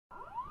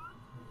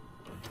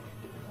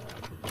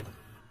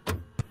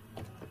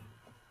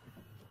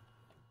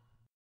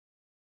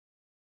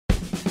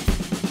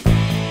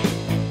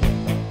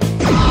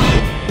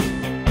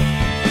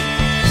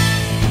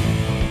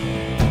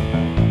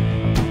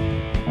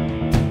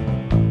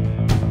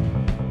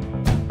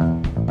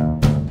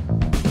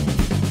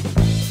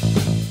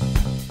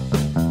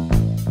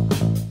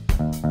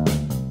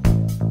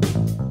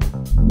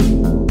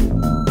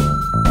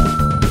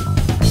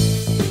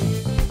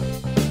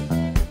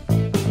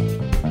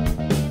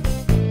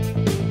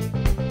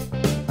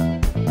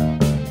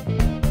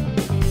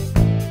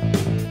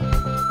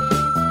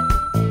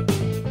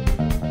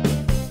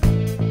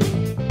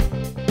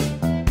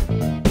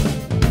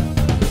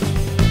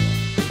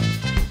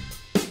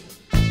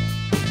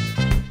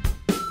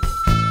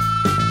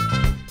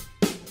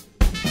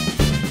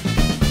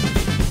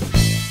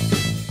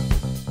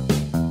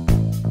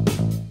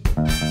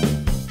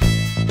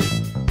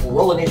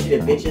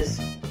initiative, bitches.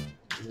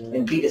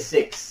 And beat a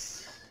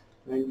 6.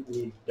 I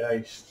need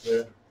dice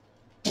there.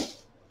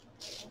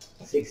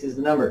 6 is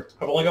the number.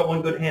 I've only got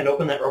one good hand.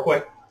 Open that real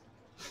quick.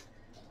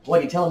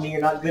 What, you telling me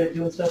you're not good at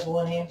doing stuff with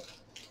one hand?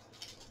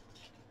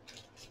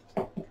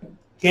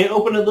 Can't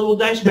open a little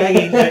dice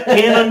baggie that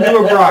can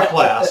undo a bra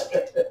clasp.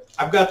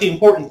 I've got the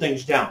important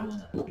things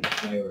down.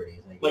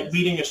 Priorities, I guess. Like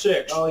beating a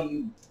 6. Oh,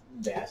 you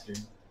bastard.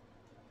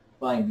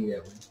 Fine, be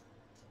that way.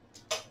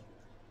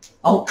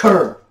 Oh,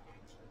 curve!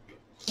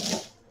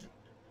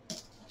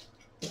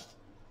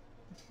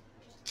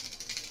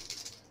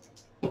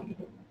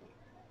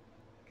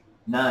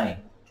 Nine.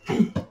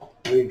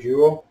 Did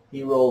you roll?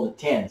 He rolled a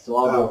 10, so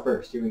I'll go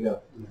first. Here we go.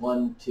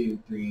 1, 2,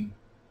 3.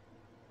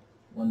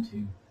 1,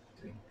 2,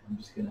 3. I'm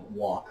just gonna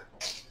walk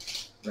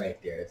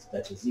right there.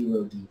 That's a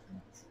 0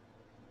 defense.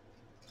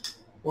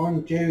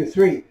 1, 2,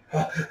 3.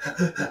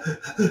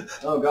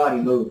 Oh God, he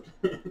moved.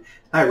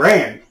 I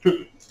ran.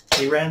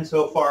 He ran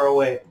so far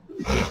away.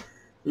 As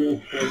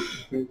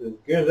good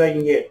as I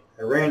can get.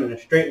 I ran in a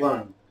straight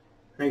line.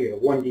 I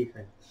get 1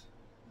 defense.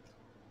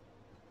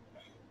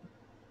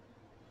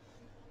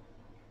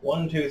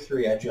 1, 2,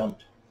 3. I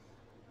jumped.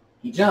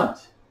 He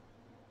jumped.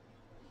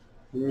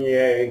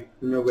 Yay!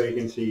 Nobody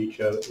can see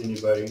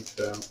anybody.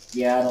 So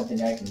Yeah, I don't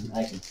think I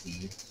can see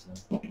you. So,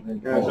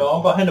 So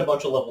I'm behind a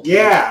bunch of level 2s.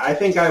 yeah, I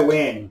think I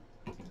win.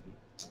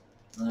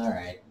 All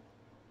right.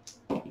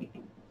 All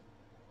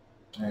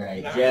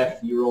right,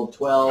 Jeff, you rolled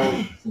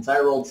 12. Since I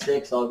rolled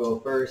 6, I'll go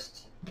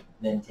first.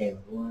 Then Taylor.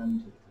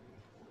 1, 2,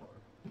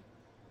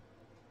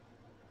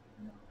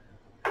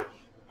 3,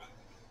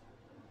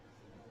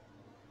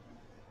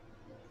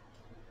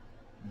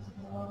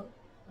 4.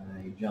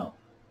 I jump.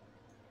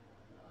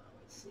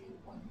 Let's see.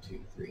 1, 2,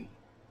 3.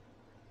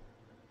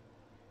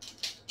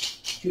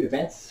 2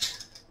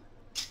 defense.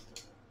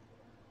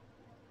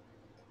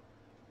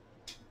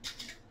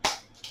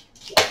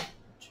 1,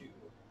 2,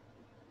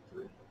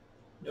 3.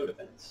 No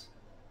defense.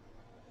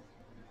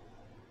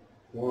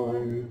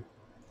 1,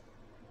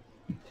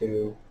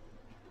 2.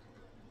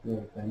 No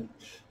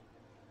defense.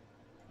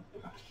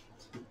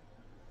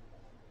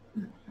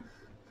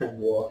 I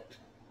walked.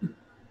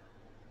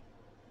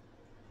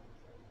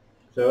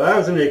 So that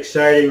was an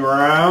exciting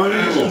round.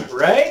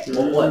 Right?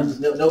 What?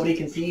 Nobody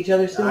can see each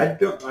other still? I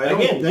don't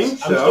Again, think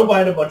so. I'm still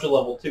behind a bunch of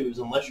level 2s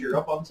unless you're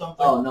up on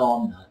something. Oh, no,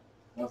 I'm not.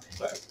 Okay.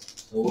 Sorry.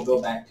 So we'll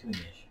go back to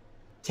Inish.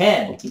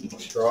 10.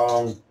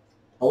 Strong.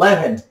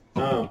 11.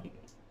 Oh.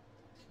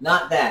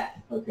 Not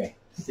that. Okay.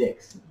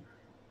 6.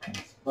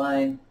 That's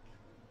fine.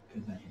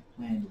 Because I had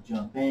planned to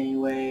jump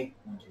anyway.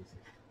 1, 2,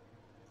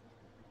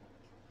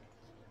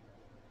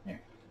 3.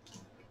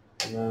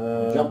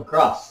 There. Jump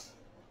across.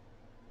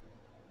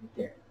 Right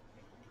there.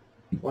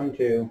 1,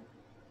 2,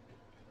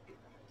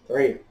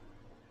 3.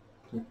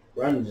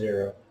 Run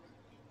 0.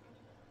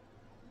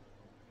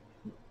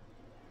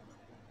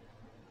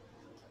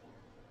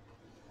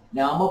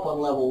 Now I'm up on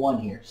level 1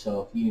 here,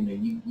 so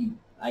if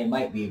I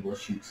might be able to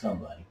shoot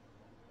somebody.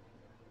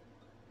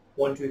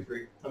 1, 2,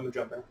 3. I'm a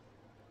jumper.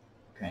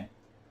 Okay.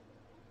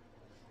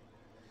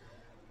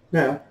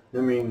 No, I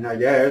mean, I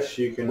guess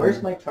you can.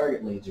 Where's my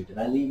target laser? Did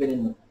I leave it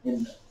in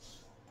the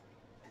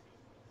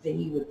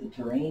thingy with the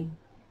terrain?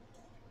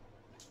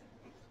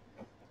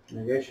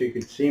 I guess you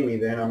could see me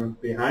then. I'm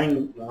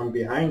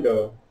behind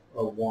a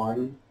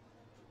 1.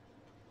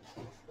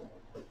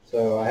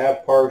 So I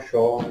have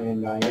partial,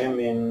 and I am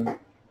in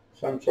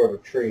some sort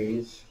of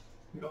trees.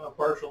 You don't have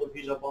partial if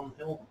he's up on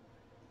the hill.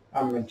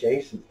 I'm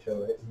adjacent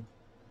to it.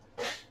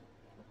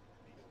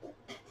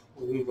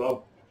 Move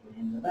up.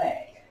 In the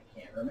bag. I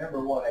can't remember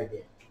what I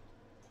did.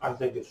 I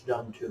think it's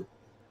done too.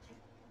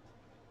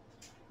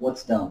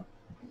 What's done?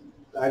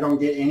 I don't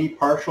get any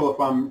partial if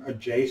I'm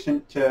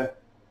adjacent to,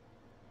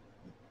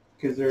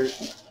 because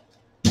there's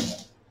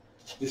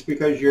just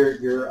because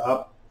you're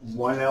up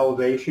 1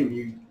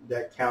 elevation,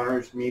 that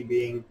counters me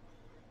being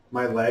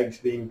my legs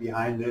being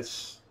behind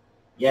this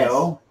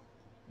hill.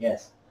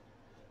 Yes.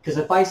 Because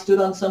if I stood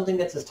on something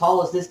that's as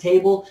tall as this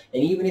table,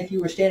 and even if you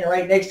were standing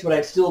right next to it,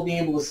 I'd still be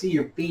able to see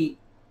your feet.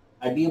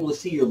 I'd be able to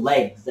see your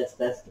legs. That's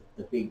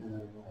the big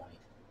point.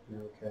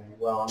 Okay.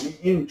 Well, I'm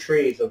in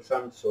trees of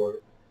some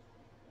sort.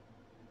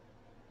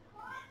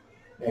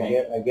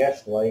 Okay. I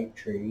guess light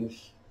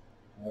trees.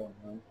 I don't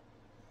know.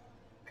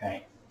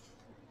 Okay.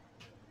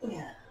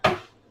 Yeah.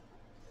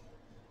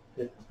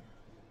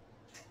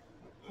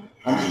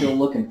 I'm still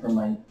looking for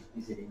my...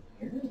 Is it in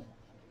here?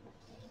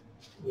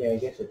 Yeah, I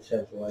guess it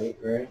says light,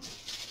 right?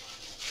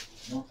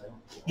 No,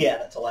 Yeah,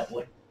 that's a light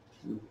wood.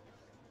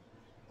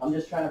 I'm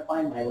just trying to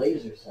find my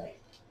laser sight.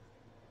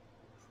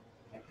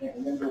 I can't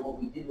remember what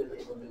we did with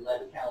it when we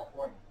left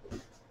California.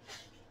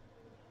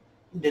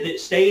 Did it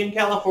stay in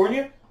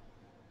California?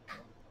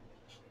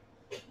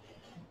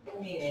 I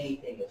mean,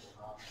 anything is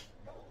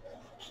possible.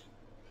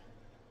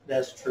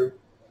 That's true.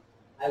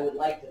 I would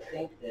like to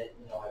think that,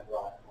 I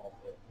brought it home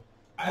with me.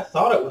 I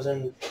thought it was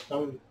in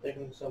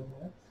something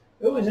somewhere.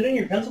 Oh, is it in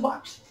your pencil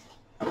box?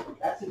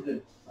 That's a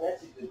good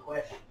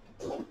question.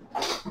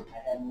 I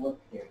hadn't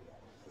looked there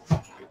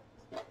yet.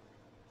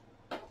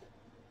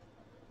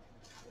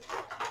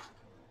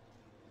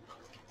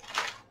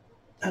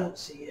 I don't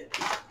see it.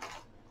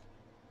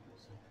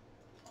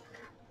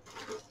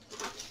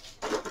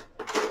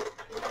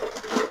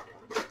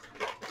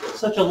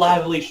 Such a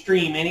lively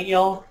stream, ain't it,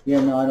 y'all?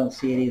 Yeah, no, I don't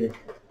see it either.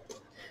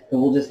 But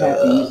we'll just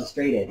have to use a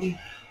straight edge.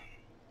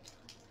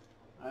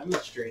 I'm a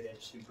straight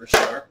edge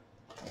superstar.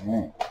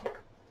 Alright.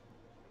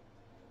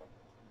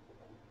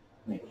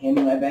 Wait, hand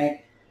me my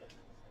bag.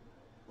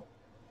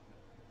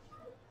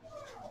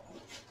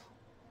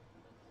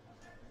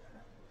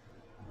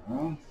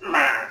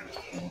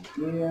 Thank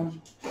you.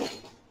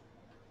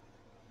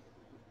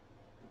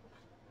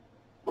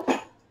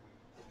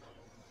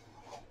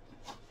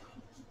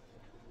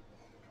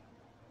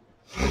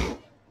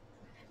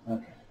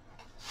 Okay.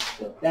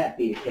 So if that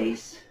be the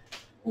case,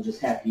 we'll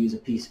just have to use a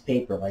piece of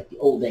paper like the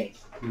old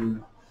days.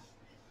 Mm.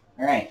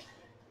 Alright.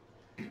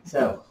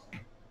 So.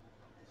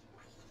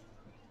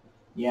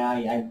 Yeah,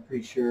 I'm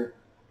pretty sure.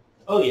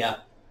 Oh, yeah.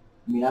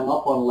 I mean, I'm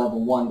up on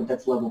level 1, but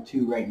that's level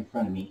 2 right in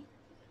front of me.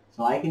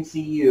 So I can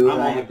see you.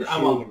 I'm and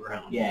on the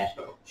ground. Yeah.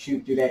 So.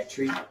 Shoot through that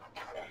tree.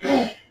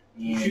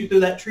 You shoot through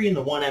that tree and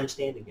the one I'm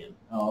standing in.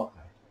 Oh,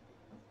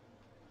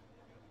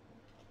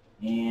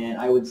 okay. And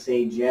I would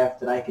say, Jeff,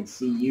 that I could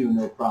see you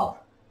no problem.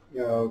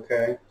 Yeah,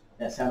 okay.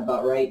 That sound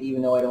about right,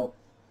 even though I don't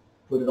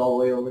put it all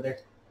the way over there?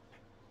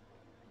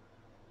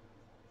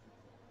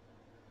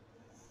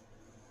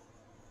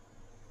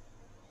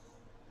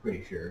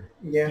 Pretty sure.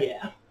 Yeah.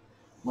 Yeah.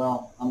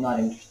 Well, I'm not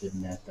interested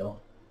in that, though.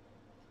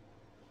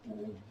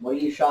 What are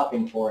you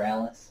shopping for,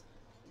 Alice?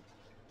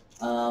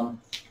 So I'm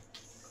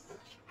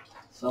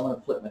going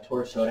to flip my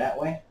torso that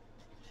way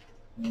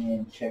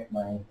and check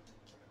my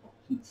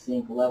heat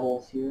sink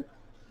levels here.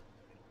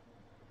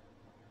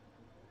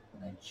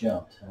 And I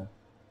jumped, huh?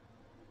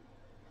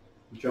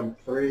 Jump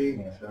 3.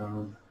 Yeah.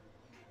 So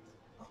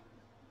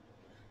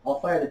I'll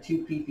fire the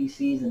 2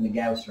 PPCs and the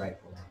Gauss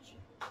rifle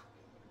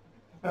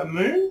at you.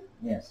 Me?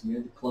 Yes,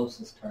 you're the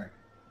closest target.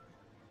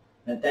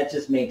 That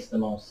just makes the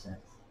most sense.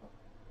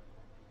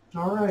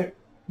 All right.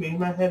 Me and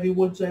my heavy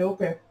would say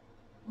okay.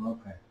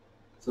 Okay.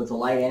 So it's a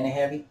light and a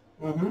heavy?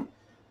 Mm-hmm.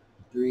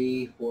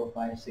 3, 4,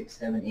 5, 6,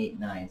 7, 8,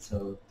 9.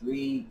 So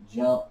 3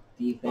 jump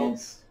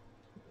defense.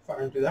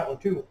 Firing through that one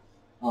too.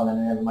 Oh,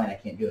 then never mind. I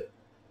can't do it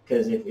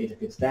because if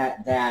it's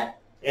that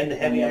And the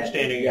heavy I'm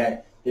standing in.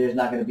 yeah, there's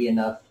not going to be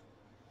enough.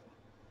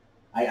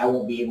 I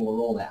won't be able to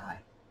roll that high.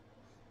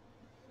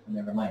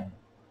 Never mind.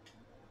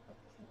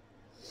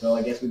 So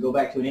I guess we go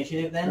back to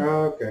initiative then.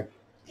 okay.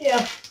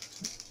 Yeah.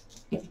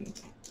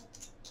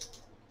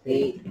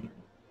 8.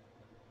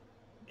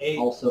 8.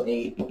 Also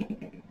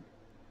 8.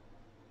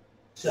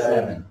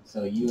 7.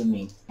 So you and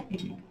me.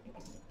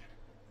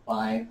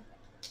 5.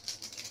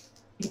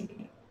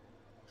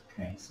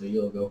 Okay, so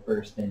you'll go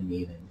first, then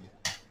me, then you.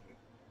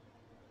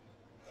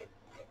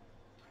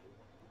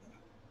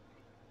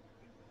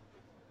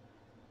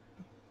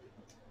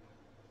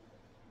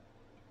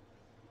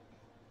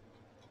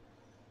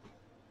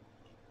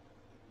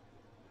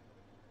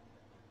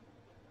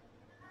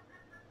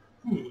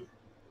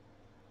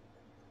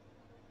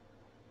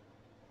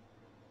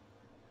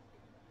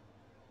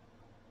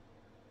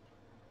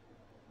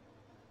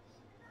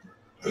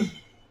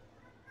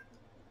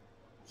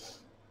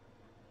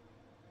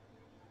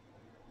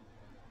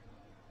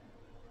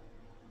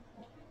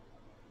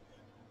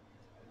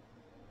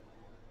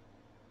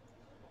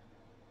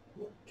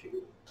 One,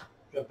 2.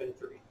 Jump in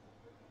 3.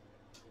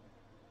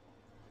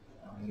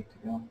 Now I get to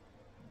go.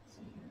 Let's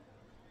see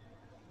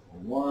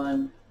here.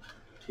 1,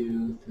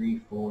 2, 3,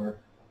 4,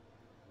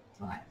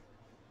 5.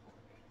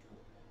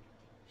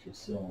 Should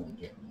still only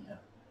get me a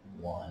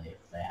 1 if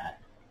that.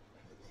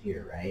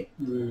 Here, right?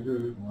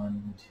 Mm-hmm.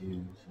 1,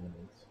 2, so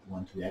it's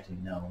 1, 2. Actually,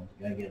 no.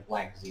 You gotta get a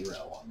black 0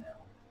 on that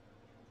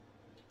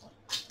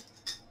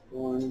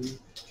one. 1,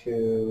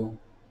 2.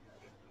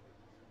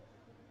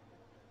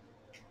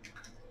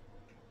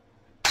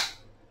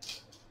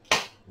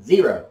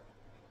 Zero.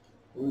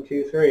 1,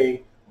 2,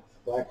 3.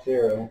 Black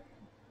 0.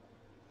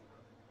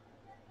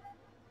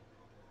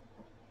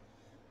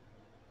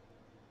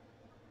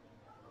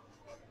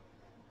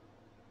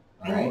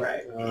 All right.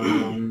 Right.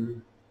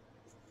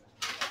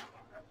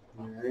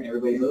 All right.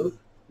 Everybody move.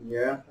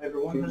 Yeah.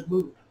 Everyone has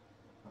moved.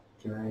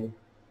 Can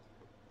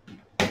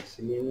I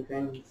see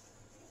anything?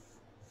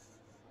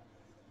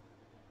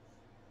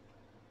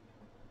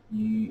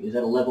 Is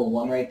that a level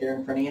 1 right there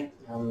in front of you?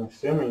 I'm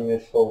assuming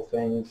this whole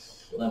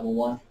thing's Level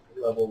 1?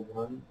 level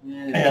 1.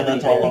 Yeah,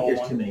 that's I all think level there's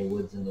 1. too many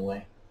woods in the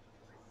way.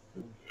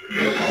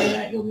 After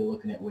that, you'll be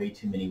looking at way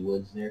too many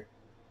woods there.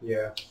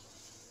 Yeah.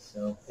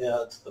 So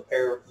Yeah, it's the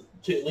pair of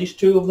at least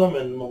 2 of them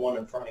and the one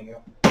in front of you.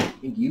 I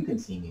think you can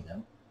see me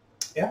though.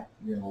 Yeah.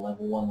 You're in a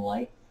level 1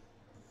 light,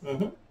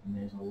 Mm-hmm. and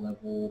there's a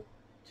level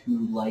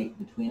 2 light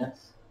between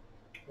us.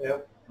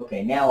 Yep.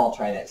 Okay, now I'll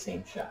try that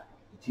same shot.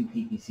 The 2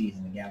 PPCs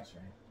and the Gauss,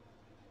 right?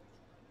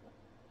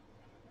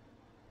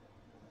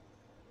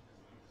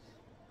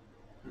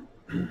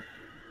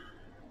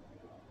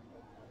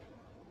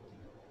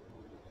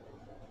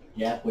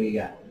 Jeff, what do you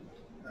got?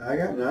 I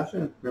got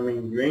nothing. I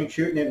mean, you ain't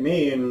shooting at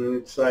me, and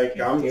it's like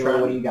Okay, I'm Taylor,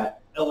 trying. what do you got?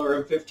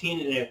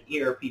 LRM-15 and an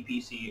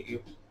ERPPC at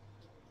you.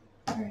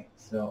 All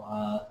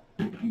So,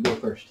 you go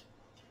first.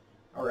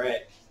 All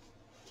right.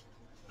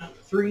 I'm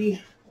 3. I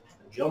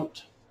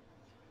jumped.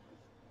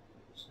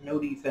 There's no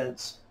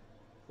defense.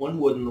 1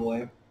 wood in the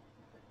way.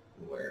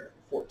 We're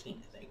 14,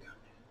 I think.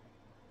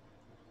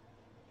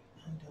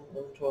 9, 10,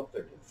 11, 12,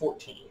 13,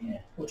 14. Yeah.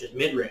 Which is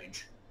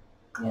mid-range.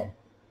 Yeah.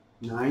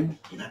 9?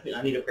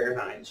 I need a pair of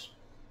 9s.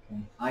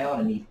 Okay. I ought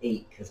to need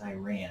 8 because I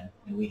ran,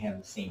 and we have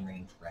the same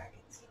range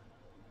brackets.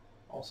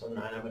 Also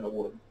 9, I'm in a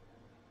wood.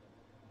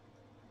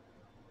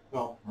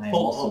 Well, I am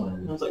hold also on. in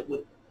a wood. I was like,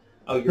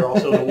 oh, you're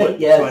also in a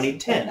wood? Yes. So I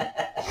need 10.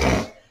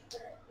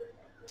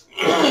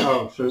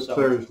 Oh, so So-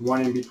 there's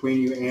 1 in between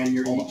you and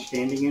you're Hold on. each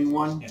standing in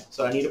 1? Yeah,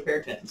 so I need a pair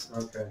of 10s.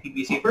 Okay.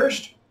 PPC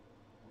first.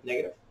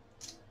 Negative.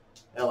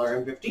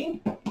 LRM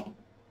 15.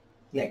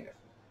 Negative.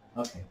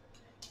 Okay.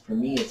 For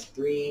me, it's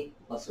 3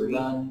 plus a 3,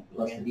 run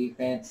plus again. the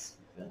defense.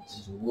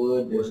 That's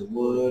There's a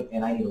wood,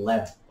 and I need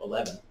 11.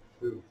 11.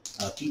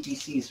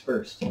 PPC's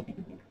first.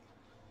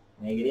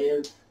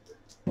 Negative.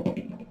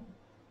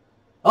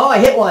 Oh, I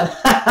hit one!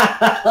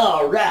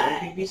 All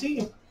right.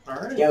 PPC. All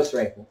right. Gauss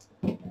rifle.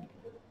 Not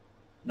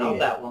Negative.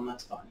 that one.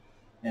 That's fine.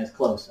 That's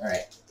close. All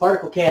right.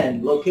 Particle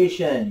cannon.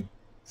 Location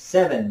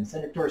 7.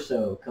 Center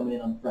torso. Coming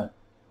in on the front.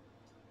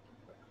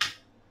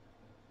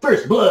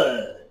 First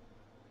blood.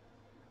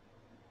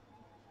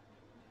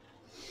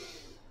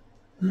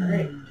 All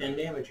right. 10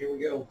 damage. Here we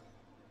go.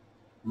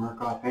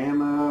 Mark off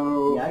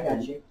ammo. Yeah, I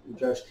got you.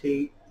 Just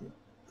heat.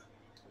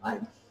 I,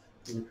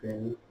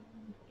 Okay.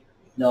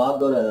 no, I'll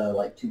go to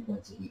like 2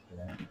 points of heat for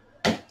that.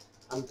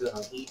 I'm good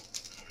on heat.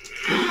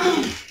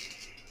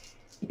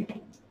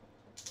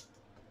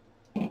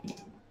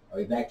 Are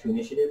we back to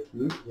initiative?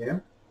 Yeah.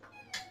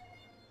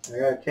 I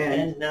got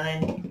 10. 10,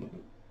 9,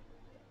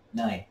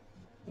 9.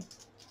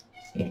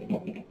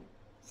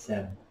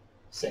 7.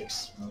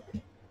 6.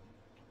 Okay.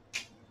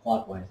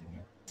 Clockwise in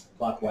here.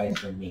 Clockwise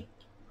from me.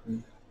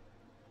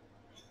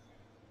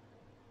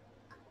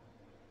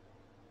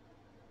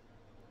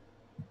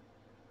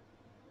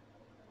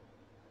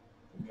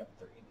 Jump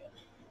 3 again.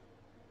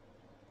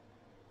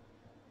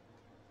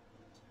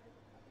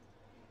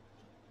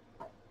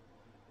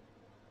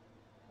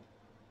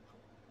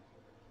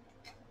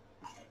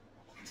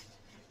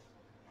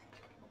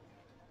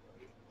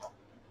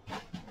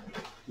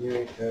 Yeah,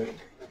 okay.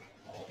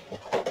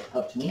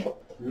 Up to me.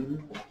 Mm-hmm.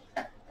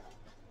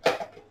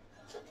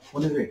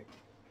 1 to 3.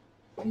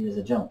 It is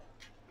a jump.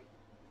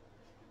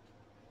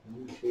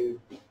 1, 2,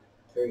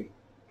 3.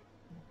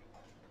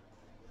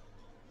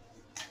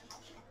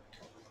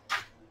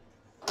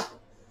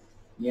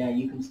 Yeah,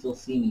 you can still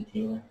see me,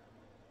 Taylor,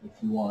 if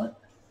you want.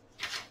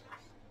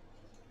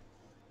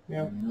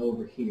 Yeah. And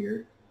over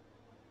here.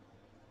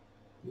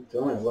 It's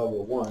only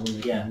level 1.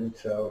 Yeah.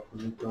 So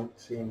you don't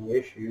see any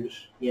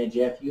issues. Yeah,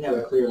 Jeff, you have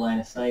a clear line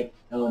of sight.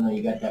 Oh, no,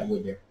 you got that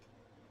wood there.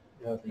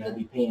 So you'll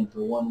be paying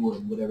for 1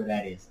 wood, whatever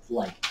that is. It's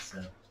light,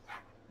 so.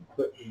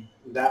 But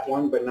that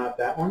one, but not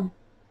that one?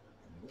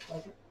 Looks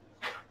like it.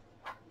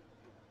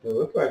 It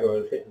looked like I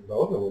was hitting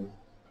both of them.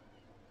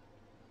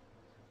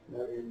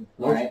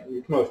 All right.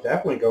 It's most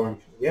definitely going.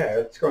 Yeah,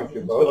 it's going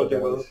through both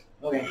of those.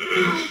 Okay.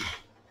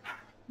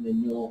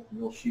 Then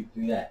you'll shoot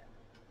through that.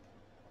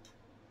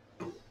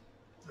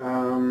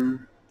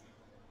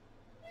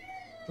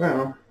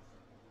 Well,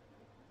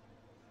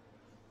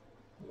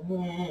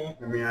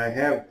 I mean, I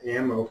have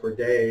ammo for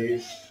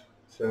days,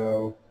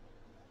 so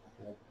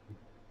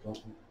I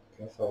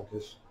guess I'll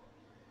just.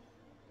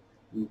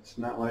 It's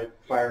not like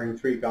firing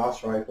 3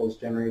 Gauss rifles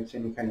generates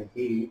any kind of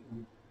heat.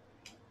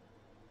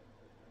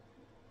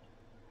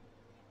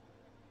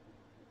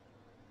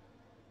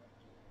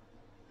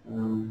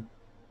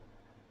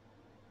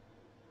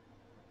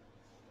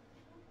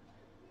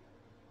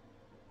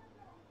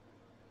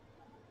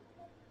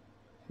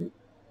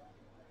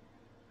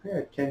 I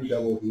got 10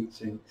 double heat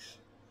sinks.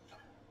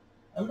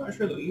 I'm not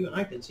sure though. You and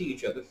I can see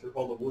each other through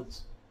all the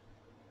woods.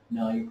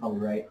 No, you're probably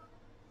right.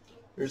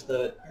 There's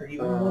the. Are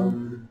you in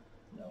one?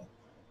 No.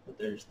 But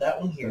there's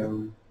that one here.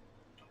 And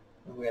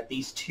we got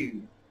these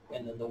 2,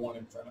 and then the one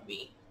in front of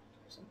me.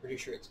 So I'm pretty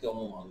sure it's going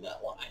along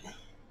that line.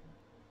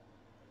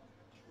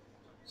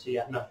 So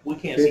yeah, no, we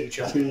can't see each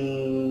other.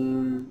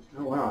 15,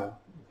 oh wow,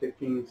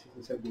 15,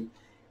 16, 17,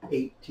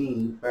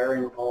 18,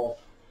 firing all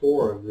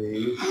 4 of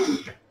these.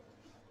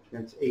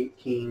 That's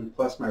 18,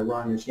 plus my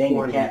run is 20.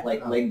 Dang, the cat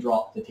leg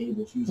dropped the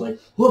table. She was like,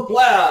 whoop,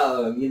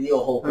 wow! You the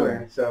whole thing.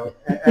 Okay, so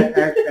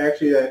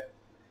actually that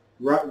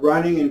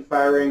running and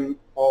firing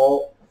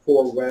all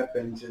 4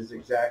 weapons is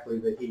exactly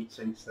the heat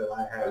sinks that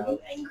I have. Are you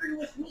angry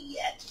with me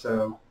yet?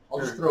 So I'll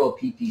just throw a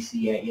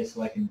PPC at you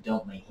so I can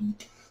dump my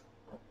heat.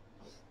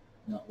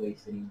 Not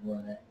waste any more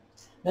of that.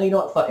 No, you know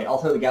what? Fuck it. I'll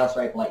throw the Gauss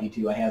rifle at you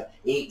too. I have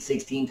 8,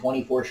 16,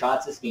 24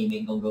 shots. This game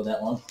ain't gonna go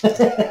that long. If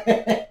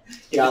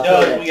it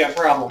does, we got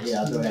problems.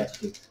 Yeah, I'll throw it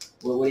at you too.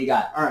 What do you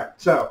got? all right,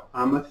 so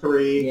I'm a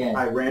 3. Yeah,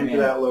 I ran to yeah.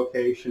 that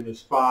location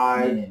is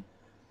 5.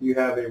 You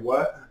have a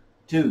what?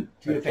 2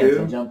 A defense.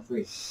 2? I'll jump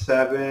 3.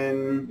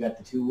 7. You got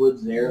the 2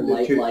 woods there. The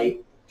Light, 2.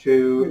 light. 2,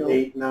 You know.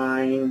 8,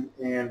 9,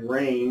 and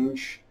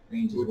range.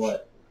 Range is Which-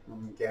 what?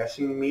 I'm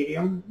guessing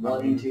medium.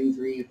 1, 2,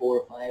 3,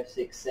 4, 5,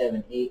 6,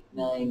 7, 8,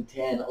 9,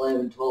 10,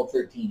 11, 12,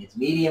 13. It's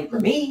medium for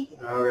me.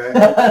 Okay.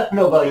 I don't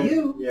know about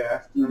you.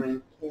 Yeah. I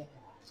mean,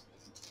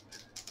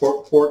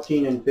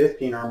 14 and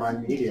 15 are my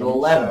mediums. So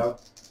 11.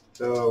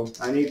 So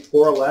I need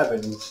 4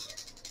 11s.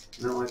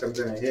 Not like I'm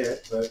going to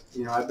hit, but,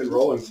 you know, I've been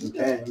rolling some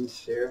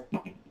 10s here.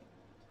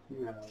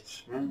 Who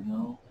knows?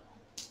 No.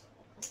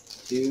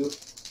 2.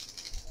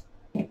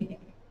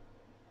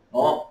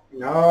 Oh.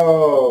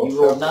 No.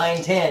 You rolled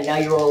 9, 10. Now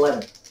you roll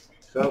 11.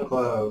 So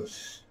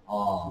close.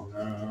 Oh.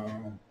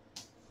 No.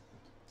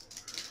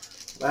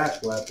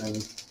 Last weapon.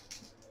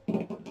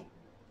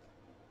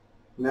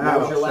 No. What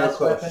was your so last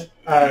close. weapon?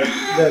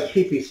 The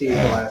PPC is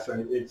the last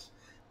one. It's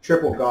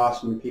triple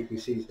Goss and the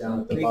PPC's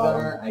down at the 3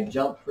 bottom. gunner. I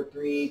jumped for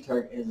 3.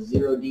 Target has a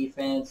 0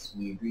 defense.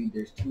 We agreed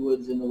there's 2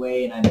 woods in the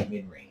way, and I'm at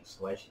mid-range,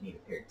 so I should need a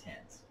pair of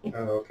 10s.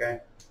 Oh, okay.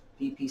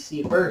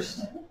 PPC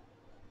first.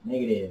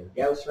 Negative.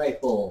 Gauss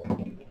rifle.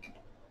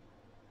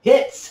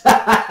 Hits! 2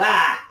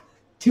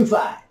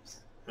 5s.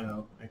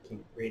 Oh, I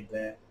can't read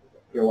that.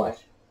 Here, watch.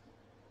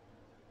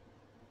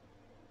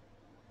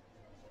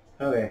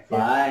 Okay.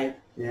 5.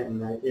 Yeah,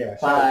 yeah.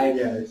 Five.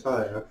 Yeah, I saw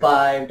that. Okay.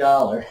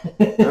 $5.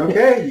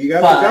 Okay, you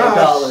got the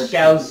 $5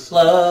 Gauss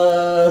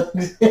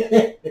slugs.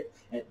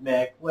 At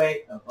Mechway.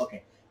 Oh,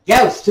 okay.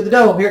 Gauss to the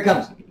dome. Here it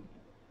comes.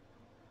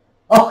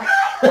 Oh,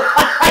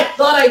 I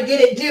thought I'd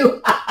get it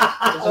too.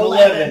 It's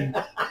 11.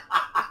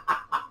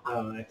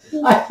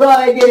 I thought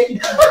I'd get it.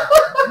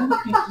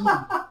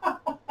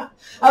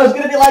 I was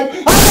going to be like,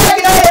 oh,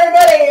 good night,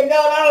 everybody. And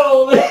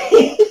no.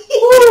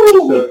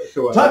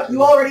 So Tuck,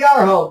 you already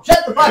are home.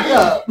 Shut the fuck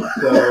up.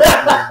 So,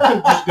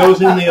 Just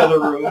goes in the other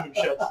room and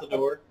shuts the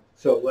door.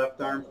 so left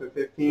arm for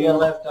 15? Yeah,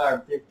 left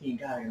arm, 15.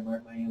 God, I gotta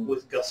mark my own.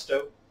 With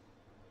gusto.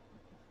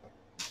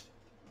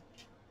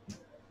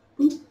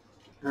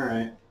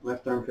 Alright,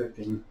 left arm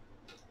 15.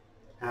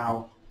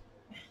 Ow.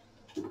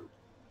 Okay,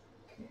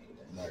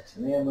 gotta mark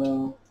some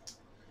ammo.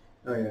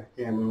 Oh yeah,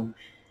 ammo.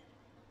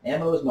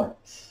 Ammo is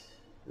marked.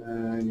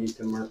 I need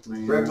to mark my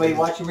ammo. For everybody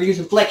watching, we're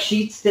using Flex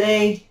Sheets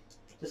today,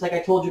 just like I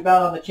told you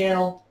about on the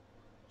channel.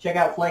 Check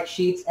out Flex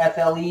Sheets,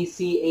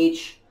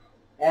 FLECHS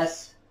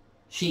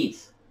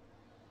Sheets.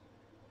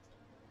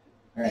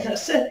 All I right.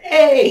 said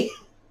A.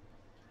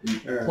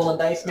 Alright. Pulling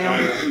dice now.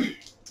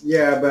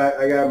 Yeah, but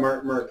I got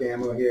mark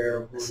ammo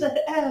here. I said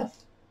F.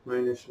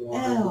 Minus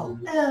 1. L.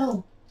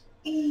 L.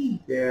 E.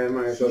 Yeah, I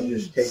might as well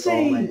just take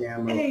all my C,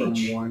 ammo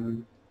H. from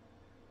 1.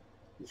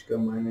 Just go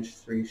minus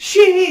 3.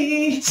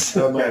 Sheets.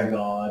 Oh my Okay.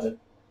 god.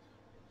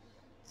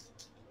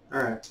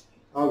 Alright,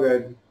 all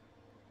good.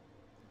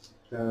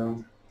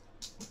 So,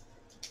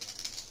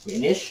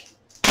 Finish.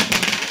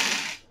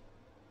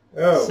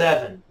 oh,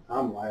 7.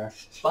 I'm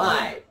last.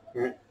 5.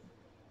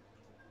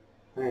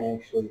 I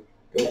actually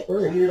go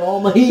first. Cleared all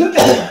my heat.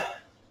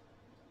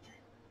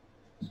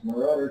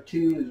 Marauder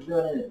 2 is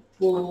running at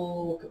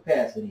full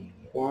capacity.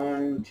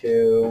 1,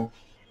 2.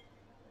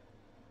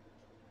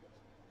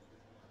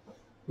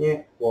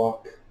 Yeah,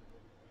 walk.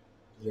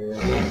 0.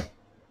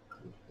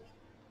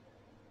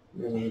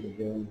 Don't need to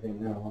do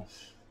anything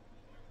else.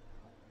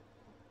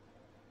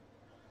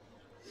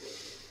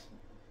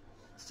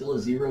 Still a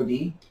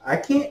 0D? I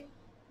can't.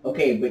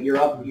 Okay, but you're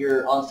up.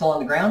 You're still on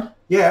the ground.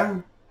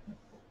 Yeah.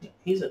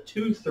 He's a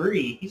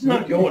 2-3. He's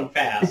not going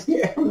fast.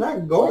 Yeah, I'm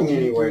not going 1, 2,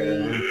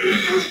 anywhere.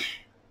 3.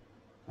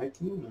 I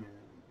can't.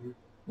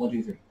 1,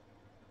 2, 3.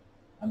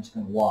 I'm just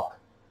gonna walk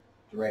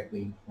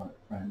directly in front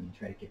of me and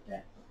try to get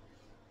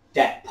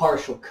that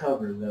partial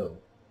cover though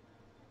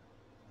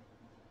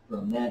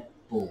from that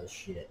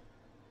bullshit.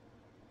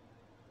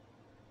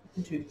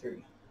 1, 2,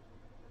 3.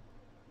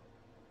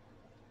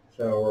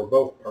 So we're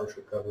both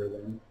partial cover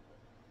then.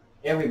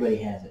 Everybody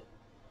has it.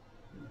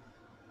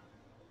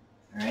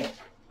 All right.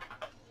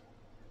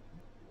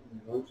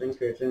 I don't think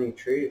there's any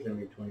trees in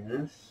between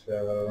us, I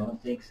so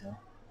don't think so.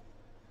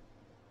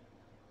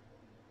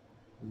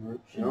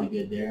 Should no, be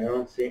good I there.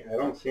 don't see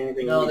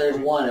anything. No, in there's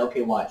between. one.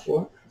 Okay, watch.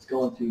 What? It's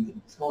going through.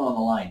 It's going on the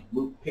line.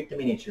 Move. Pick the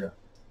miniature up.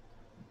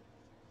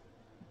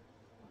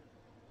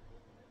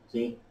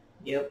 See?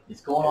 Yep. It's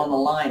going on the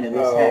line of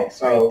this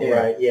hex right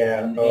there. Right,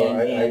 yeah.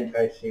 And-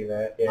 I see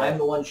that. Yeah. I'm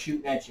the one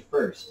shooting at you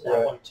first. That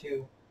Right. one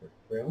too.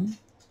 Really?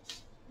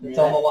 It's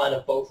Yeah, on the line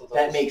of both of those.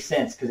 That makes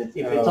sense because if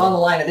it's Oh. on the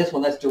line of this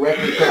one, that's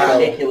directly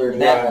perpendicular to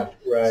that one.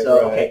 Right. So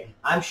right. okay,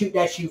 I'm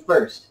shooting at you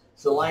first.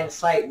 So line of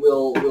sight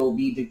will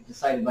be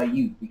decided by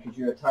you because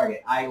you're a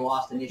target. I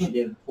lost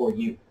initiative before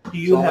you. Do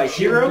you So am I have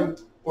 0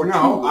 shooting or No,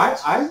 2?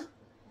 I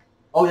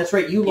Oh, that's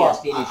right. You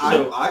lost the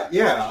initiative. I lost.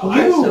 You have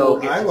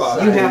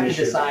to initiative.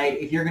 decide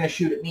if you're going to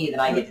shoot at me. Then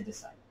I get to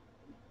decide.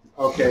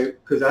 Okay,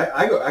 because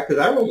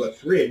I rolled a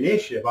 3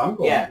 initiative. I'm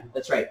going. Yeah,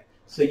 that's right.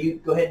 So you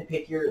go ahead and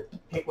pick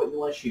what you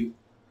want to shoot.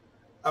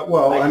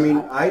 Well, I- I mean,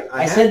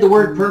 I said the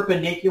word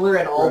perpendicular,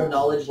 and all the Right.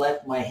 knowledge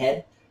left my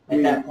head. At I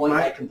mean, that point,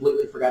 I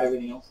completely forgot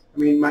everything else. I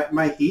mean,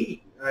 my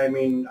heat. I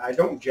mean, I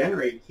don't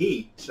generate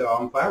heat, so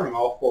I'm firing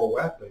all 4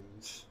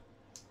 weapons.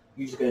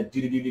 You're just gonna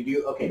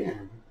do. Okay, Yeah.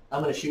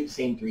 I'm gonna shoot the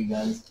same 3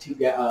 guns: two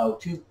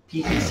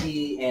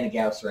PPC and a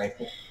Gauss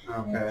rifle.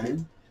 Okay.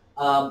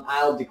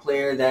 I'll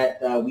declare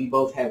that we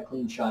both have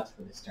clean shots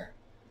for this turn.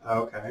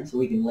 Okay. So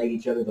we can light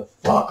each other the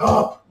fuck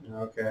up.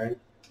 Okay.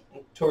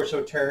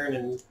 Torso turn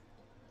and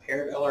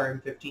pair of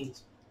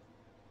LRM-15s.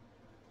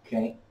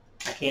 Okay.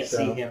 I can't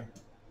see him.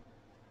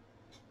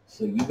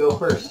 So you go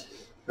first.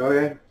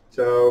 Okay.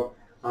 So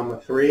I'm a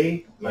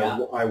 3. Yeah.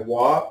 I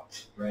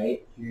walked.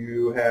 Right.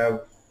 You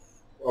have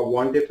a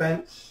 1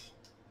 defense.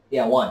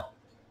 Yeah, 1.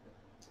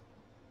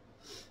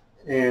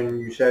 And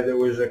you said it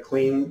was a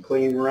clean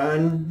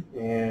run.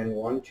 And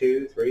 1,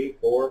 2, 3,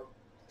 4,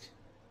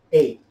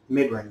 8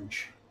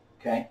 mid-range.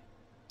 Okay.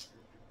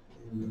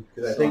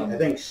 Because I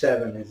think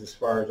 7 is as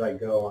far as I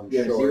go on You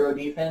have short. 0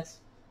 defense?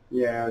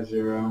 Yeah,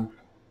 0.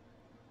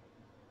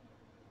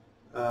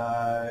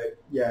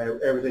 Yeah,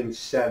 everything's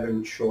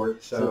 7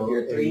 short. So if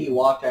you're 3, you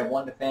walked, I have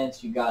 1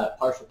 defense, you got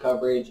partial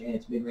coverage, and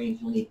it's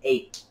mid-range, you'll need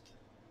 8.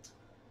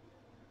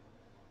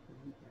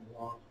 I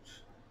walked.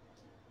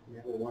 You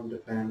have a 1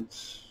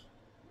 defense,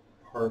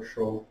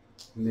 partial,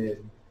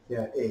 mid.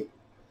 Yeah, 8.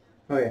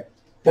 Okay.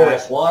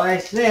 That's what I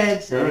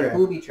said. Setting Okay.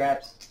 booby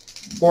traps.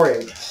 4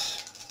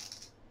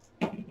 8s.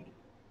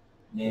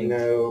 Nig.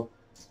 No.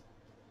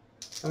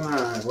 Come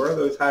on, where are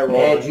those high Bad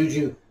rollers?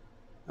 juju.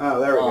 Oh,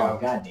 there we Oh, go.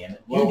 god damn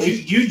it. Well,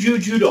 You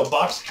juju'd a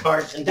box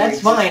cards. And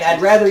that's fine.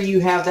 I'd rather you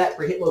have that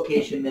for hit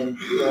location than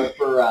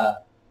for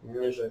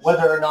There's a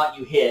whether or not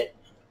you hit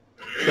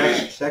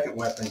second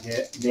weapon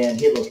hit. than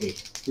hit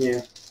location.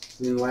 Yeah.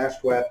 And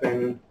last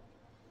weapon,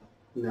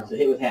 no. So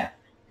hit with half.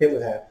 Hit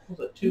with half. Was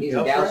it 2 These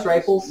are Gauss Gauss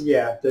rifles?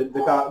 Yeah, the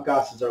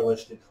Gosses are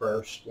listed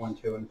first, 1,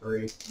 2, and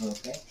 3.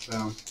 Okay.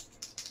 So,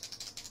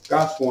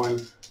 Goss 1.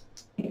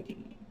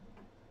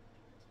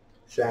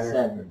 Center.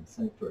 7.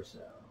 Center torso.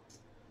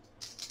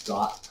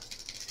 Got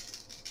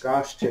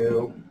Goss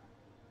 2.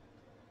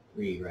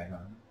 3 right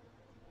on.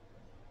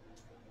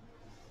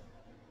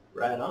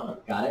 Right on.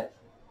 Got it?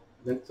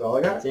 That's all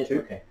I got. That's it? 2,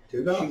 Okay.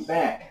 2 Goss. Shoot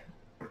back.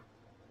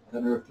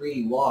 Gunner of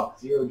 3, walk,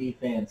 0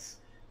 defense.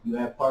 You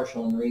have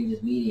partial and range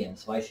is medium,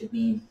 so I should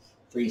need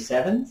 3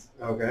 7s.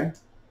 Okay.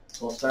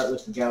 So I'll start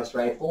with the Gauss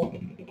rifle.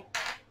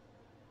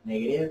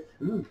 Negative.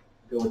 Hmm.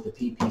 Go with the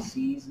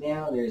PPCs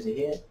now. There's a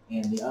hit,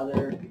 and the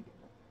other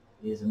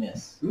is a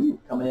miss. Hmm.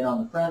 Coming in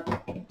on the front,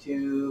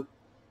 2.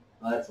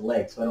 Oh, that's a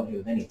leg, so I don't hit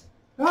with anything.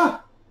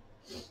 Ah!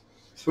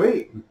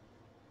 Sweet.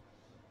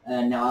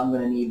 And now I'm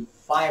going to need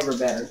 5 or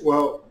better.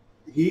 Well,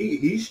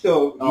 he's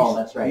still... Oh,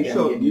 that's right. He's Yeah,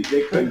 still, he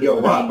they could get go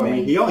with up. I anybody.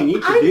 mean, he only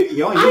needs to do...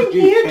 He only needs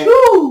to do 10,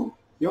 too!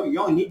 you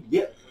only need to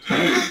get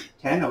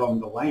 10 of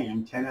them to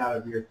land, 10 out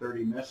of your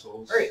 30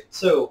 missiles. All right,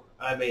 so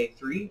I'm a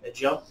 3, a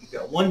jump. You've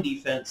got 1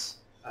 defense,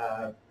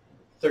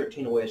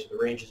 13 away, so the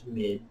range is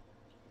mid.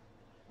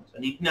 So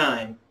I need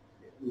 9,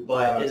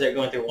 but is that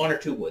going through 1 or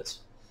 2 woods?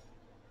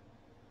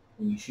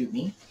 When you shoot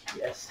me,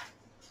 Yes.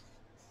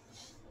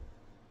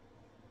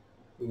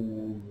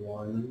 1.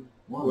 1.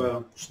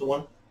 Well, Just the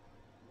 1?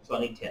 So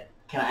I need 10.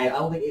 I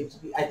don't think it's,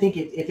 I think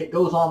if it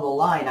goes on the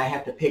line, I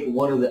have to pick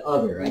one or the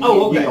other. I can't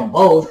Oh, okay. pick them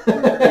both.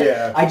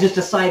 yeah. I just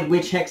decide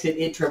which hex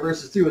it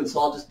traverses through, and so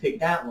I'll just pick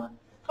that one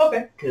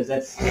Okay. because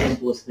that's the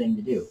simplest thing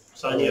to do.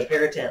 So I need a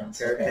pair of 10s.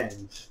 Pair of Okay.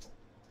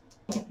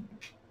 10s.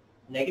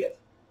 Negative.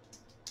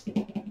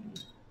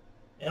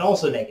 And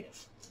also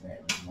negative. All right,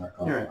 let me mark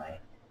off All right. my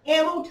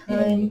Ammo time.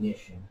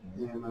 ammunition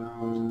here.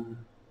 Ammo.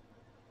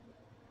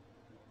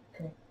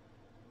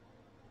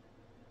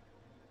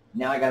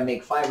 Now I got to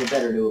make 5 or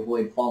better to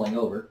avoid falling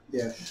over.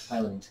 Yes.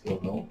 Piloting skill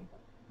roll.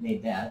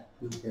 Made that.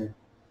 Okay.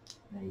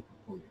 Now you can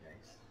pull your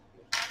dice.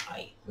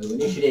 Aye. So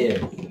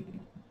initiative.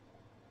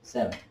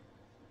 7.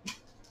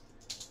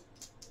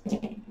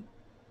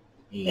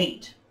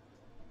 8.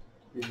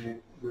 Yeah,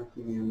 nothing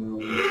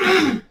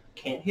ammo.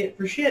 Can't hit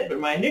for shit, but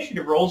my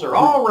initiative rolls are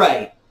all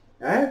right.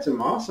 I had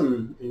some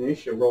awesome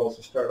initiative rolls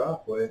to start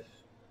off with.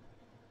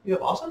 You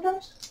have awesome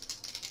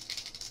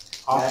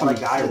dice? Awesome I'd like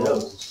to die see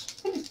rolls.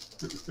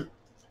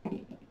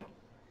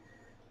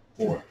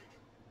 4.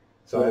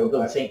 So So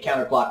it'll I- say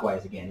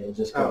counterclockwise again. It'll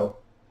just go. Oh,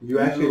 you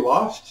actually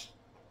lost?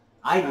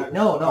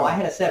 No, I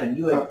had a 7.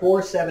 You had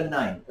 4, 7,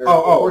 9. Or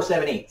Oh. 4,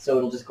 7, 8. So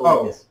it'll just go Oh.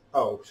 like this.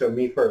 Oh, so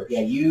me first.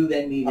 Yeah, you,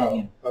 then me, then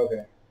him.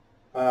 Okay.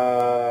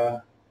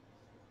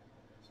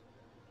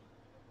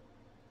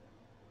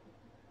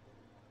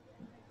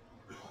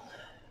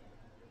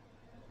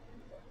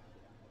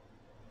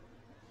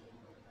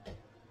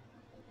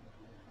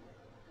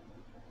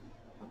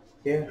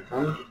 Yeah,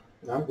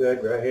 I'm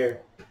good right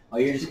here. Oh,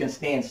 you're just gonna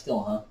stand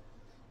still,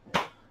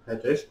 huh?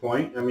 At this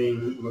point, I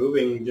mean,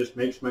 moving just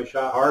makes my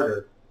shot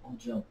harder. I'll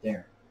jump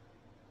there.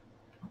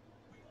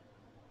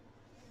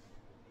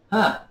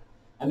 Huh.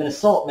 I'm an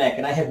assault mech,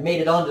 and I have made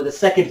it onto the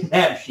second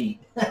map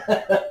sheet.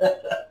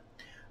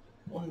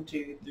 1,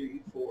 2,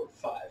 3, 4,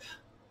 5.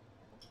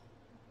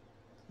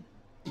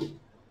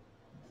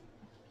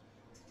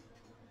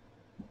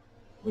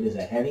 What is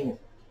that, heavy?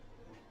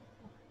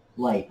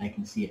 Light, I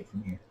can see it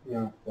from here.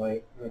 No,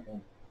 light. Okay.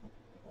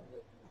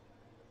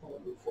 I'll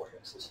move 4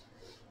 hexes.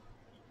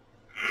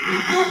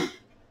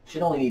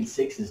 Should only need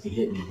 6s to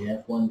hit me,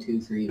 Jeff. 1,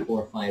 2, 3,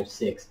 4, 5,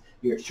 6.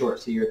 You're short,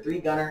 so you're a 3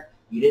 gunner.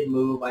 You didn't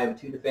move. I have a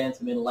 2 defense.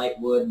 I'm in light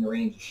wood, and the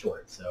range is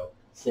short, so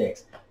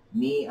 6.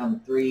 Me, I'm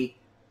 3.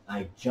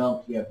 I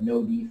jumped. You have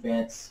no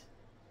defense.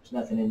 There's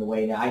nothing in the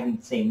way. Now, I need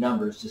the same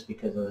numbers just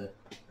because of the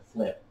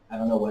flip. I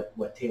don't know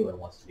what Taylor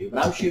wants to do,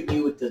 but I'm shooting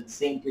you with the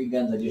same 3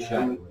 guns I just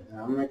shot you with.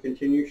 I'm going to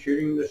continue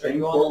shooting the same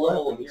You're on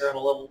a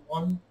level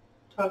 1,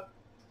 Tuck?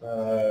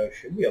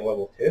 Should be a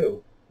level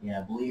 2. Yeah,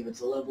 I believe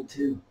it's a level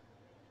 2.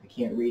 I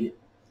can't read it.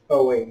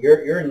 Oh wait,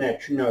 you're in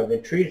that no, the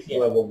tree's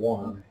level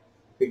 1.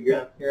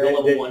 You're a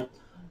level 1.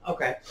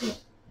 Okay.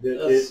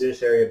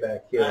 This area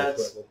back here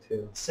is level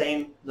 2.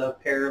 Same, the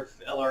pair of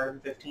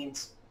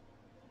LR-15s.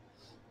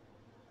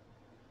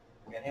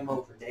 I got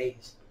ammo for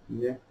days.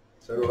 Yeah,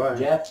 so do I.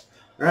 Jeff?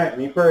 All right,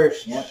 me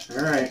first. Yep.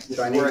 All right,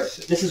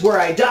 This is where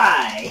I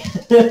die.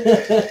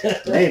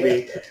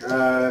 maybe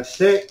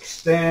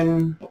 6,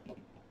 then.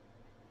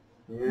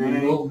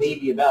 Well,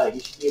 maybe about it.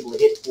 You should be able to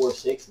hit 4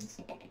 6s.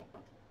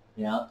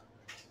 Yeah.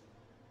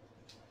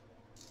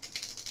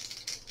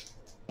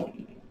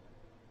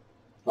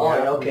 Oh,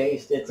 yeah. Okay.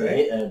 It's a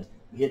hit.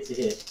 Hit's a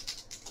hit.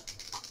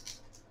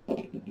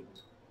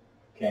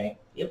 Okay.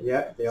 Yep.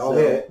 Yeah, they all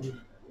hit.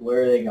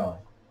 Where are they going?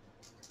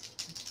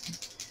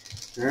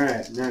 All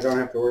right, now I don't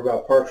have to worry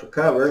about partial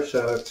cover,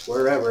 so it's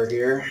wherever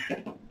here.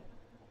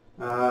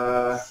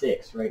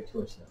 6, right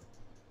torso.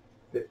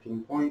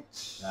 15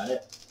 points. Got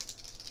it.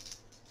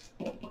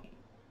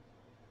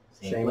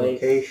 Same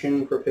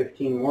location for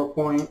 15 more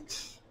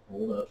points.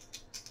 Hold up.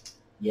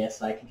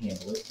 Yes, I can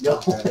handle it. No.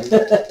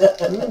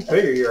 I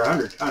figure you're a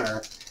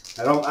 100-tonner.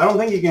 I don't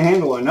think you can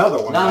handle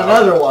another one. Not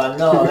another one.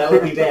 No, that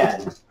would be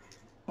bad.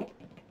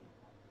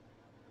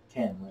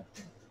 10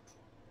 left.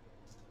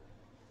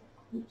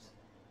 Oops.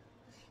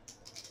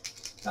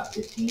 Got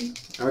 15.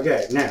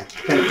 Okay, now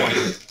 10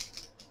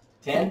 points.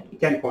 10?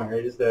 10 pointer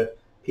is the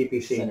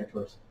PPC. Center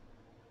torso.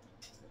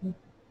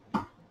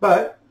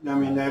 But I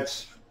mean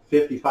that's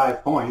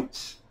 55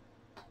 points.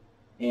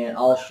 And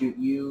I'll shoot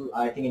you.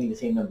 I think I need the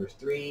same numbers.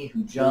 3,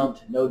 who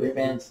jumped, no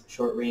defense,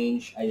 short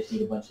range. I just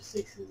need a bunch of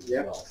 6s as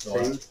well. So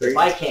if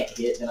I can't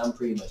hit, then I'm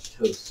pretty much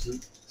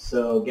toast.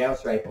 So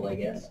Gauss rifle, I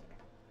guess.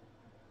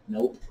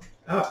 Nope.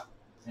 Ah.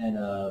 And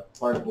a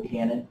particle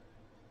cannon.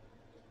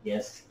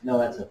 Yes. No,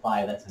 that's a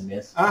 5. That's a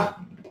miss. Ah.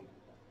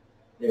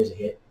 There's a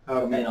hit.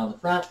 Okay. And then on the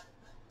front.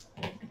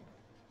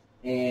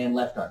 And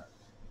left arm.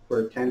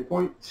 For 10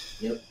 points.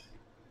 Yep.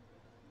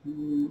 Let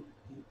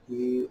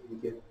me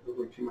get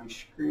over to my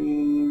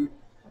screen.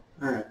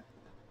 All right.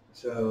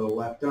 So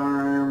left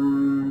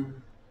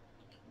arm.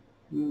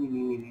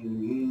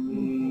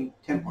 10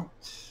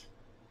 points.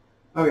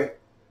 Okay.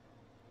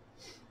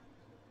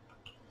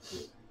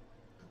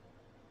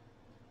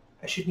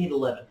 I should need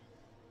 11.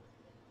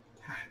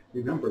 God,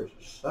 your numbers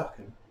are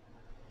sucking.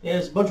 Yeah,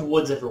 there's a bunch of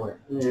woods everywhere.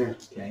 Yeah.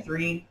 Okay.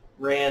 3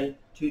 ran,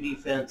 2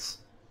 defense,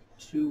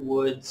 2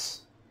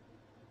 woods,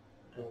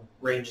 and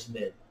range is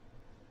mid.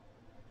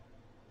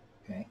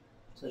 Okay.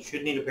 So I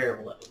should need a pair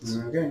of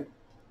 11s. Okay.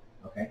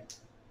 Okay.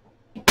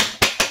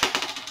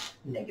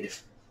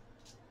 Negative.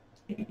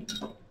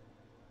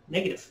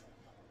 Negative.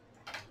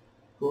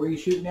 Who are you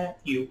shooting at?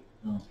 You.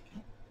 Oh.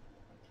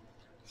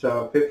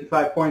 So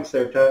 55 points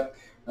there, Tuck.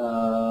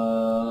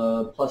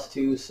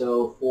 +2,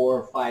 so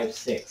 4, 5,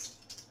 6.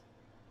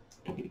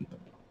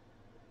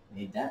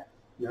 Need that.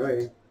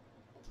 Okay.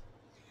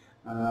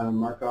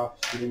 Mark off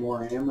any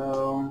more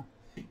ammo.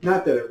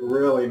 Not that it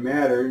really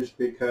matters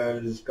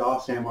because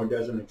Gauss ammo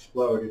doesn't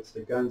explode. It's the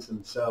guns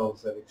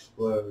themselves that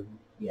explode.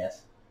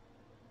 Yes.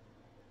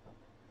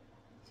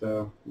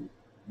 So. All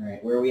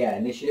right. Where are we at?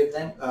 Initiative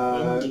then?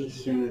 As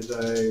soon as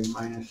I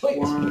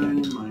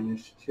 -1,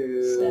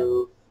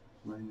 -2,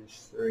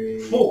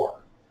 -3. 4.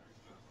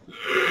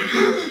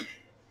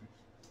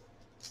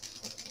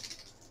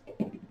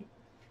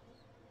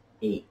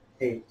 8.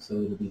 8.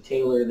 So it'll be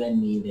Taylor,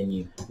 then me, then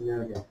you.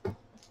 Okay.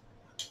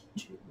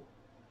 2,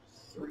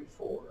 3,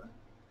 4,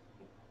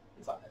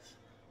 5.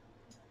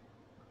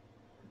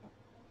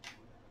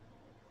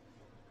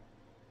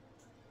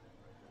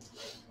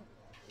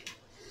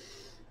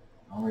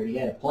 Already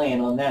had a plan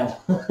on that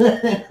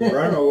one.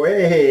 Run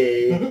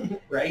away.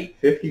 Right?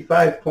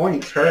 55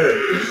 points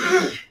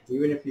hurt,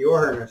 even if you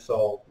are an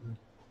assault.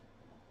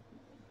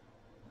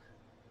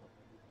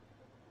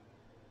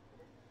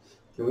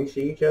 Can we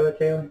see each other,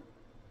 Taylor?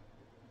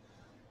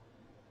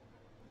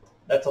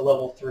 That's a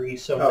level 3,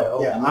 so Oh,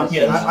 no. yeah, This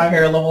is a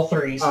pair of level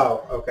 3s.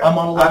 Oh, okay. I'm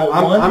on a level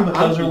 1, but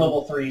those are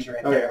level 3s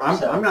right Okay, there.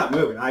 I'm not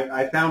moving.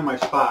 I found my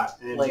spot.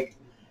 And Like,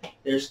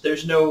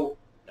 there's no...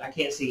 I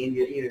can't see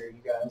either of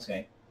you guys.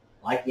 Okay.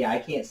 I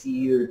can't see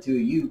either two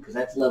of you because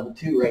that's level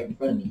 2 right in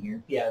front of me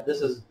here. Yeah,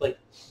 this is, like,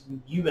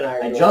 you and I are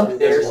I going jumped through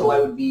there, this so one. I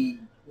would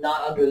be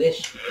not under this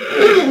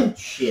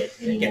shit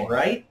Thinking, anymore.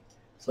 right?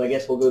 So I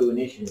guess we'll go to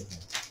initiative.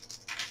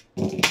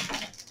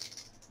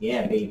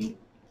 Yeah, baby.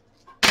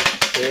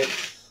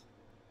 6.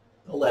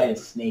 I 11. had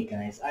snake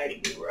eyes. I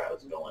already knew where I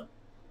was going.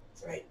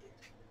 It's right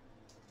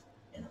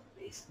there. In the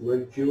face. Where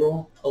did you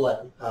roll?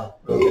 11. Oh,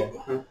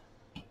 okay.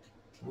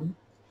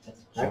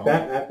 That's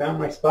I found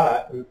my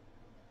spot.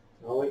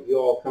 I'll let you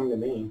all come to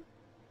me.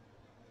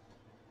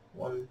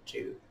 1,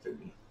 2, 3.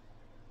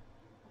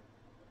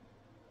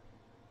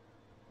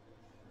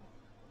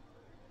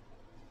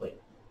 Wait.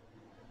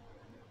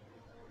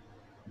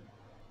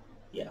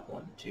 Yeah,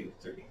 1, 2,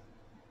 3. Is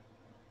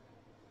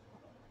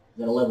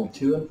that a level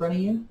 2 in front of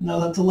you? No,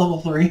 that's a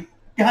level 3.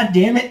 God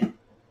damn it!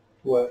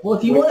 What? Well,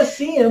 if you want to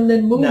see him,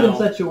 then move No. in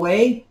such a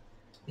way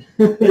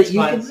that It's you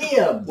fine. can see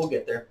him. We'll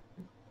get there.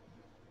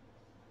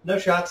 No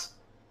shots.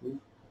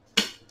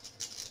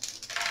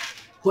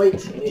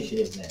 Quit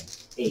initiative then.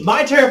 8.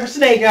 My turn for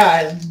Snake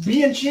Eyes.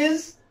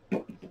 Bitches.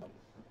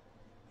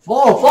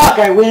 Oh, fuck,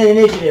 I win an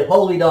initiative.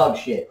 Holy dog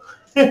shit.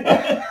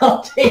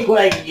 I'll take what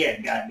I can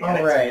get, goddammit.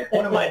 All right.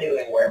 What am I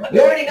doing? Where am I We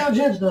going? already know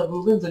Jim's not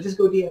moving, so just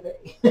go DFA.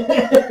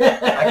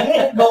 I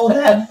can't go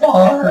that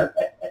far.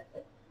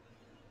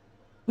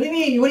 What do you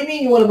mean? What do you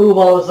mean you want to move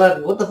all of a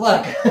sudden? What the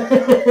fuck?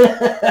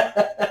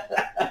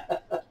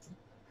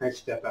 I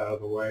step out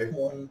of the way.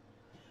 1,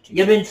 2.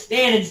 You've been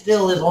standing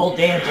still this whole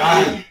damn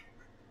time.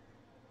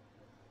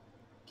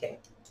 Okay.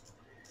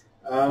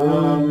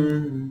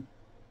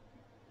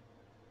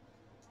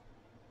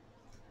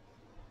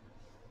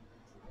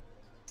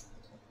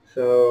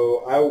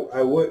 So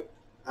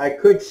I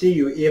could see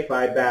you if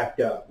I backed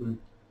up.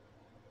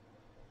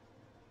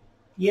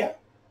 Yeah.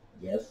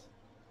 Yes.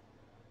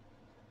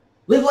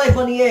 Live life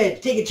on the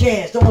edge. Take a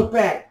chance. Don't look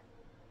back.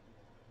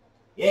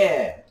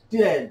 Yeah. Do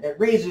that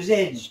razor's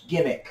edge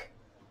gimmick.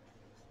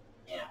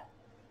 Yeah.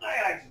 I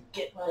gotta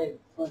get my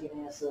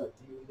fucking ass up.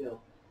 Here we go.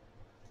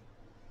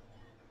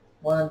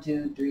 1,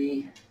 2,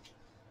 3,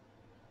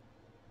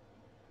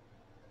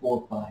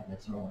 4, 5.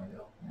 That's where I want to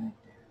go. Right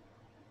there.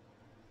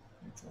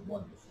 That's a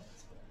 1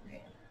 defense, but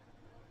man.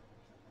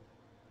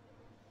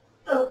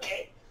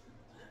 Okay.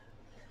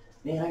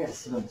 Man, I gotta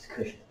sit on this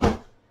cushion. There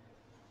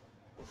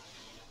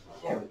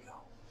we go.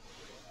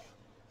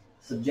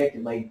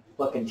 Subjected my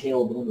fucking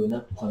tailbone to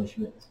enough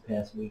punishment this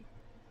past week.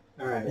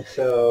 All right,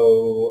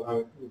 so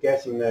I'm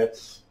guessing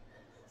that's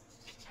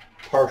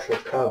partial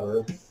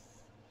cover.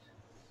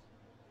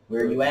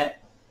 Where are you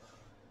at?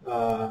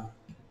 I'm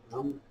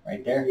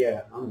Right there?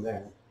 Yeah, I'm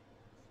there.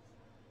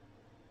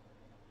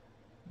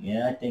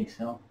 Yeah, I think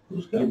so.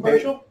 Who's got You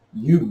partial?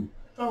 You.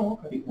 Oh,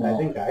 okay. I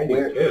think I do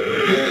where-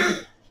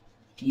 too.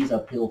 He's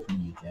uphill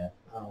from you, Jeff.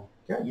 Oh,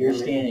 God You're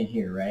damn it. standing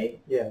here, right?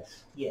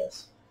 Yes,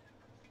 Yes.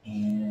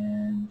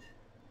 And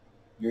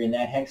you're in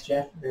that hex,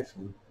 Jeff? this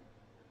one.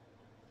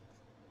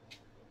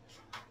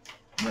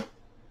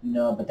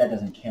 No, but that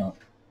doesn't count.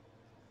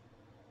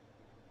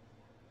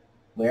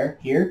 Where?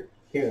 Here?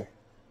 Here.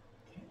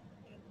 Okay,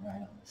 I'm gonna get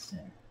right on the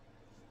center.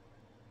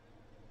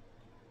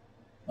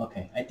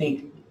 Okay, I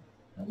think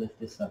I'll lift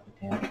this up a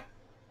tad.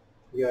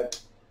 You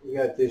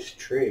got this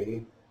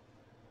tree.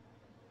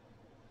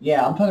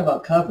 Yeah, I'm talking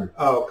about cover.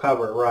 Oh,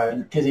 cover, right.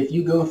 Because if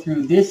you go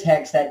through this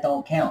hex, that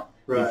don't count.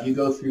 Right. If you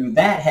go through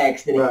that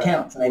hex, then Right, it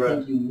counts. And I right.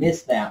 think you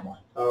missed that one.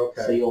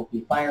 Okay. So you'll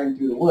be firing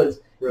through the woods.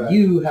 Right.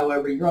 You,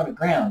 however, you're on the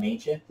ground,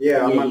 ain't you?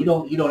 Yeah, I'm on-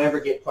 you don't ever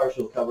get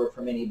partial cover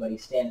from anybody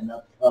standing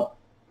up.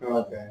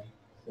 Okay.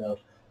 So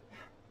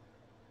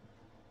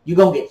you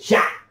gonna get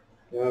shot.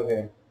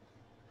 Okay.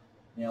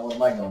 Now what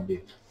am I gonna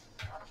do?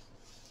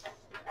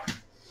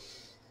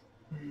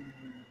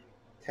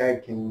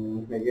 Tag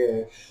team, I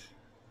guess.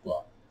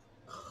 Well,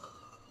 I'm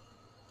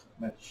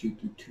gonna have to shoot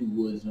through 2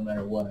 woods no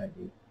matter what I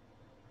do.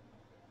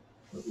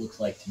 What it looks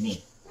like to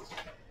me.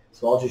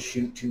 So I'll just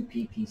shoot 2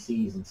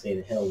 PPCs and say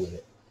the hell with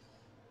it.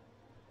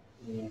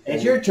 Okay.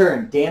 It's your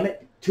turn, damn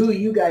it. 2 of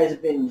you guys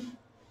have been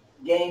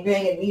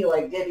gangbanging me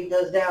like Debbie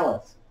does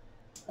Dallas.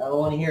 I don't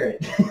want to hear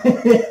it.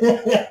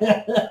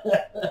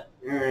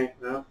 All right,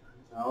 well,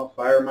 I'll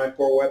fire my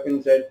 4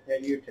 weapons at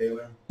you,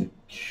 Taylor.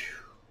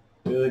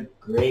 Good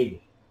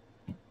gravy.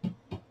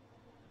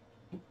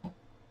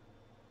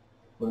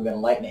 What, we got a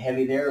light and a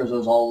heavy there, or is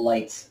those all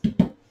lights?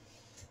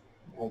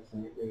 I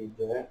can't read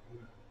that.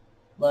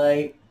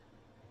 Light.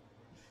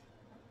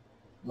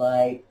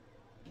 Light.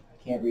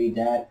 I can't read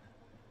that.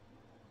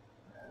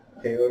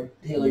 Taylor?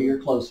 Taylor, you're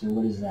closer.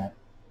 What is that?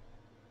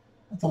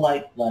 That's a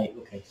light. Light.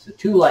 Okay, so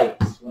 2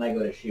 lights when I go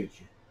to shoot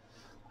you.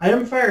 I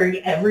am firing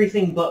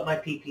everything but my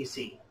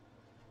PPC.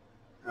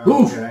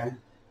 Oof. Okay.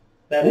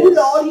 That Ooh, is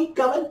no, he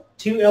coming.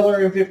 2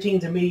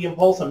 LRM-15s, a medium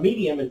pulse, a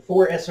medium, and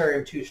 4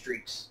 SRM-2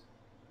 streaks.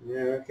 Yeah,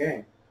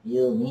 okay.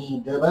 You'll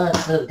need a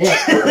bunch of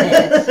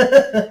decorates.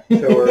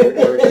 So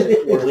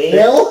we're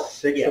Well,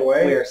 six Yeah,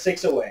 away? we are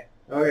 6 away.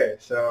 Okay,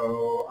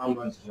 so I'm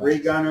a 3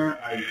 gunner.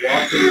 I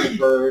walk in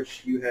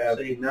first. You have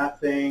See,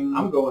 nothing.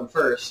 I'm going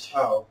first.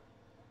 Oh.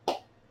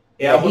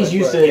 Yeah, I'm he's gonna-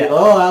 used to, yeah.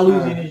 oh, I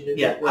lose initiative.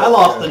 Yeah, I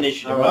lost Okay.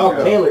 initiative. Oh, I'll okay.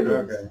 go. Taylor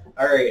does. Okay.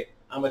 All right,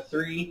 I'm a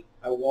 3.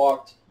 I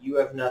walked. You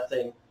have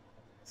nothing.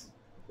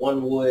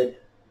 1 wood.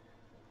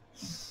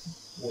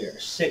 We are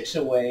 6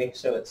 away,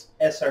 so it's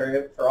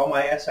SRM for all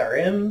my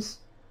SRMs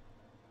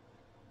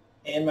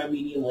and my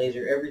medium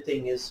laser.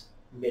 Everything is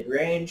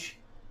mid-range.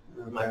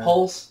 My Okay.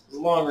 pulse is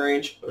long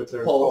range, but But it's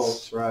there's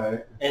pulse. pulse,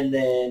 right. And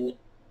then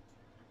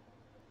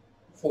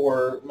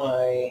for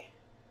my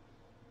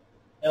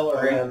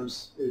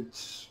LRMs,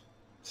 It's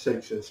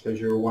sixes because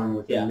you're one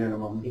with Yeah. the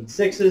minimum. Need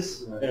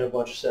sixes Right. and a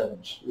bunch of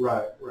sevens.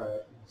 Right.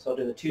 So I'll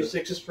do the 2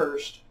 6s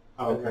first,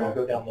 and then I'll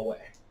Okay. go down the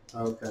way.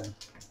 Okay.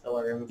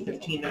 LRM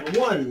 15, number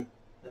 1.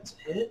 That's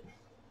a hit.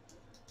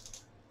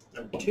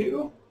 Number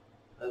 2.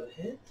 That's a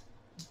hit.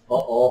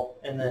 Uh-oh.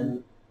 And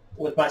then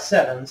with my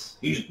 7s,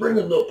 He's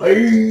bringing the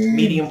pain.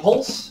 medium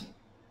pulse.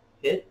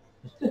 Hit.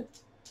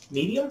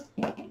 Medium.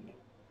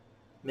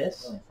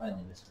 Miss. Oh,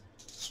 finally missed one.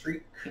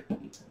 Streak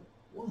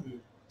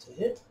 1. It's a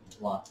hit.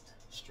 Locked.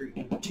 Streak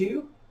number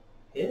 2.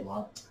 Hit.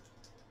 Locked.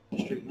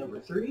 Streak number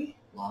 3.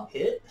 Locked.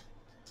 Hit.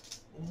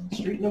 And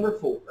streak number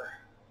 4.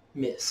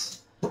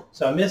 Miss.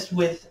 So I missed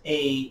with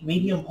a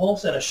medium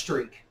pulse and a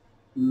streak.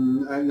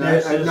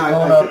 This is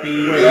gonna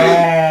be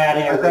bad,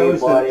 I thought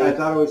everybody. it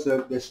was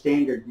the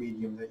standard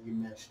medium that you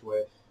missed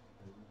with.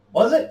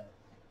 Was it?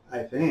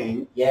 I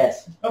think.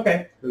 Yes.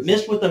 Okay.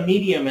 Missed with a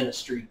medium and a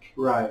streak.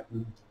 Right.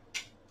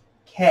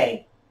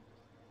 K.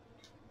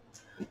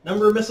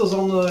 Number of missiles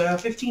on the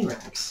 15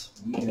 racks.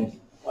 You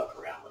can fuck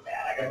around with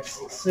that. I got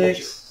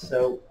 6,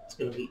 so it's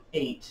going to be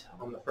 8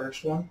 on the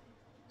first one.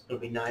 It's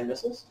going to be 9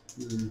 missiles.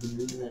 Mm-hmm.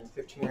 And then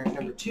 15 rack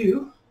number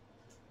 2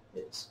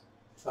 is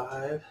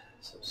 5,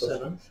 so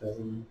 7. It's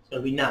going to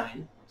be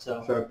 9.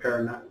 So So a pair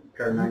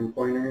of 9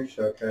 pointers.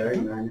 Okay.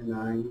 9 and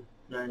 9.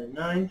 9 and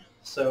 9.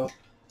 So,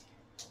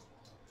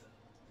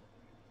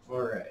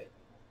 all right.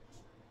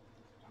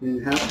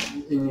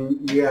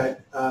 And you got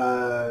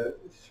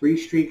 3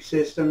 streak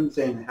systems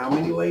and how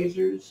many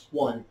lasers?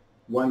 1.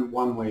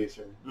 One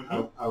laser.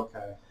 Mhm.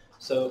 Okay.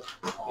 So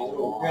here's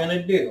what we're going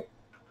to do.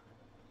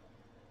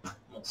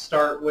 Let's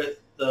start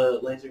with the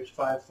lasers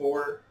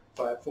 5-4,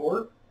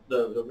 5-4,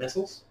 the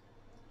missiles.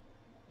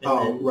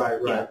 And then, right.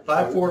 Yeah,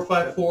 5-4,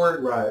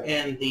 5-4, Right.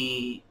 and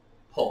the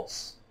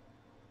pulse.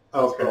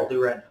 That's what Okay. I'll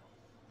do right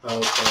now.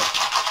 Okay.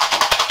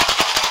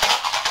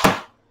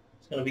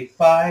 It's going to be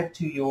 5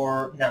 to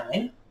your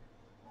 9.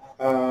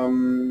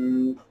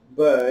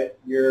 But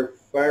you're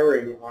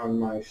firing on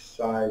my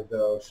side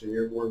though, so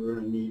we're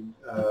going to need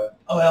Oh,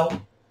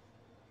 well,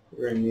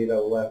 we're going to need a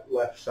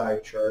left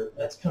side chart.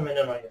 that's coming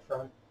in on your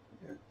front.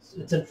 Yeah.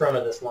 It's in front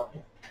of this line.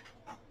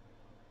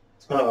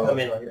 It's going to come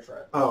in on your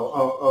front.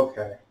 Oh,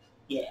 okay.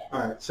 Yeah.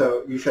 All right.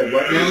 So you said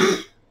what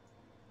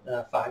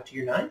now? 5 to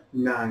your 9.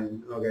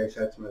 9. Okay, so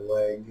that's my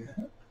leg.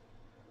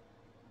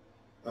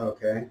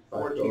 Okay,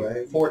 4 5 to the your,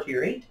 leg. 4 to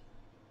your 8.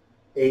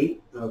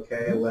 8.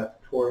 Okay,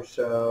 left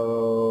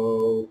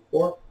torso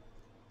 4.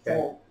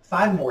 Okay,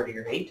 5 more to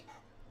your 8.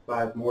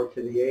 5 more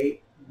to the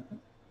 8.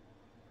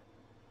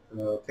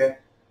 Okay,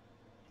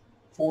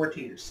 4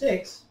 to your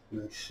 6.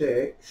 my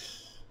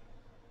 6.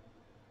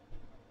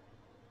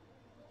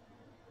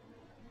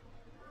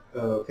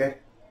 Okay,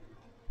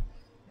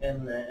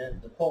 And then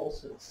the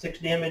pulse is 6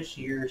 damage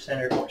to your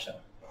center torso.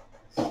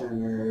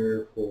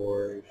 center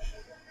for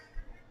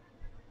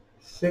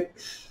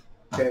 6.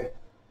 Okay,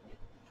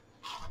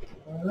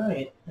 All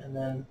right. And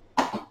then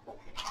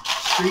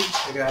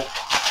streaks, I got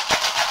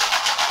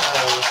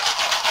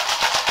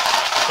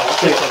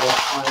 6 of them.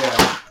 oh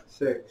yeah,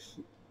 6.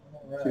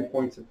 All 2 right.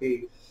 points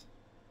apiece.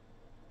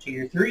 To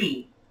your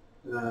 3.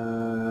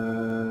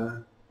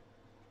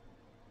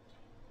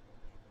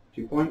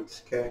 2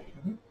 points. Okay,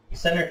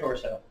 Center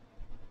torso.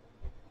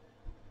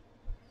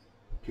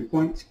 2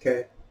 points.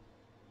 Okay,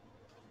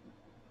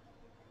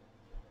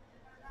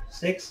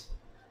 6.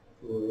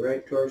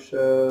 right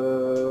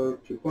torso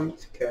 2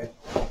 points. Okay,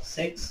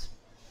 6.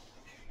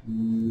 2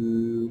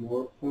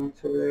 more points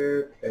over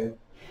there. Okay,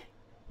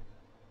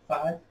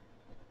 5.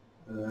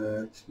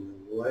 that's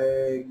my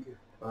leg.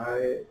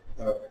 5.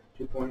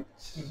 2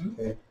 points. Mhm.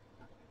 Okay,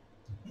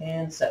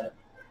 And 7.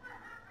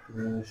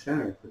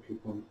 center for 2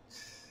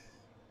 points.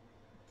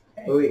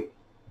 Okay. Oh wait.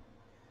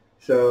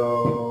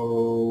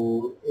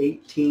 So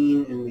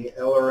 18 in the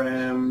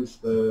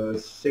LRMs. The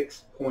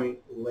 6-point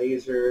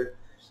laser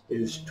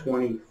is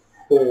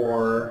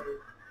 24,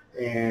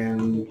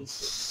 and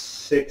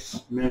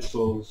 6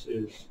 missiles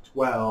is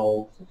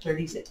 12.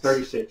 36.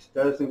 36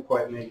 doesn't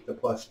quite make the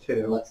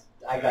 +2.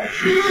 I gotta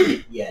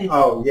shoot yet.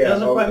 Oh yeah.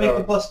 Doesn't quite make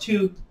the oh,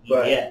 +2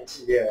 but- yet.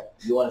 Yeah.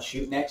 You want to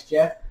shoot next,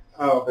 Jeff?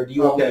 Oh. Or do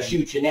you want me to okay.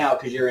 shoot you now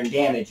because you're in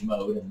damage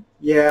mode? And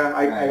Yeah,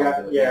 I Alright, I'll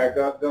got. do it Yeah,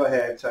 now. go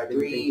ahead. So I can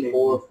 3, continue.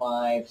 4,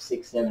 5,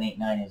 6, 7, 8,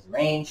 9 is the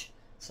range.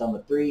 Sum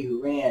of 3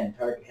 who ran.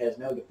 Target has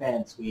no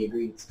defense. We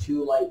agreed it's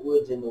 2 light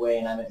woods in the way,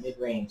 and I'm at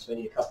mid-range, so I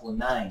need a couple of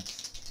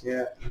 9s.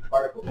 Yeah.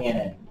 Particle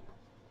cannon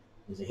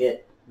is a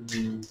hit.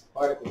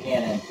 Particle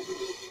cannon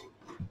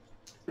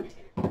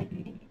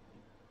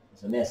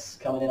is a miss.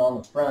 Coming in on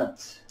the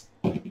front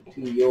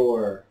to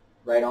your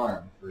right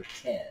arm for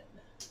 10.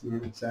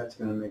 So that's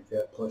going to make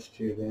that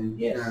 +2 then.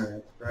 Yes. All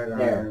right. Right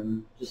There.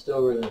 arm. Just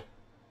over the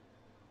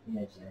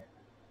edge there.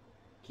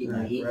 Keep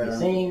my heat right the arm,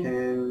 same.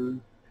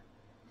 10.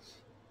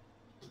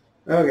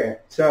 Okay,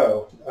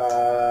 so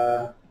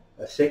a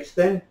 6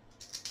 then?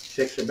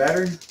 6 or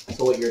better?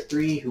 So at your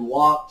 3 who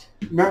walked,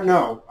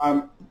 No.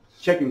 I'm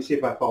checking to see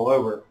if I fall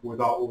over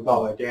with all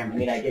that I damage.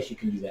 mean, I guess you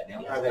can do that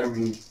now. I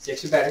mean,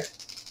 6 or better.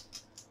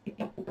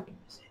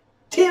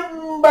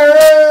 Timber!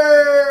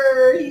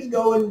 He's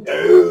going going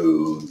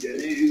down.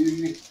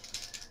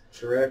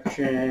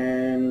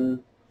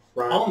 Direction.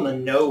 Front. On the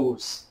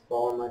nose.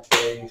 Ball in my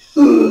face.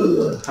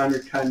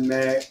 100-ton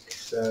mech.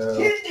 So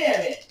Damn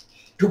it.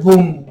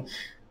 Kaboom.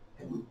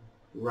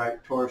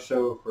 right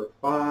torso for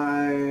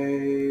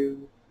 5.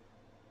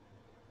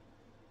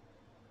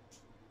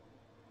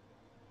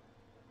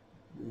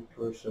 Right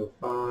torso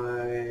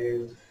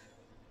 5.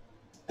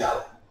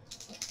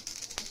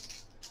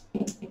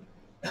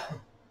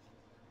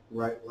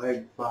 Right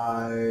leg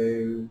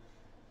 5.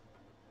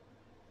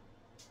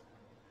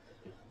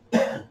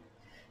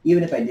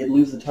 Even if I did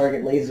lose the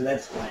target laser,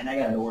 that's fine. I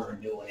gotta know what we're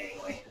doing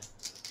anyway.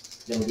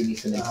 That'll give me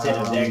some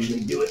incentive to actually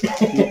do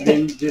it.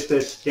 Then just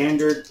a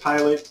standard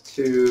pilot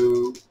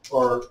to,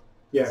 or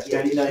yeah,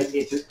 Yeah, you know,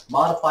 it's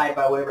modified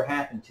by whatever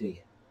happened to you.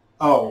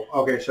 Oh,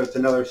 okay. So it's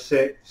another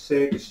 6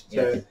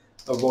 to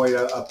avoid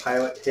a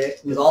pilot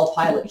hit. Because all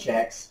pilot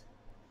checks,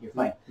 you're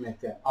fine,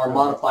 Make that. are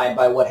modified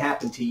by what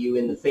happened to you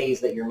in the phase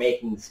that you're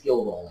making the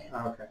skill roll in.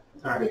 Okay.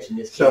 All right. Which in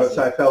this case,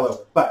 So I fell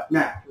over. But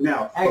now.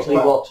 actually,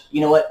 well,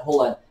 you know what?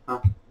 Hold on. Huh?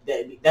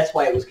 That's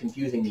why it was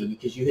confusing me,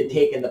 because you had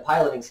taken the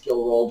piloting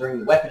skill roll during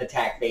the weapon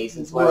attack phase,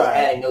 and so I was Right.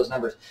 adding those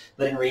numbers.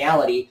 But in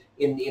reality,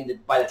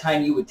 by the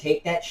time you would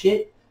take that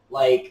shit,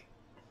 like,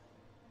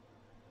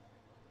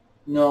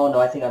 no,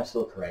 I think I'm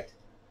still correct.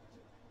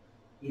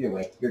 Either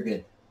way, you're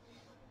good.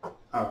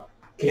 Oh.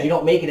 Because you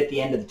don't make it at the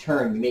end of the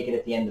turn, you make it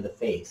at the end of the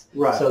phase.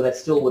 Right. So that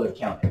still would have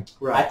counted.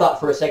 Right. I thought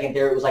for a second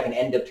there it was like an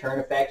end of turn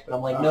effect, but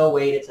I'm like, no,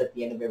 wait, it's at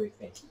the end of every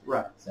phase.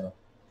 Right. So.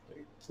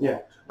 Yeah.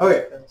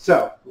 Okay.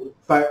 So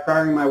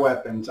firing my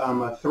weapons.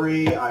 I'm a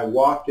 3. I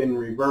walked in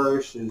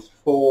reverse is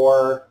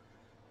 4.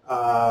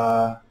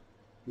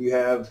 You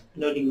have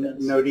No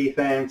defense. no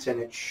defense,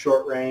 and it's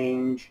short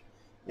range,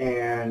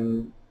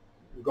 and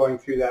going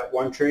through that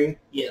one tree.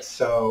 Yes.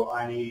 So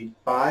I need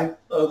 5.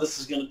 Oh, this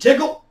is going to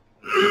tickle.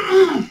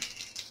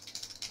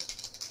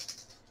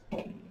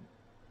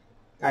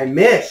 I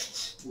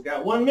missed. We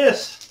got one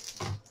miss.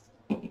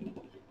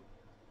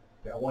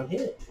 Got one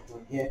hit.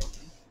 One hit.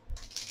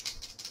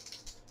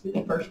 Do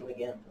the first one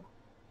again.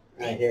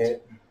 I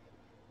hit.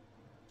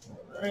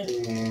 All right.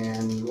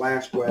 And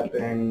last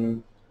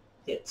weapon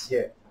Hits.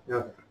 hit.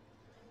 Okay.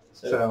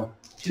 So, So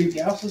 2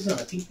 Gausses and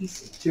a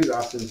PPC. 2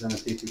 Gosses and a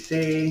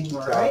PPC.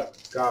 All right.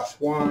 Goss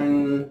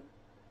 1.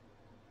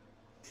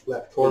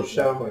 Left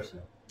torso.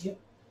 Yep.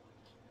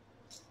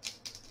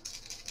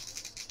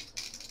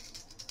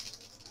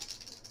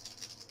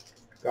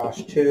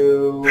 Gosh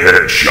 2.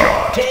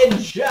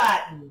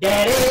 Headshot,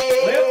 daddy!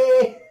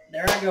 Well,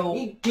 there I go.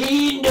 He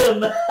beamed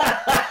him!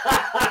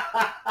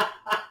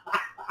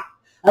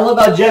 I love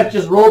how Jeff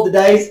just rolled the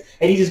dice,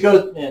 and he just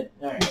goes,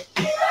 alright.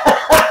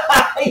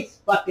 He's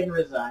fucking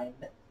resigned.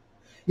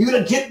 You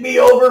gonna tip me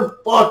over?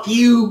 Fuck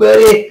you,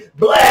 buddy!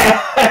 Blah!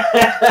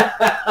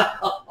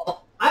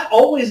 I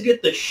always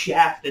get the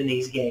shaft in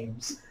these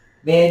games.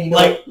 Man, you know,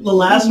 Like the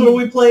last one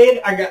we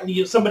played, I got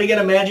somebody got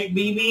a magic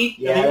BB.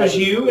 Yeah, I think it was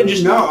you, and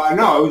just No, I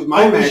know. It was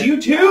my Oh, it was magic.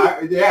 you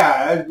too?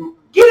 Yeah.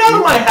 get out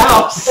of my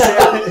house.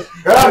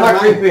 get out of my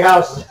creepy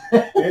house.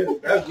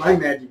 That's my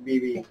magic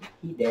BB.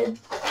 He did.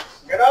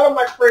 Get out of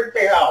my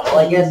creepy house. Well,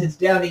 I guess it's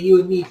down to you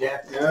and me,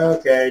 Jeff.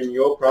 Okay, and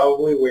you'll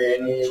probably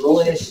win. Roll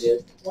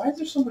initiative. Why is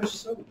there so much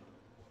soap?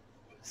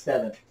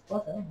 7.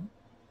 What the hell?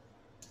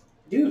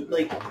 Dude,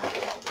 like,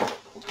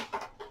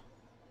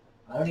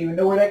 I don't even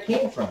know where that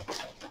came from.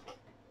 Is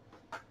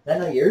that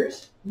not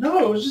yours? no,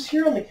 it was just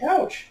here on the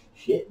couch.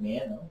 Shit,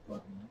 man. I don't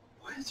fucking know.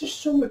 Why is there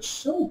so much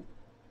soap?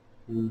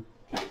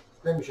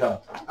 Grimshaw.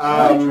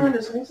 Are you trying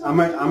to say something? I'm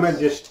gonna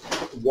just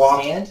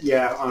walk. Stand?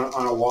 Yeah,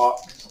 on a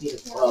walk. Need a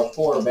 4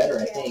 or better,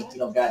 I think. You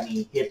don't got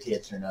any hip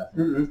hits or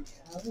nothing.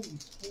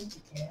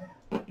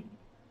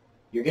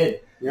 You're good.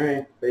 All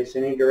right, face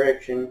any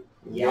direction.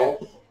 Yeah.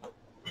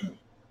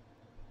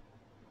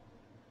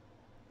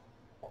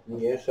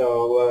 Yes,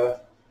 I'll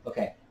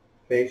Okay.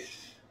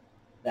 face.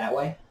 That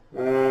way?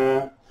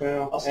 Well,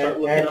 I'll start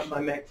looking up my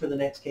mech for the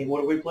next game.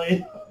 What are we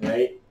playing?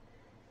 Right?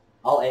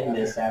 I'll end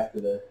this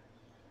after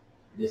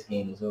this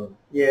game is over.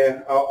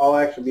 Yeah, I'll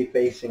actually be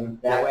facing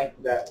That way?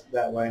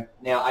 That way.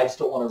 Now, I just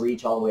don't want to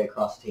reach all the way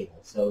across the table.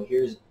 So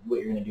here's what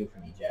you're going to do for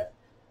me, Jeff.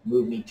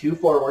 Move me 2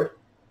 forward.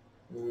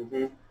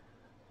 Mm-hmm.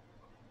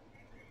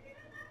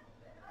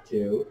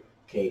 2.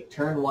 Okay,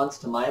 turn once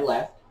to my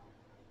left.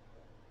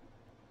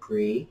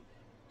 3.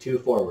 2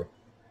 forward.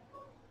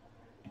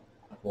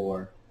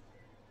 4.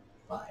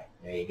 5.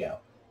 There you go.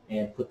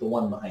 And put the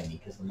 1 behind me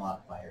because the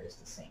modifier is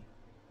the same.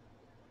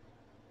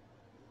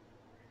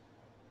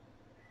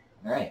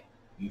 Alright,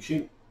 you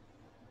shoot.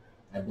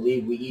 I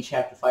believe we each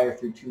have to fire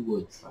through 2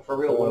 woods. For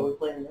real, what are we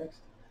playing next?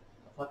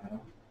 Fuck, I don't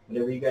know.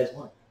 Whatever you guys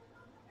want.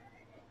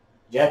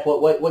 Jeff,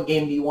 what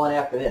game do you want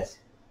after this?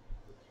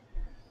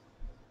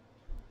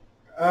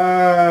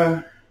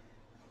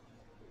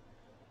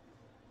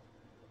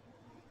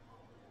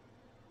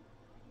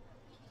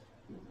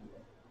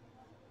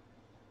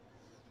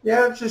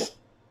 Yeah, it's just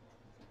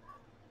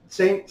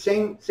same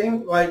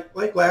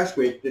like last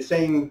week. The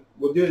same.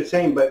 We'll do the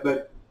same,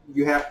 but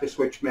you have to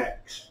switch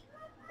mechs.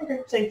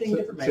 Okay, same thing,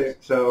 different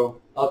mix.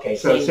 Okay,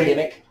 so same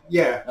gimmick?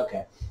 Yeah.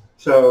 Okay.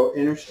 So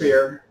inner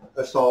sphere,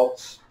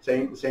 assaults,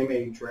 same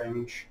age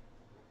range.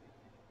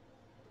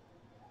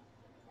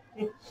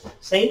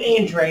 Same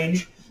age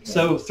range,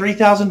 so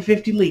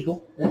 3,050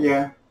 legal.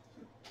 Yeah.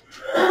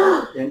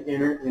 And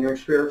inner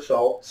sphere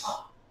assaults.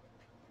 All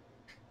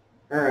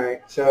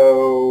right.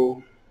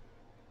 So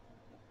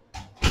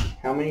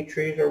how many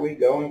trees are we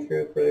going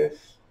through for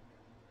this?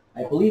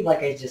 I believe,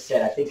 like I just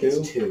said, I think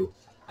it's 2.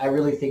 I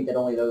really think that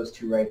only those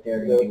 2 right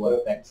there are going to be what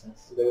affects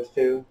us. Those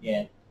 2?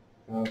 Yeah.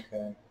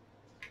 Okay.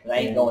 But I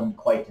ain't going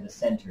quite to the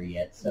center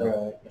yet,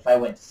 so if I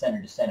went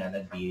center to center,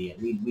 that'd be it.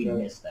 We'd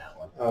miss that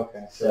one.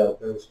 Okay. So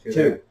those 2.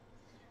 2.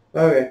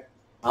 Okay.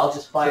 I'll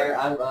just fire.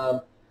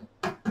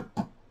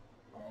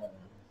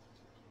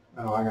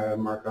 Oh, I gotta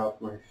mark off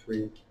my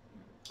 3.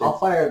 I'll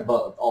fire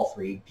all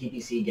 3.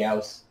 PPC,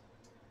 Gauss,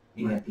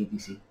 and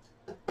PPC.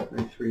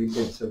 My 3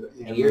 bits of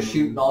ammo. And you're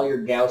shooting all your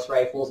Gauss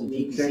rifles and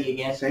PPC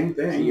again? Same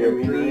thing. So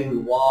you're 3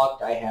 who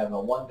walked. I have a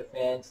 1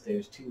 defense.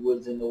 There's 2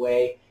 woods in the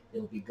way.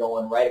 It'll be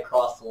going right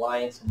across the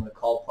line, so I'm going to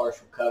call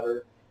partial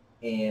cover.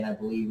 And I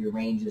believe your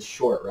range is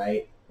short,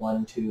 right?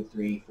 1, 2,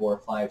 3, 4,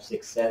 5,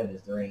 6, 7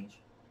 is the range.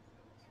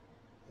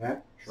 Yeah,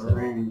 short So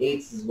range.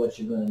 8s is what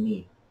you're going to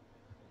need.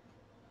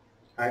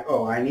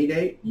 I need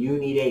 8? You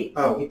need 8.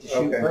 Oh, You get to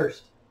shoot okay.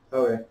 first.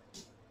 Okay.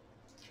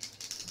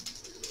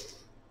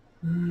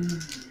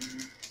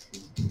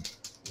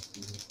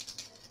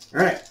 All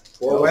right.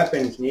 4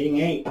 weapons, needing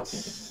 8.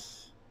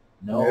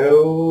 No.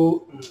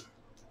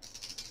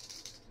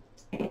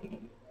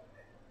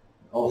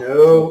 Oh,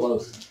 No. so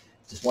close.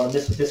 Just want to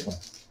miss with this one.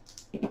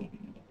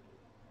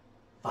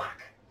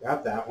 Fuck.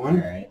 Got that All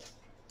one. right.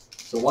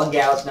 So 1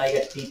 Gauss, now you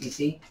got the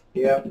PPC?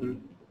 Yep.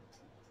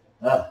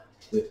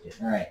 Whipped it.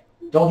 All right.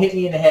 Don't hit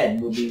me in the head.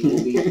 We'll be,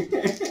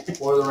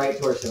 or the right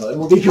torso, and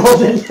we'll be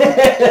golden.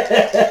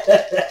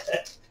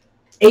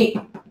 8.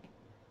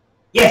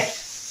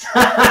 Yes!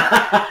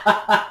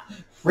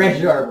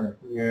 Fresh armor.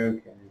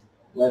 Okay.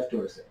 Left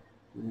torso.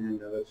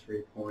 And another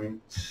 3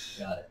 points.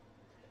 Got it.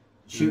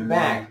 Shoot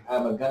back.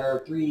 I'm a gunner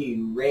of 3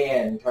 who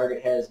ran.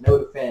 Target has no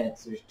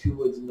defense. There's 2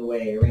 woods in the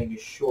way. Range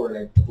is short.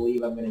 I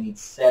believe I'm going to need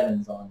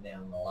 7s on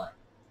down the line.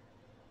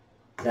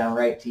 Sound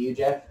right to you,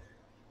 Jeff?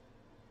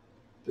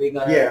 3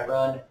 gunner,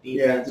 run,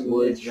 defense,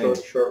 woods,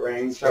 range. Short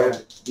range. Start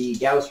with the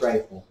Gauss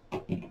rifle.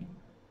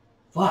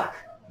 Fuck.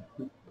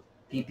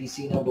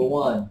 PPC number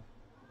 1.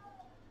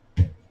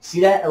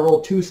 See that? I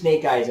rolled 2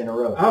 snake eyes in a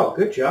row. Oh,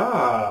 good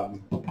job.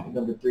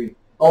 Number 3.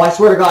 Oh, I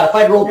swear to God, if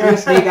I'd rolled 3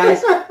 snake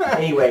eyes...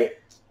 Anyway.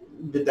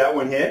 Did that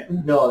one hit?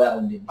 No, that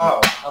one didn't.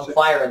 Oh. I'm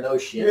firing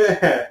those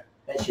shits. Yeah.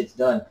 That shit's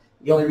done.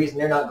 The only reason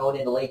they're not going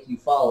into Lake You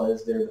Follow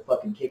is they're the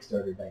fucking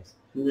Kickstarter dice.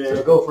 Yeah.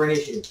 So go for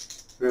initiative.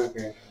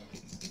 Okay.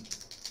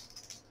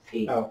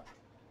 8. Oh,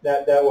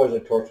 that was a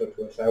torso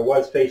twist. I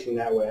was facing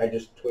that way. I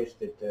just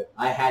twisted to.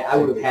 I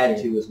would have had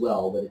to as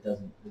well, but it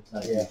doesn't. It's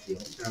not a big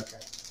deal. Okay.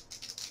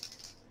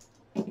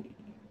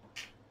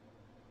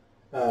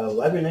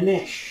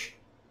 11-ish.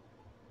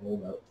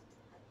 Hold up.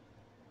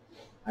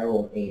 I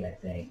rolled 8, I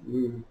think.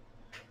 Mm.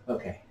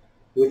 Okay.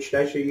 Which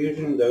dice are you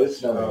using?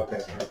 Those? No,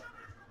 okay.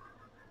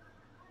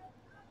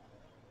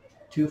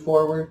 2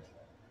 forward.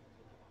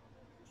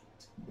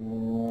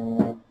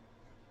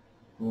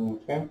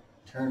 Okay.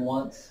 Turn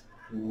once.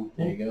 Mm-hmm.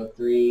 There you go.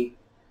 3.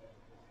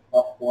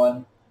 Up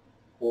 1.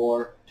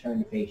 4.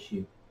 Turn to face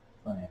you.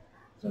 5.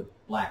 So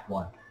black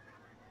 1.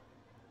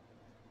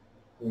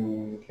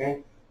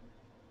 Okay.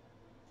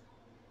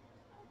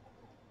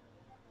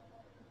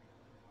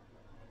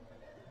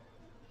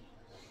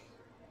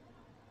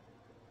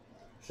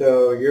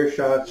 So your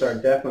shots are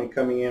definitely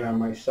coming in on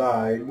my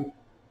side.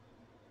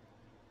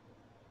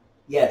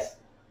 Yes.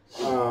 If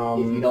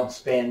you don't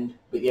spend,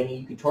 but I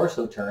mean, you can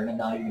torso turn, and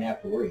not even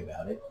have to worry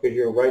about it. Because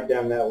you're right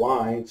down that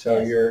line, so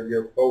Yes.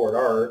 your forward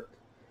arc.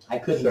 I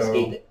couldn't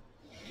escape it.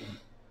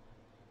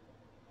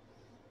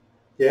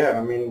 Yeah,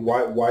 I mean,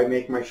 why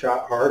make my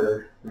shot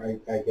harder?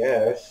 I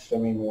guess. I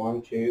mean,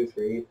 1, 2,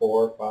 3,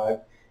 4, 5.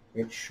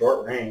 It's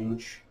short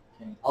range.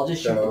 Okay. I'll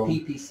just shoot the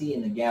PPC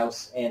and the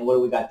Gauss, and what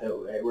do we got?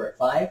 We're at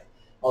 5.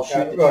 I'll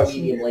shoot the 2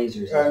 medium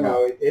lasers. As well.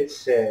 No, it's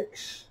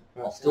 6.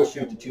 I'll still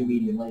shoot the 2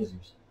 medium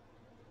lasers.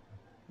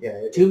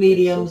 Yeah. 2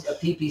 mediums, a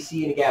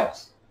PPC, and a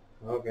Gauss.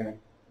 Okay.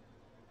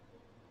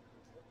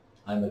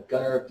 I'm a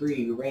gunner of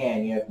 3 who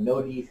ran. You have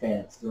no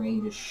defense. The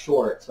range is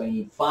short, so I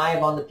need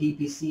 5 on the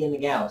PPC and the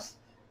Gauss.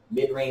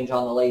 Mid-range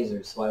on the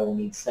lasers, so I will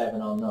need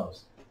 7 on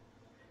those.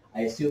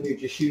 I assume you're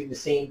just shooting the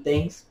same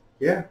things?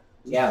 Yeah.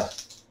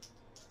 Gauss.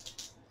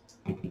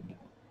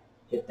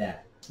 Hit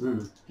that.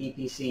 Mm.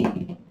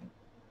 PPC.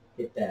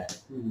 Hit that.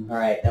 Mm. All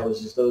right, that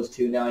was just those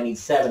 2. Now I need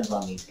 7s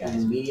on these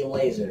guys. Medium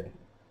laser.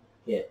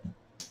 Hit.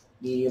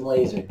 Medium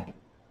laser.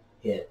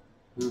 Hit.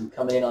 Mm.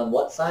 Coming in on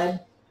what side?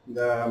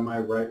 My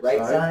right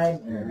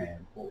side. All right,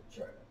 pull the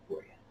chart up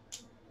for you.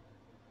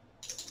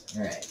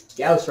 All right,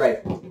 Gauss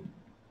rifle.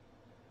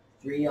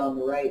 3 on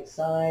the right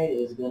side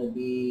is going to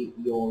be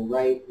your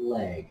right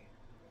leg.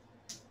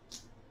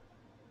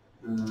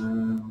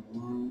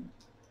 1.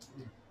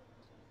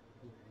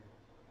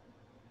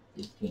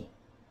 15.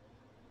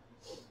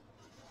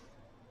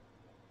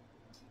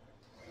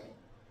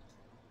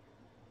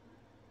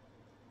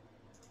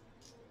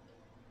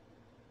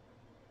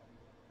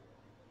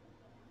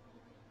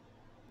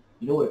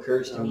 You know what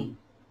occurs to me?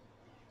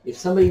 If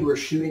somebody were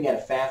shooting at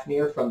a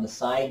Fafnir from the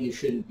side, you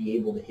shouldn't be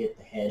able to hit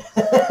the head.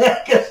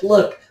 Because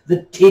look,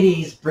 the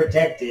titties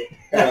protect it.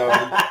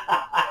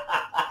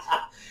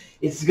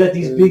 It's got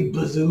these big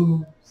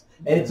bazooms,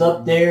 and it's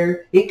up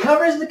there. It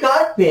covers the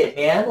cockpit,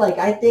 man. Like,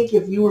 I think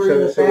if you were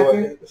in the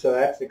Fafnir... So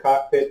that's the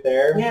cockpit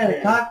there? Yeah,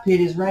 the cockpit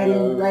is right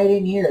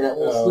in here, that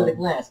little slit of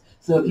glass.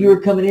 So if you were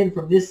coming in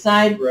from this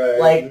side,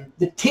 like,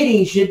 the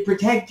titties should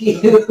protect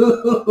you.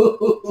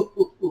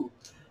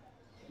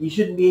 You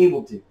shouldn't be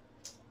able to.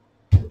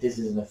 But this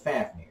isn't a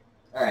Fafnir.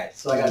 All right,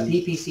 so I got a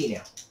PPC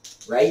now.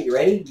 Right? You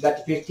ready? You got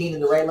the 15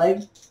 in the right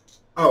leg?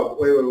 Oh,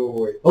 wait.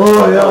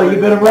 Oh, no, you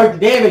better mark the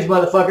damage,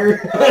 motherfucker.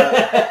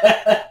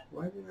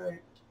 Why did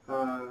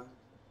I...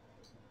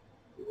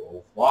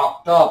 You're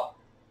fucked up.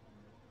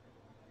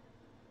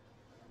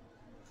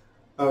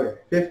 Okay,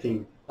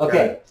 15.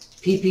 Okay,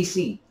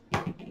 PPC.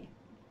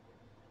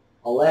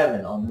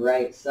 11 on the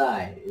right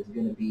side is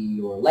going to be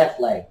your left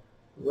leg.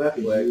 Left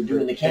leg. You're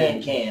doing the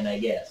can, I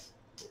guess.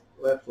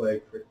 Left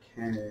leg for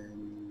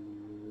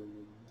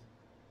 10.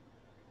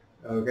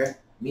 Okay.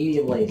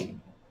 Medium laser.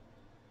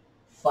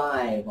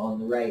 5 on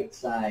the right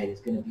side is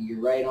going to be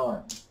your right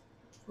arm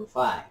for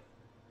 5.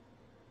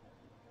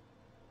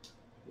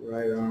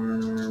 Right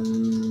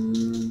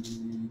arm.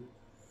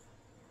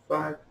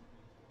 5.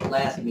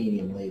 Last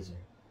medium laser.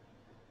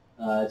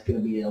 It's going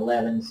to be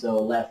 11, so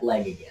left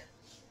leg again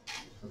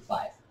for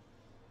 5.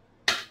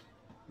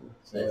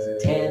 So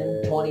that's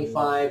 10,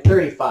 25,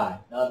 35.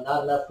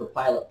 Not enough for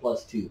pilot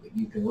plus 2, but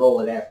you can roll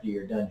it after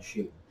you're done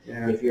shooting.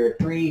 Yeah. If you're a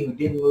 3 who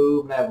didn't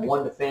move and have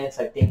 1 defense,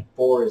 I think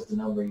 4 is the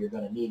number you're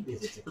going to need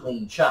because it's a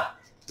clean shot.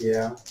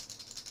 Yeah.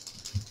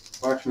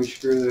 Watch me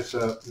screw this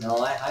up. No,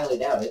 I highly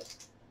doubt it.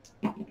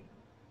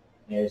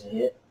 There's a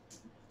hit.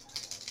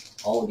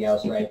 All the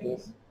Gauss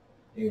rifles.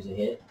 There's a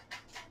hit.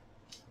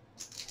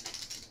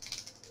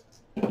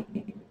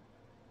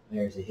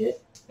 There's a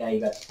hit. Now you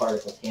got the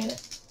particle cannon.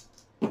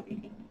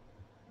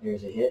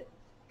 There's a hit.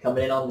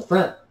 Coming in on the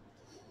front.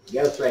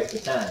 Gauss rifle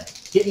time.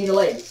 Hit me in the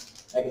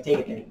legs. I can take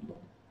it there.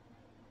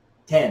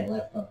 10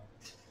 left arm.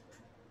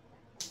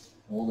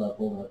 Hold up.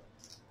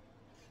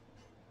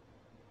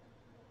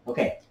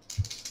 Okay.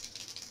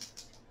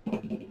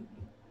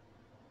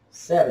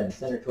 7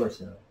 center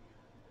torso.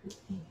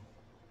 15.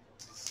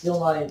 Still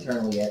not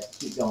internal yet.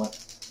 Keep going.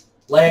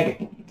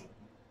 Leg.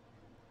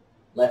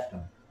 Left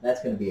arm.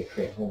 That's going to be a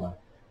crit. Hold on.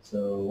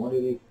 So 1,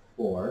 2, 3,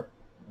 4.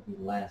 That'll be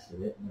the last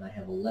of it. And then I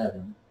have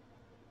 11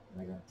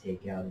 that I got to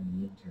take out in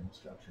the internal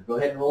structure. Go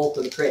ahead and roll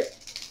for the crit.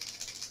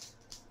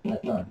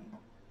 Left arm.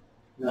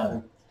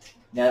 No.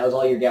 Now that was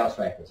all your Gauss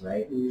rifles,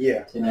 right?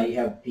 Yeah. So now you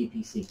have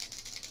PPC.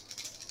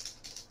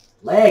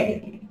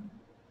 Leg.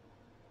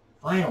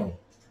 Finally.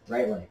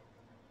 Right leg.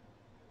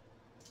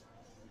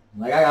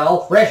 Like, I got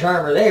all fresh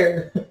armor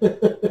there.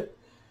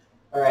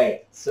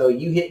 Alright, so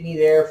you hit me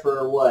there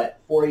for what?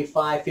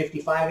 45,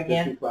 55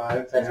 again?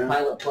 55, So that's yeah.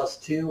 pilot plus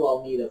 2.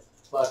 I'll need a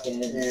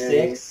fucking And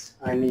 6.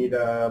 I need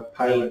a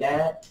pilot. Made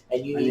that.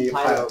 And you need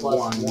pilot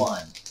plus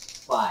 1.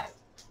 5.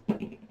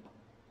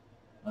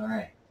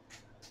 Alright.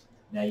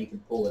 Now you can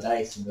pull the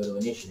dice and go to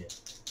initiative.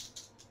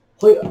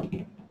 Hoya!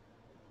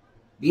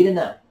 Beat a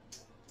 9.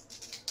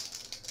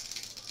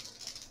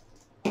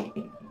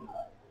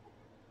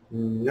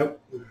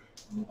 Nope.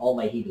 All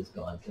my heat is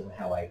gone because of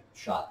how I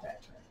shot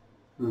that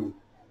turn.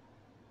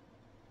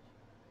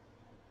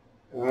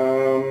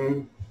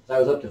 So I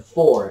was up to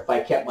 4. If I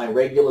kept my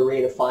regular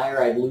rate of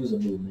fire, I'd lose a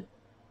movement.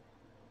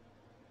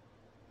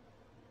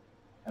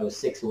 I was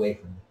 6 away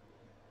from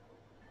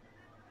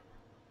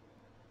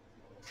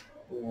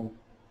it.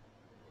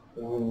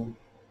 1,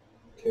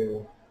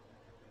 2.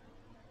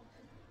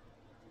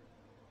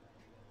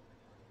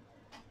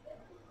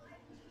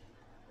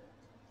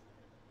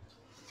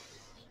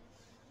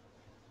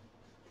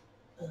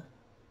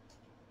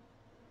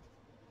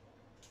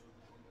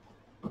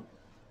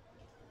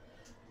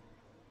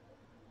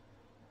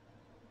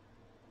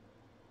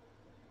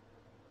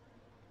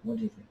 One,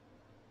 two, three.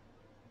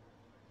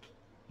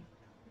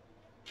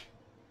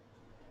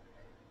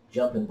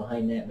 Jumping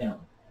behind that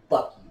mountain.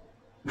 Fuck you.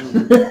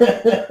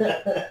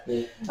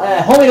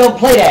 Homie, don't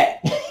play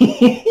that.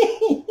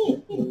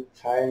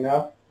 It's high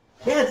enough?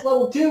 Yeah, it's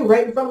level 2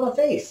 right in front of my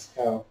face.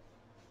 Oh.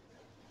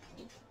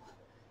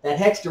 That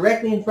hex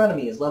directly in front of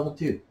me is level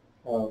 2.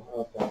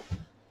 Oh, okay.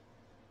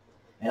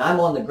 And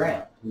I'm on the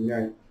ground.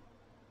 Okay.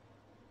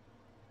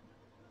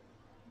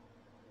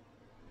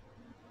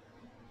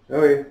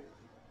 Okay.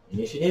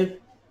 Initiative?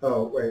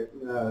 Oh, wait.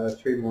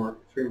 3 more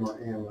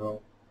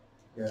ammo.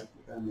 Yeah,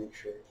 gotta make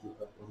sure I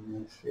keep up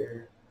on this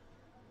here.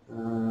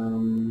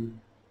 -1,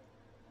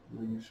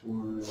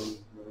 -1,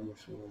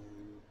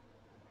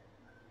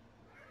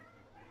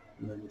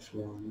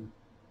 -1.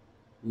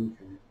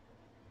 Okay.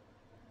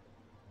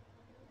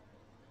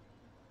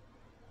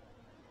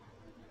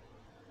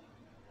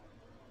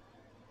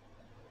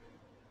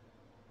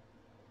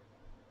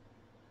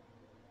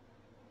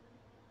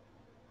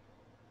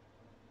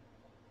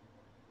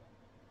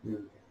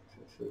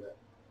 for that.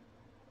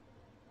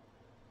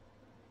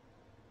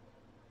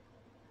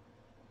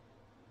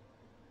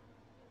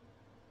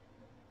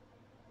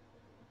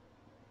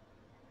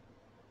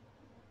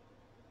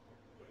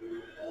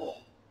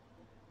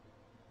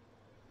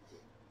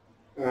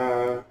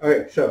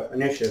 Okay, so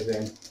initiative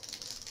then.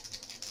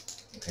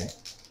 Okay.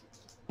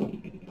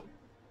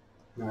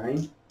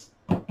 9.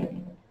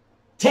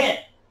 10.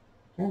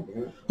 God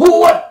damn it.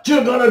 What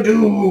you gonna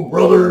do,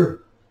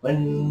 brother,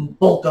 when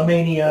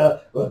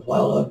Bulkamania runs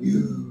wild on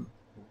you?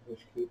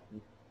 Just keep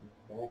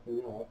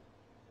backing up.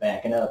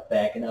 Backing up,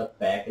 backing up,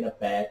 backing up,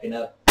 backing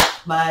up.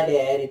 My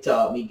daddy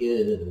taught me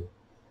good.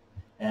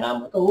 And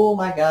I'm like, oh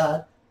my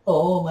God,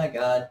 oh my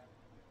God.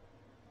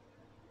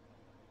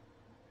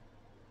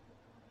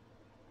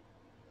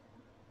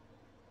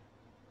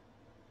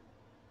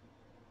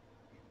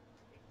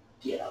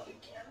 Get up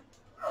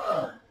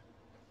again.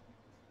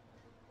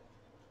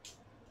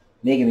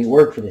 Making me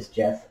work for this,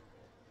 Jeff.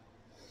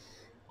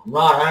 I'm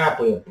not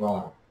happy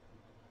about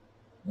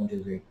it. 1,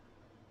 2, 3.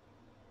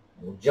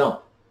 We'll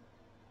jump.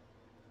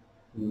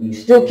 You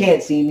still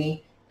can't see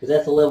me, because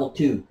that's a level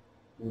 2.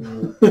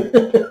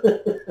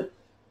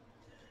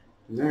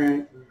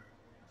 Alright.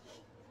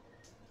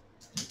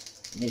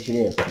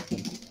 Initiative.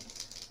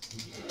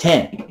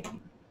 10.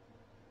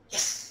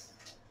 Yes!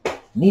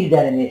 Needed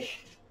that initiative.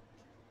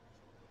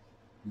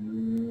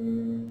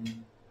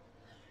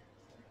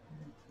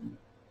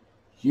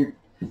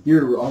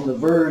 You're on the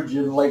verge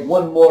of like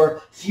one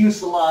more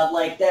fusillade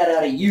like that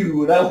out of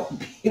you, and I won't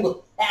be able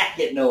to hack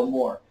it no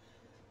more.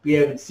 Be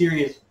having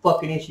serious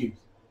fucking issues.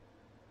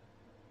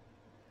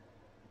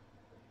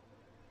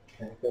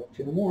 Back up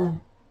 2 more.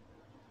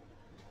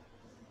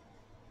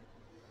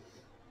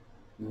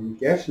 I'm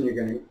guessing you're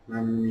gonna,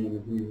 I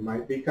mean, you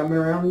might be coming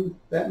around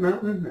that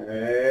mountain.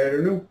 I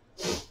don't know.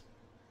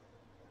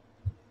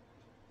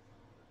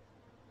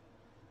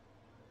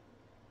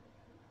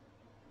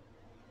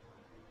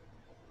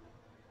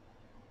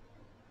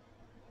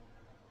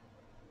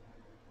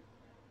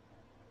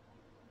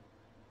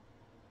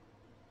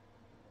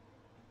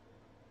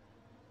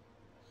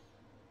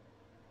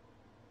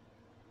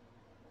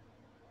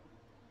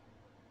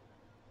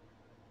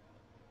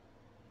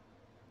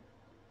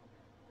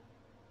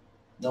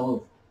 No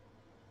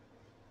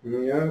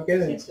move. Yeah, okay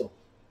then. Stand still.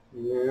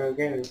 Yeah,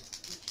 okay then.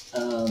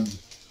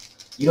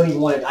 You don't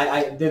even want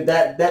to.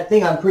 That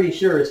thing I'm pretty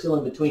sure is still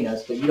in between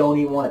us, but you don't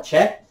even want to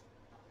check.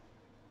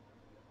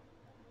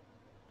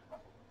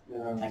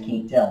 I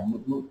can't tell.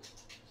 Move.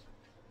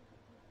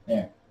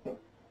 There.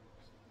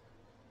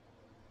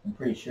 I'm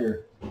pretty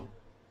sure.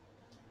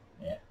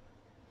 Yeah.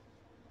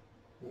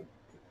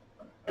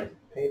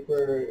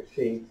 Paper, let's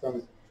see,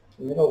 from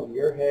the middle of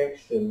your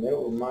hex to the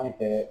middle of my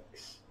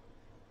hex,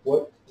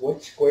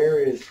 what square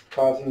is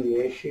causing the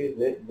issue?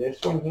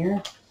 This one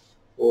here?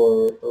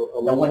 Or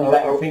The one you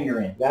got your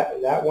finger in.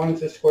 That one's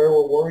the square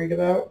we're worried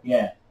about?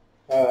 Yeah.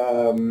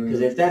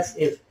 Because if that's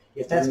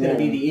going to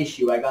be the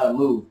issue, I gotta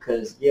move.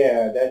 Cause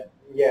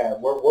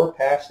we're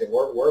past it.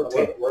 We're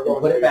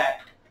going. Put it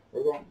back.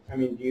 We're going. I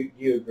mean, do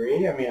you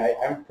agree? I mean,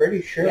 I'm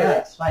pretty sure. Yeah,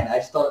 it's fine. I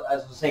just thought I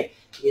was gonna say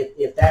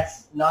if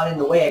that's not in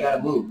the way, I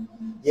gotta move.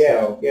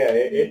 Yeah, so,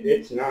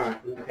 it's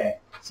not. Okay,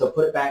 so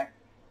put it back.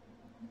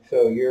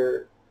 So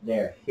you're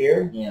there.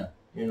 Here. Yeah.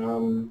 And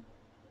I'm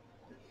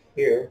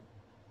here.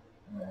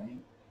 All right.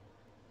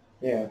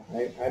 Yeah,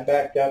 I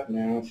backed up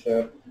now,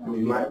 so I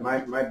mean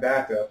my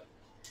backup.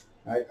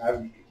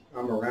 I'm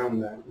around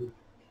that.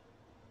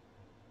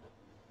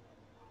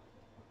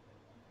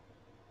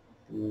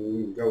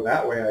 Go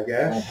that way, I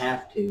guess. I'd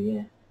have to,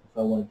 yeah, if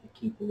I wanted to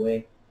keep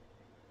away.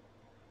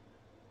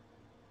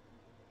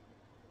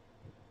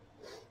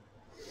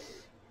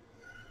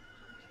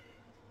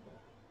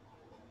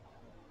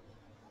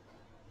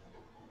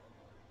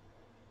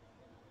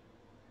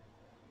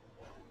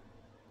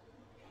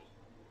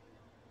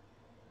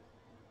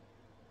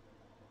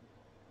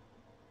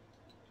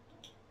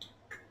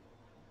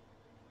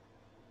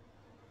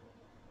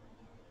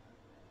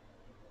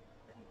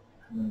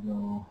 I'm gonna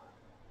go.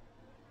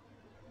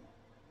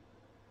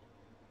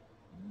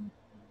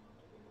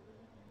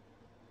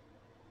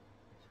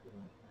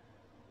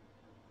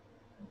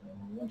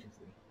 1, 2,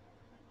 3.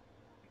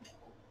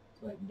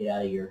 So I can get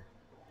out of your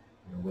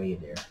way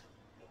there.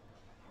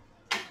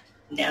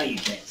 Now you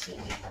can't see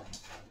me.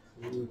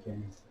 Okay.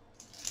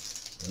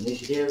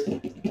 Initiative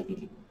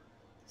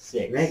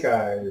 6. Snake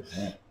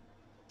eyes.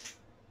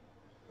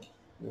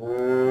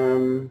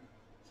 Right.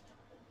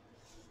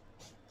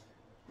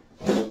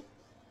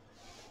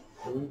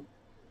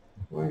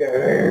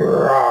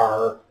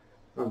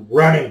 I'm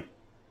running.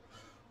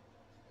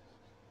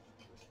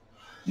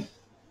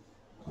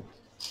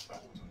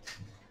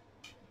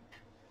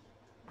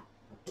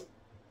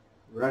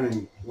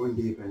 Running, 1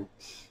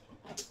 defense.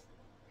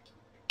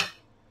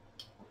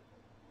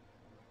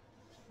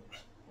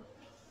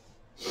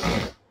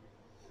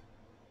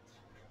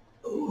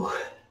 Ooh.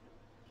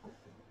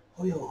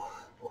 Oh, yo.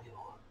 Oh,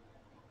 yo.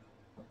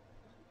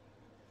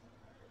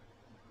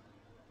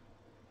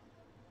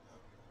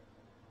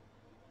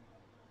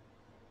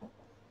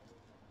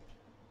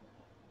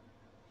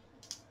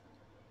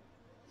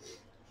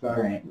 So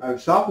Right.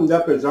 I've softened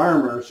up his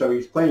armor, so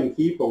he's playing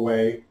keep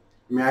away.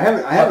 I mean,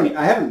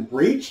 I haven't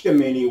breached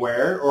him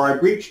anywhere, or I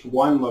breached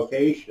one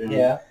location.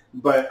 Yeah.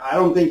 But I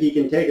don't think he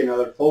can take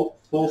another full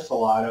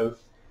Salative.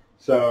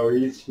 So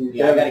he's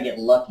Yeah, I gotta get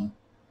lucky.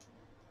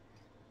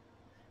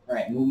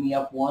 Alright, move me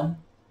up 1.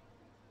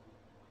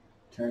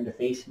 Turn to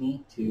face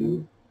me.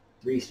 2,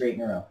 3 straight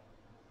in a row.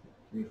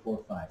 3,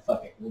 4, 5.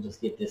 Fuck it. We'll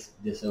just get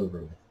this over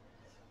with.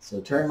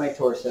 So turn my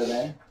torso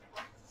then.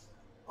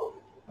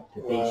 Up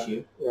to face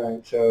you.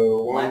 Right,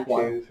 so Black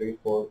 1, one. 2, 3,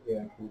 4, yeah,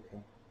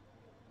 okay.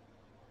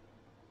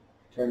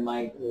 Turn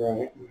my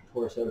Right,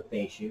 torso to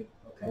face you.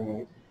 Okay.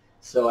 right.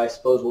 So I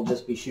suppose we'll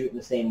just be shooting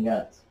the same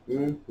guns.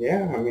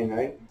 Yeah, I mean,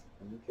 1,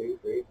 2,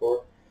 3,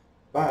 4,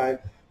 5.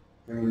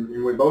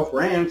 And we both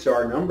ran, so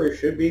our numbers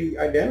should be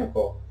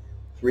identical.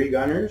 3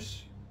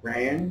 gunners,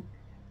 ran,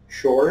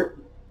 short,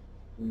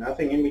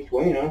 nothing in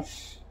between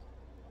us.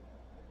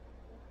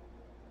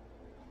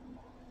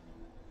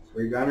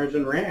 3 gunners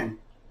and ran.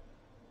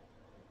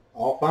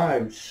 All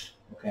 5s.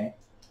 Okay.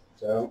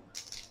 So,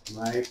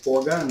 my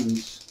 4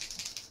 guns.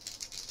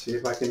 See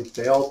if I can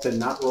fail to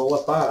not roll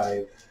a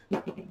 5.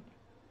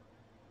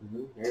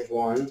 There's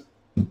 1.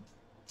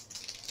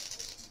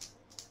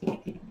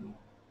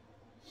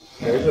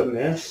 There's a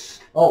miss.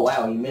 Oh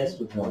wow, you missed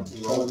with 1.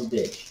 Roll in the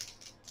ditch.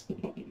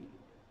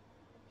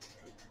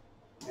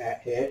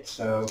 That hit,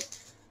 so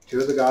 2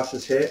 of the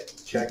Gosses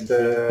hit. Check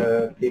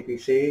the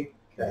PPC.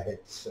 That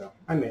hits, so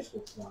I missed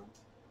with 1.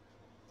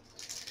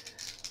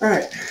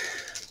 Alright.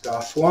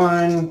 Goss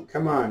 1.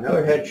 Come on,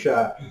 another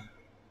headshot.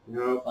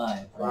 No.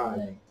 5. 5.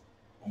 Right.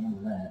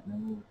 Handle that.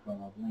 No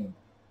problem.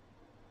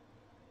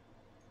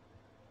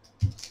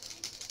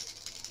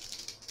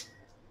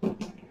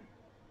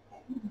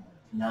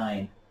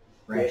 9.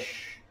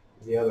 Fresh.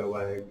 The other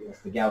leg. That's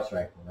the Gauss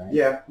rifle, right?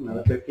 Yeah,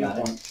 another 15 Got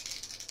it.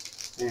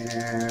 points.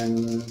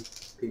 And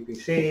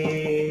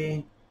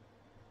PPC.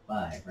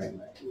 5. Right leg.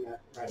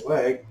 Right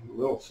leg, a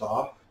little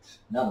soft.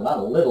 Not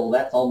a little.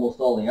 That's almost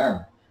all the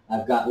armor.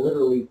 I've got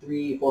literally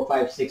 3, 4,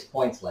 5, 6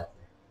 points left.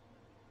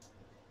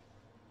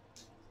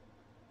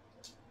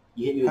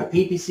 You hit me with a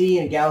PPC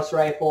and a Gauss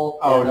rifle.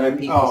 Oh, and another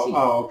PPC.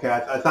 Okay.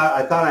 I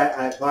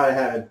thought I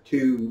had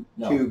two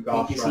Gauss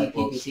PPC,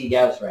 rifles. PPC,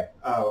 Gauss rifle.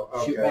 Oh,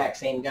 okay. Shoot back,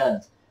 same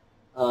guns.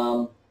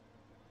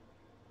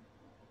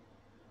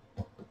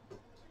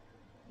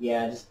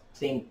 Yeah, just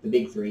same, the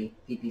big 3.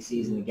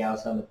 PPCs and the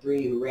Gauss on the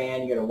 3 who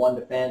ran. You got a 1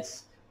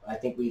 defense. I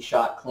think we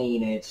shot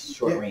clean and it's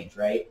short range,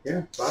 right?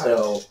 Yeah, 5.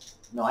 So,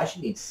 no, I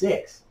should need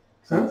 6.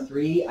 So Huh? the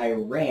 3, I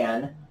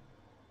ran.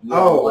 You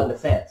have 1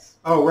 defense.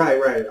 Oh, right.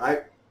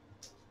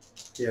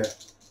 Yeah.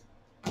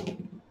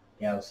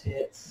 Gauss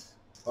hits.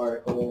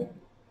 Particle.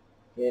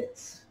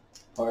 Hits.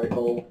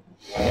 Particle.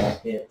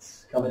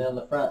 Hits. Coming down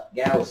the front.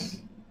 Gauss.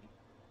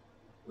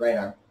 Right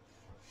arm.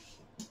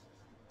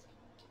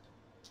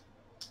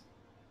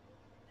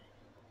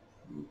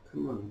 Oh,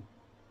 come on.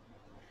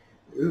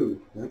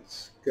 Ooh,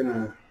 that's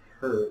gonna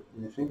hurt.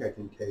 I think I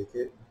can take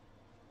it.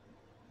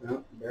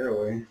 No,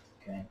 barely.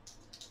 Okay.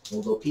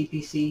 We'll go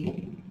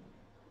PPC.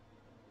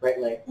 Right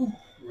leg.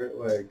 Right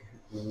leg.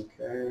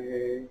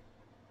 Okay.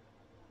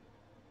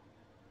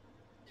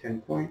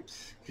 10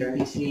 points. Okay.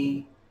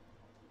 PPC.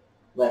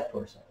 Left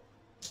torso.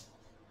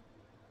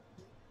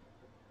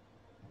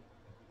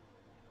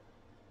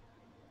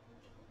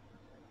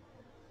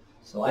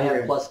 So I have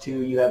Okay.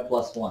 +2, you have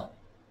 +1.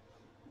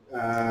 All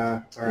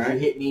You right.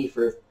 hit me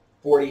for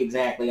 40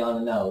 exactly on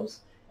the nose,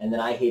 and then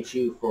I hit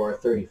you for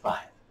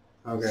 35.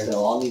 Okay.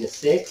 So I'll need a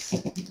 6.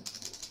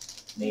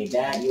 Made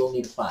that. You'll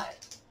need a 5.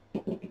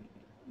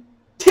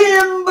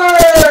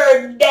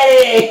 Timber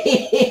Daddy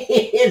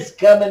is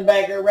coming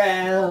back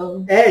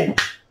around. Edge.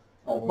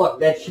 Oh, fuck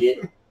that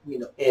shit. You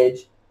know,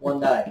 edge. 1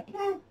 die.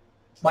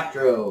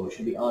 Quattro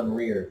should be on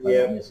rear if I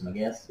don't miss him, I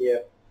guess.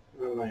 Yep.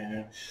 Oh my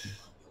ass.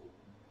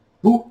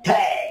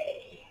 Bootay.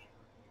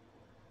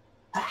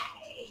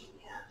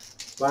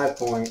 5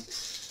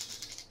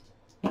 points.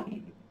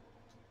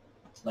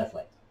 Left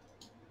leg.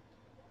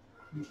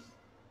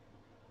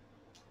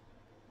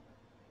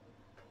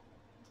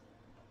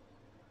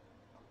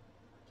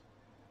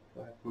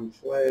 Five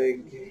points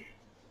leg.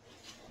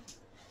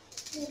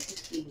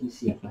 Let me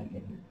see if I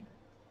can.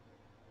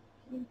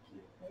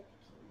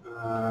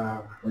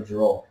 What'd you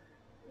roll?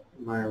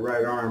 My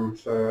right arm,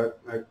 so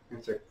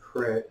it's a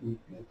crit.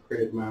 I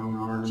critted my own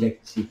arm.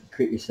 Check to see if you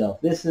crit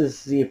yourself. This is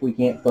see if we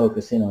can't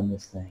focus in on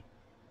this thing.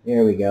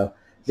 There we go.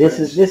 This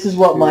is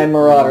what my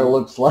Marauder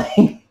looks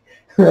like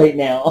right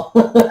now.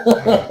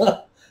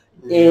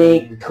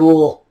 Hey,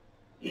 cool.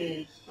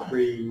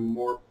 3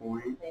 more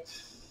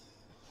points.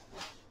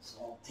 So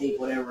I'll take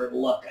whatever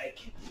luck I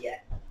can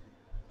get.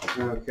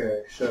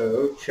 Okay,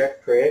 so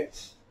check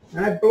crits.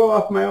 And I blow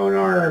off my own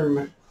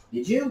arm.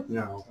 Did you?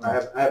 No, I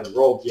haven't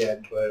rolled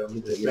yet, but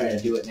I'm just You're gonna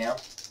saying. do it now.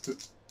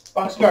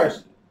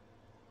 Boxcars.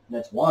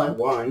 That's 1.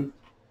 1.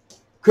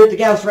 Crit the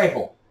Gauss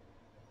rifle.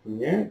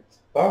 Yeah, it's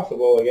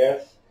possible, I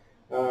guess.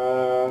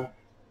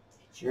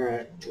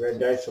 Alright, red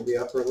dice will be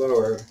up or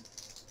lower.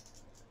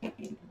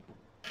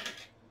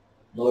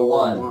 Lower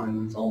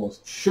one. It's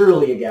almost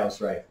surely a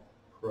Gauss rifle.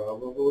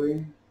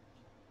 Probably.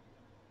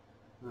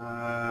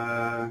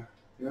 Yeah.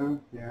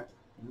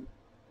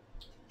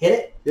 Hit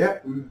it?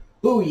 Yep.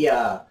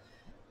 Booyah!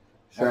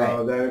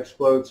 So that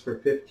explodes for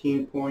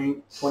 15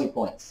 points. 20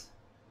 points.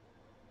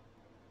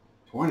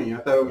 20? I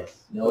thought it was...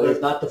 Yes. No,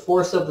 it's not the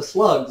force of the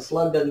slug. The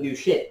slug doesn't do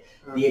shit.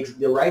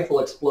 The rifle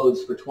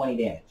explodes for 20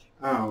 damage.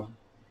 Oh.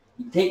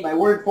 You can take my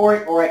word for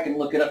it, or I can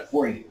look it up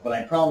for you. But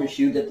I promise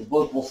you that the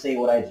book will say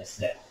what I just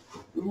said.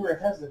 Rumor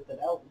has it that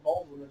Alton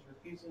Baldwin is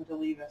refusing to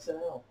leave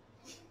SNL.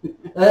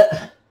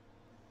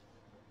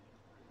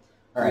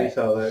 All right.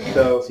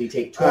 So you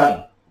take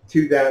 20.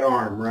 To that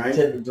arm, right?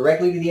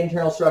 Directly to the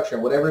internal structure.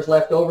 Whatever's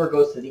left over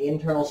goes to the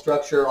internal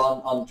structure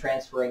on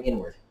transferring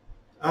inward.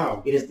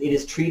 Oh. It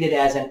is treated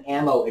as an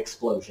ammo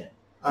explosion.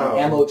 Oh. And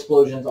ammo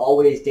explosions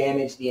always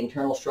damage the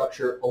internal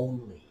structure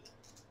only.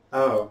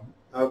 Oh.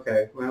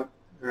 Okay. Well,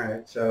 all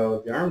right.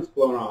 So the arm's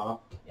blown off.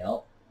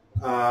 Yep.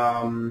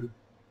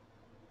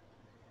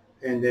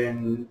 And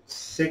then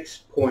 6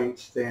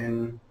 points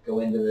then go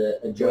into the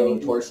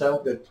adjoining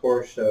torso. The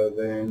torso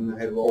then.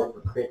 I roll for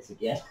crits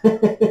again.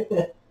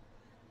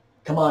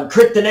 Come on,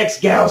 crit the next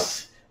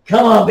Gauss.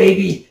 Come on,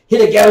 baby.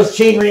 Hit a Gauss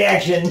chain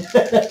reaction.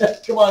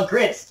 Come on,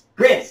 crits.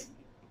 Crits.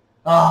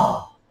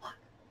 Oh, fuck.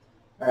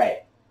 All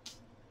right.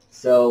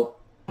 So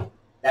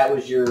that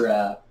was your,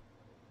 that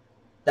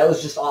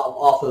was just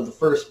off of the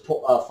first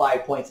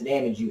 5 points of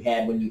damage you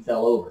had when you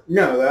fell over.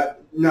 I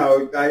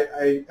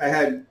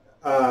had,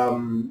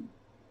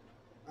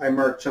 I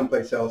marked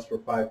someplace else for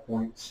 5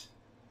 points.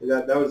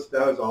 That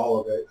was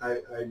all of it.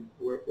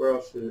 Where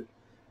else did it?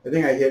 I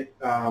think I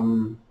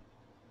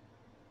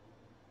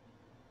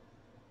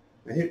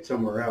hit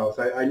somewhere else.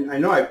 I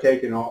know I've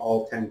taken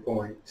all 10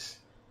 points.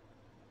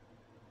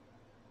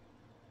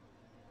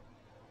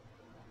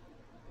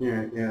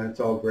 Yeah, it's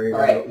all great. All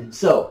right,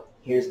 so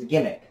here's the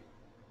gimmick.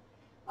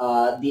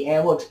 The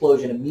ammo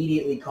explosion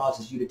immediately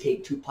causes you to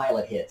take 2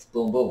 pilot hits.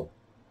 Boom, boom.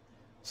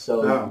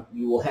 So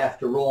you will have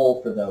to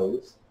roll for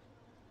those.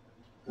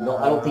 I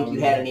don't think you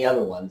had any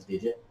other ones,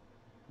 did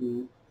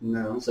you?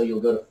 No. So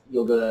you'll go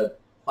to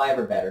 5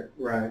 or better.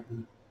 Right.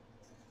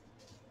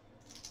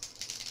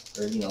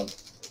 Or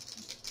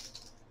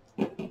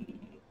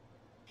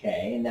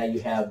Okay, and now you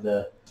have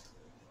the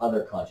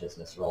other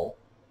consciousness roll.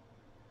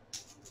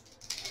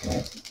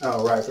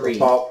 Oh, right. 3.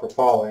 For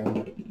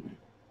falling.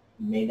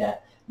 You made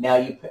that. Now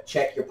you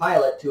check your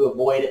pilot to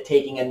avoid it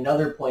taking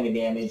another point of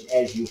damage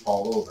as you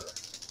fall over.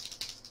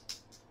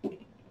 You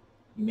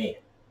made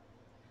it.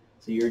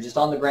 So you're just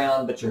on the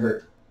ground, but you're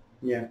hurt.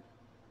 Yeah.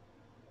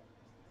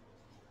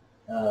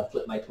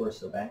 Flip my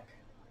torso back.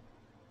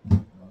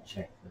 I'll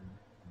check for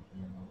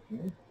ammo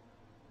here.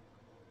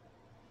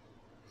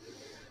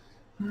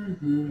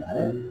 Got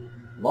it.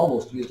 I've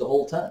almost used a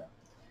whole ton.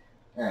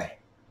 All right.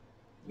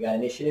 You got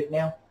initiative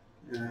now?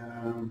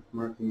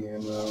 Marking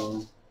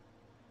ammo.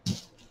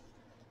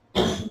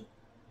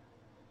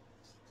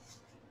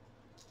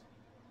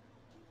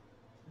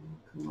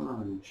 Come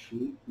on,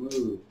 sheet,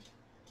 move.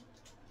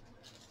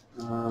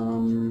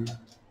 All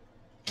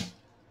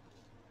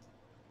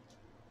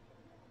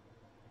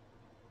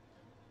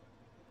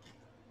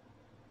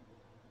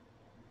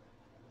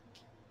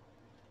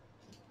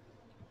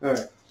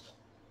right.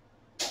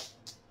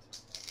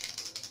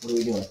 What are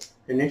we doing?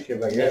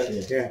 Initiative, I guess.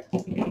 Initiative.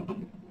 Yeah.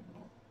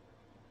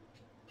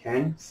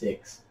 10?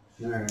 6.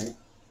 All right.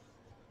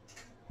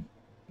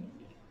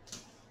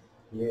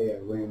 Yeah,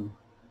 win.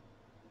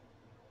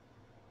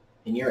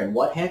 And you're in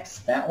what hex?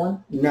 That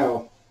one?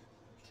 No.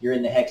 You're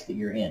in the hex that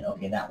you're in.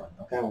 Okay, that one.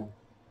 Okay. That one.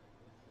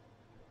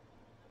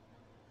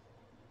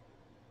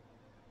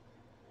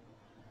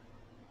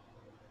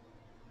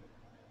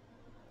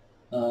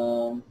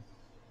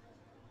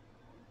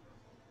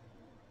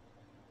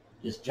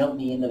 Just jump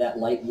me into that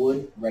light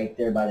wood right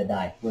there by the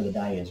die, where the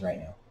die is right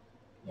now.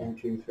 Yeah. 1,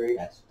 2, 3.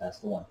 That's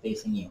the one,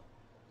 facing you.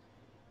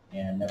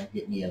 And that'll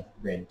get me a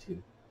red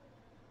too.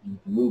 And you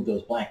can move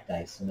those black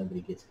dice so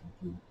nobody gets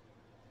confused.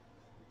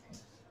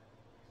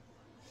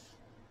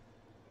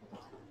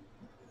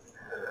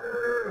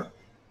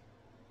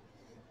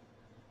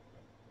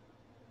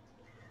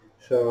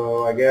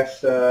 So I guess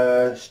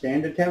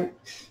stand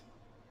attempt.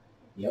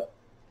 Yep.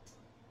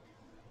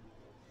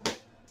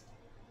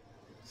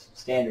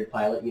 Standard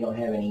pilot. You don't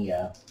have any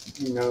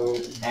No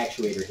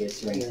actuator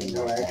hits or anything.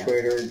 No like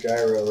actuator,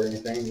 gyro, or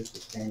anything. Just a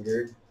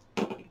standard.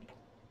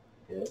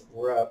 Good.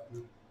 We're up.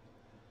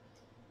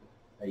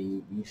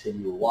 You said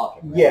you were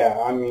walking, right? Yeah,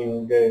 I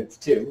mean It's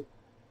 2.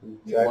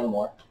 You got one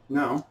more.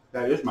 No,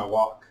 that is my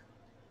walk.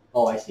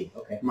 Oh, I see.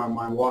 Okay. My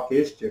walk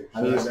is 2.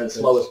 I'm used to the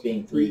slowest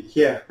being 3.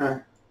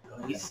 Yeah.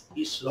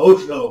 He's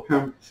slow.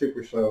 I'm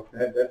super slow.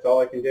 That's all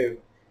I can do.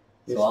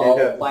 So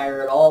I'll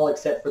fire it all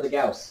except for the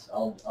Gauss.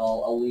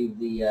 I'll leave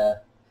the.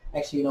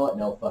 Actually, you know what?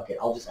 No, fuck it.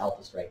 I'll just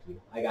alpha strike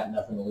you. I got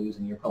nothing to lose,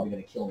 and you're probably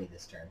going to kill me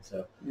this turn.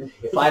 So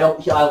if I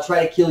don't, I'll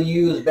try to kill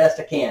you as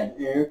best I can.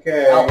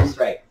 Okay. Alpha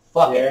strike.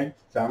 Fuck it.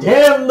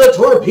 Damn the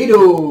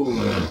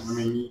torpedoes! I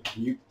mean,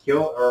 you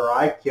killed, or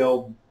I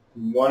killed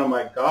one of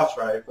my Gauss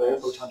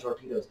rifles. Photon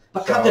torpedoes.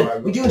 But So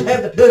Captain, we do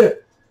have the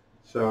powder.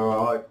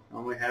 So I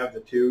only have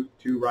the two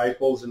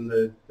rifles and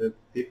the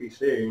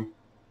PPC.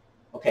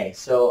 Okay,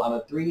 so I'm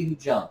a 3 who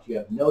jumped. You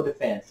have no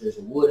defense. There's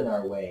a wood in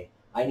our way.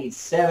 I need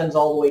 7s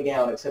all the way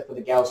down, except for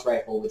the Gauss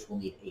rifle, which will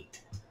need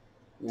 8.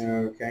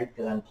 Okay.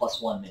 Because I'm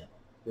 +1 minimum.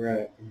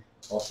 Right.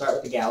 So I'll start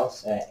with the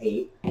Gauss at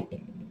 8.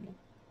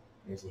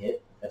 Here's a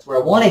hit. That's where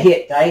I want to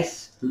hit,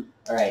 dice.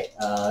 All right,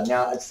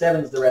 now at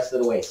 7's the rest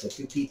of the way, so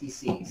 2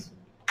 PPCs.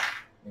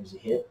 There's a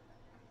hit.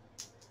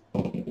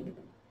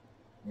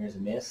 There's a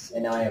miss.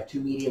 And now I have 2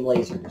 medium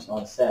lasers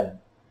on 7.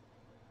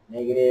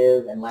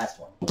 Negative, and last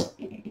one.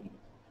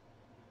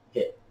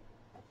 Hit.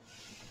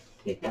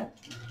 Take that.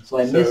 So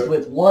I missed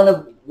with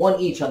one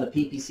each on the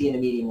PPC and the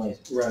medium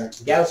laser.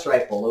 Right. Gauss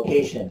rifle,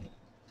 location.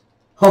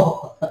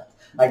 Oh,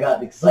 I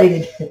got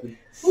excited.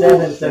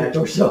 7 center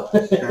torso.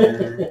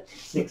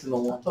 6 in the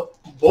 1.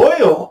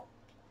 Boil!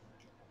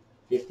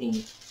 15.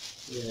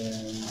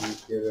 Yeah,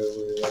 get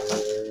over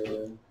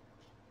there.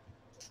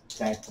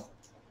 Okay.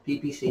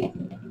 PPC.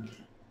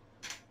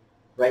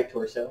 Right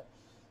torso.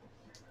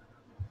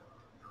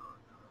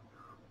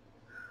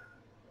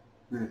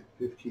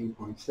 15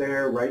 points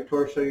there. Right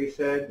torso, you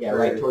said? Yeah,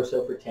 right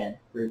torso for 10.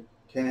 For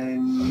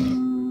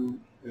 10.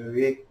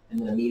 Okay. And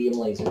then a medium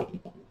laser.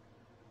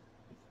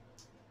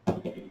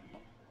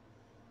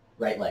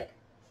 Right leg.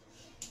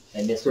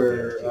 I missed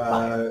For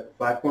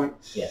 5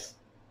 points? Yes.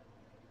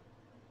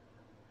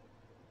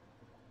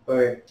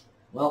 Okay.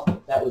 Well,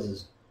 that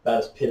was about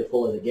as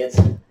pitiful as it gets.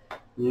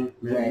 Yeah,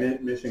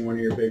 Right. Missing one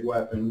of your big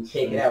weapons.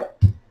 Take it out.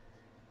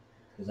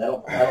 Because I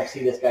don't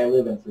see this guy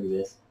living through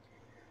this.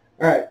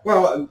 All right.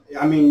 Well,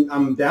 I mean,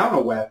 I'm down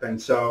a weapon,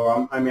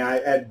 so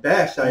at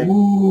best I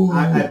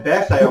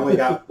only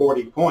got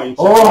 40 points.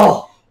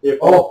 Oh! If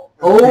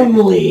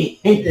Only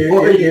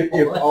 40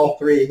 if all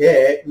 3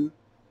 hit.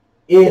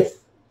 If.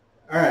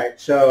 All right.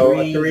 So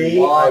 3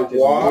 I walked.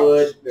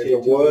 There's a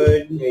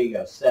wood. There you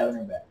go. 7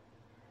 or better.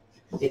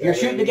 If you're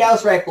shooting the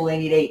Gauss rifle, they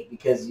need 8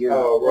 because you're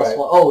right. +1.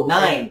 Oh,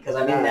 9 because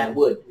I'm in that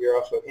wood. You're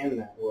also in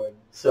that wood.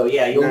 So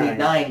yeah, you'll 9. need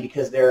 9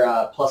 because they're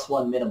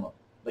 +1 minimum.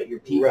 But your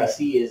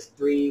PPC is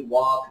 3,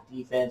 walk,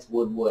 defense,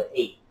 wood,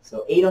 8.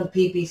 So 8 on the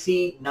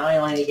PPC, 9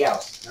 on any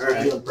Gauss. All right.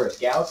 What are you doing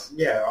first? Gauss?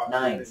 Yeah.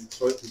 9s.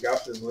 So the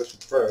Gauss is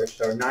listed first.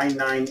 So 9,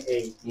 9,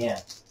 8. Yeah.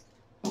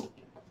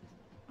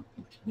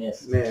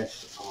 Miss.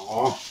 Miss.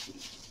 Aw.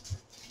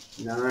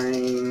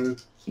 9.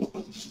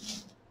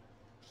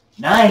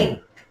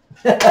 9!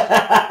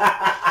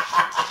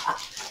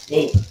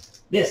 8.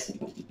 Miss.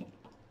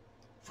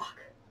 Fuck.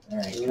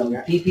 Alright, come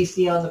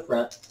PPC on the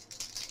front.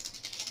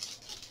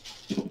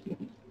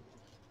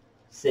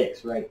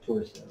 6, right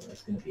torso.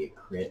 That's going to be a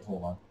crit.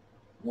 Hold on.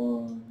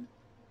 1.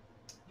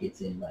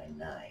 Gets in by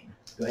 9.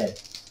 Go ahead.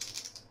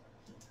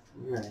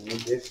 Alright, I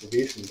need this to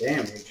do some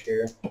damage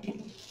here.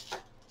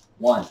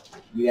 1.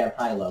 You have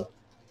high-low.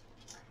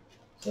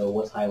 So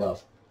what's high-low?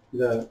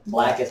 The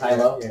Black is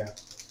high-low? Yeah.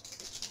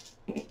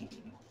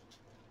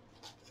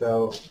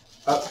 So,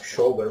 up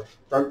shoulder.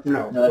 Or,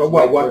 no, No, that's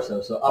what, right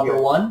torso. So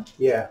upper 1?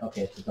 Yeah.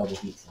 Okay, it's a double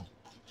heat sink.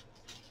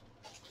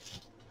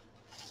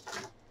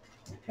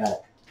 Got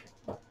it.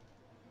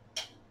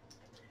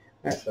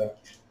 That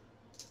sucks.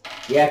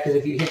 Yeah, because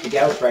if you hit the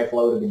Gauss rifle,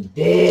 I would have been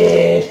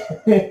dead.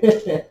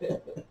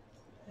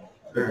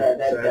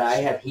 I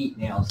have heat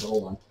now, so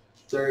hold on.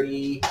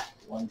 30,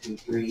 1, 2,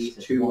 3.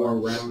 That's 2 more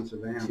rounds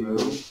of ammo. 2,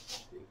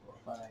 3,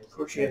 4, 5. Of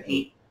course, you have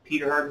heat.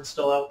 Peter Harden's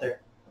still out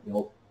there.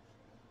 Nope.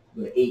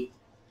 Go to 8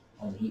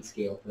 on the heat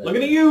scale for that.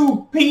 Looking at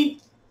you,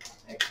 Pete!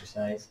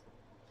 Exercise.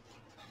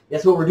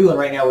 That's what we're doing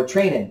right now. We're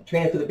training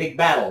for the big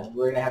battle.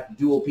 We're going to have to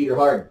duel Peter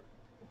Harden.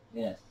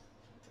 Yeah.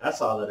 I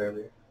saw that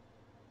earlier.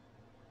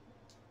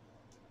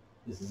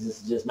 This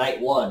is just night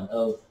 1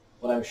 of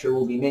what I'm sure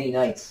will be many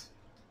nights.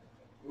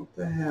 What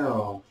the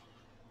hell?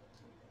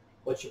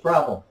 What's your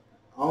problem?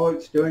 All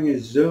it's doing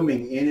is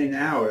zooming in and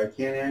out. I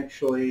can't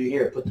actually...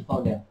 Here, put the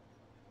phone down.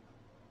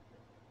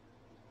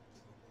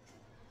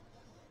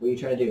 What are you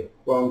trying to do?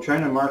 Well, I'm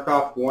trying to mark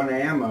off 1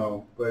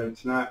 ammo, but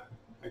it's not...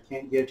 I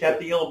can't get... Tap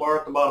the yellow bar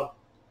at the bottom.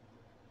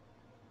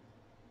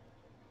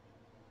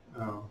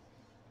 Oh.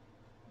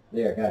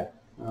 There, got it.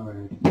 All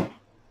right.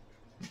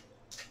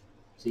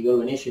 So you go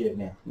to initiative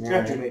now.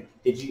 Gotcha, mate.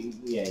 Did you?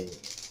 Yeah.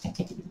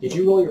 Did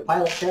you roll your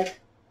pilot check?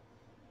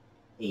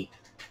 8.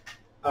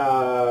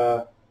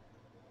 Oh.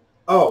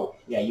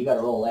 Yeah, you got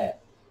to roll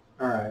that.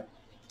 All right.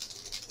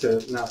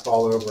 To not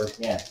fall over.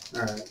 Yeah.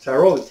 All right. So I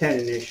rolled a 10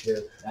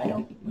 initiative. I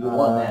know. You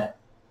won that.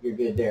 You're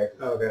good there.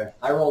 Okay.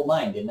 I rolled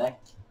mine, didn't I?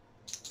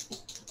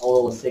 I'll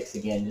roll a 6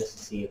 again just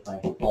to see if I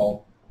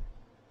fall.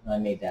 I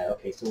made that.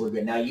 Okay, so we're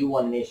good. Now you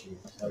won initiative.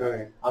 So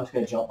Okay. I'm just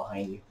going to jump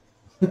behind you.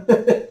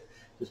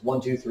 Just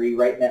 1, 2, 3,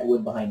 right in that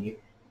wood behind you.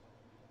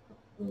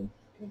 Boom.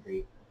 Good,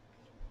 great.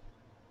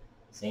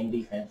 Same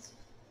defense.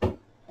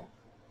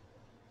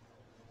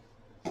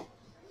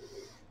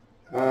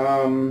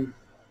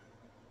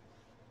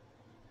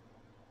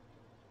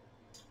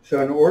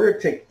 So in order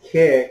to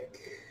kick,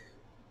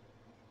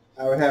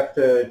 I would have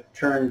to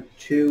turn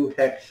 2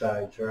 hex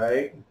sides,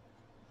 right?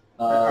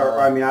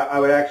 I mean, I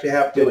would actually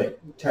have to do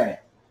it. Turn it.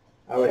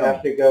 I would Show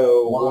have me. to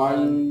go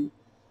 1,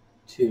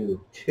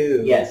 2.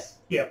 2. Yes.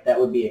 Yep. That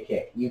would be a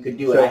kick. You could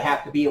do it. So- I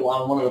have to be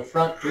on one of the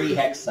front 3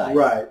 hex sides.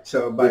 Right.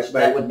 So, Which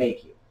that would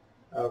make you.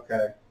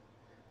 okay.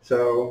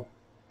 So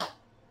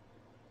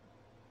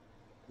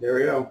there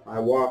we go. I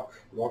walk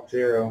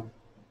 0.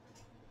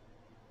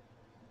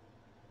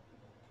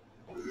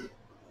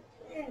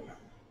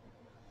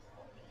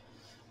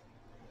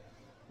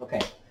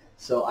 Okay.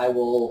 So I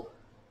will.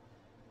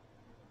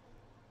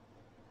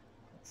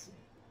 Let's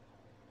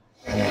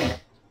see.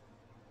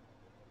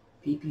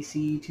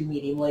 PPC, 2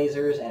 medium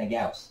lasers, and a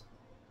Gauss.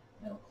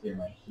 That'll clear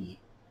my heat.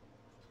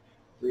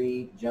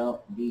 3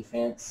 jump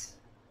defense.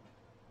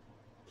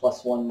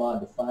 +1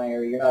 mod to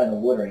fire. You're not in the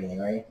wood or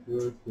anything, are you?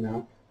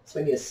 No. So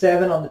I need a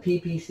 7 on the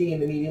PPC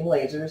and the medium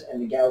lasers,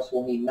 and the Gauss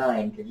will need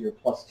 9 because you're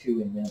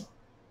 +2 in minimum.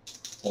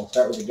 So we'll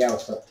start with the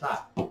Gauss up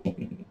top.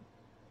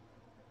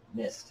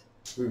 Missed.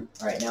 All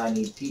right, now I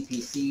need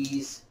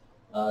PPCs.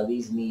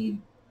 These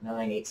need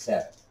 9, 8,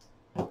 7.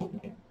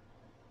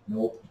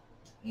 Nope.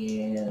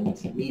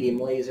 And medium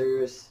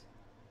lasers.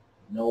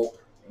 Nope.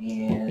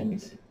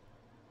 And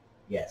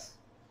yes.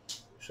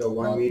 So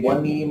one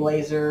medium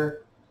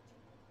laser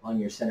on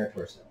your center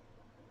torso.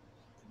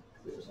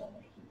 Clears all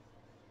my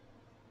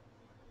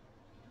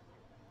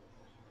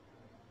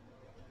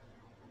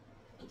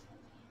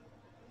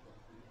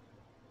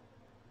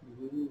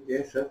heat.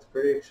 Yes, that's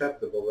pretty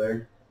acceptable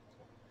there.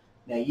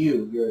 Now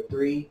you're a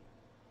 3.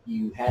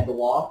 You had to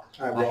walk.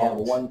 I have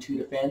a walked. 1-2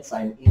 defense.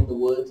 I'm in the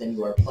woods, and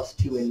you are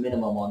 +2 in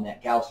minimum on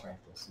that Gauss rifle.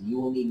 So you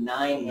will need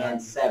 9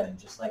 and 7,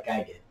 just like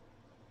I did.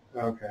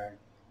 Okay.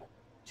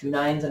 2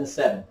 9s and a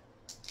 7.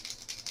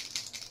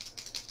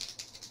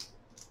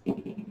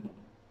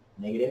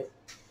 Negative.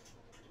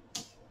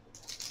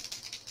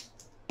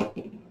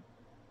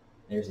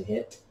 There's a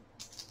hit.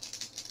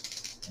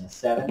 And a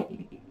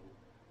 7.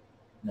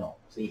 No.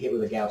 So you hit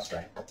with a Gauss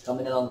rifle.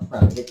 Coming in on the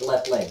front. Hit the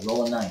left leg.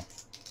 Roll a 9.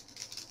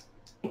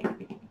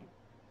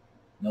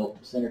 Nope.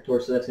 Center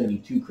torso. That's going to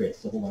be 2 crits.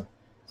 So hold on.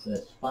 So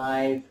that's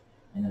 5.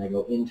 And then I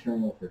go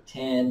internal for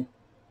 10.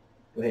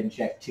 Go ahead and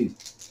check 2.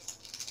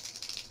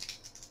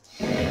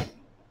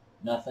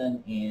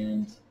 Nothing.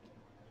 And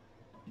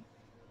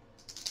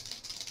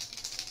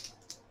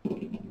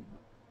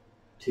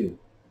 2.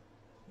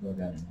 What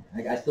got in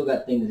there? I still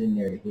got things in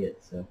there to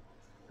hit, so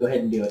go ahead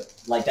and do it.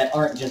 Like that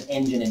aren't just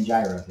engine and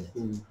gyro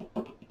hits.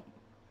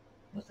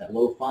 What's that?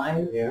 Low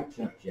 5? Yeah.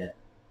 Jump jet.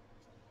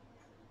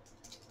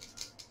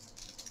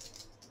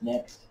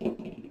 Next.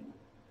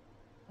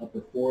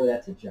 Upper 4,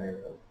 that's a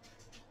gyro.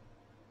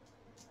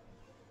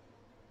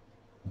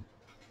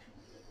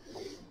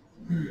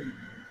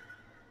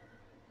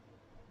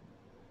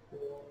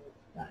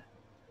 Got it.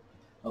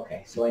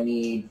 Okay, so I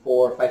need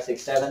 4, 5,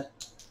 6, 7.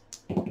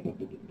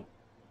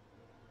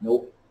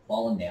 Nope,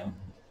 falling down.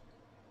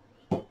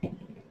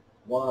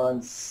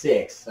 1,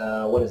 6.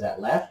 What is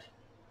that, left?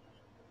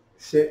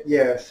 6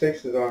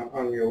 is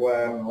on your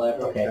left. On the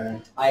left, okay.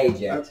 I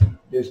eject.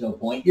 There's no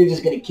point. You're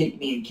just going to kick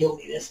me and kill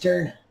me this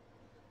turn.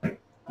 He's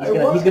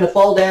gonna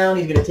fall down,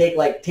 he's going to take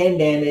like 10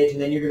 damage,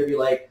 and then you're going to be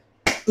like,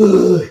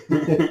 ugh.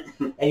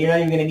 And you're not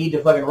even going to need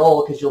to fucking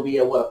roll because you'll be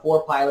a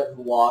 4 pilot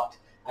who walked.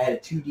 I had a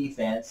 2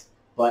 defense,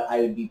 but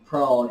I would be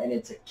prone, and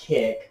it's a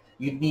kick.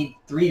 You'd need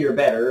 3 or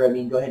better. I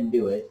mean, go ahead and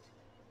do it.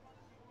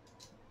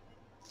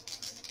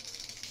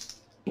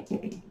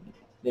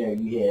 There,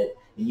 you hit.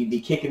 And you'd be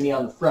kicking me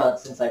on the front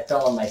since I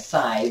fell on my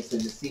side, so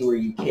to see where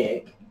you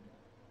kick.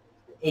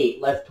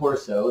 8, left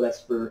torso. That's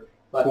for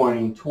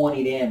fucking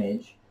 20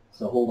 damage.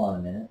 So hold on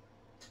a minute.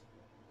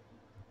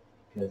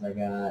 Because I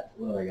got,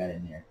 what do I got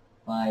in there?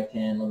 5,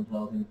 10, 11,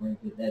 12, 13, 14,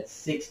 15. That's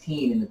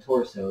 16 in the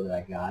torso that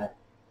I got.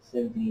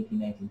 17, 18,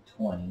 19,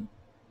 20.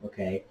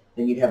 Okay.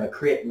 Then you'd have a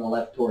crit in the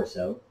left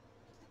torso.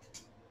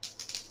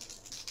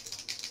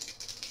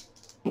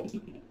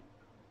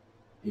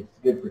 It's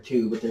good for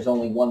 2, but there's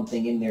only one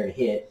thing in there to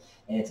hit,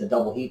 and it's a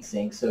double heat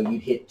sink, so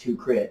you'd hit 2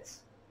 crits.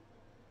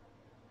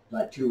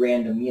 Not 2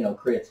 random,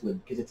 crits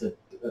would, because it's a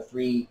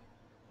 3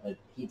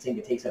 heat sink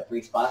that takes up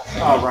 3 spots.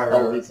 Oh, right,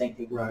 double right. heat sink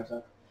takes Right.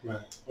 up.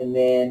 Right. And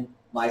then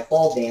my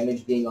fall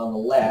damage being on the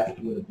left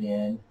would have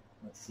been,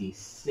 let's see,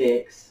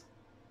 6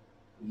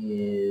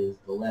 is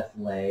the left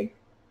leg.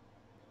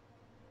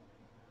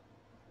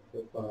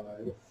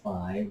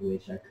 5,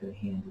 which I could have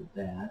handled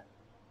that.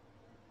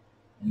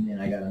 And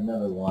then I got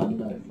another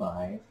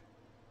 5,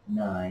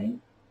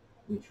 9,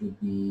 which would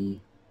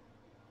be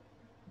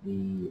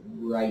the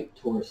right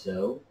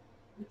torso,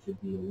 which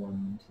would be a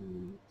 1,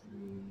 2,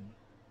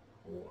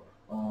 3, 4,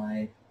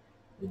 5. It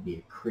would be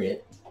a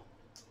crit.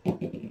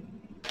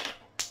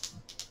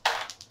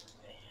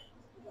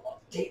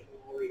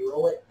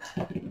 Re-roll it.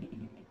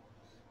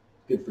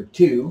 Good for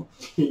 2.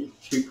 2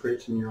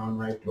 crits and you're on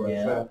right torso.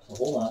 Yeah, so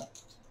hold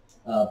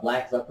on.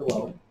 Black's upper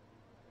lower.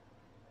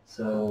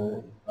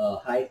 So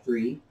high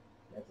 3,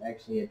 that's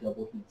actually a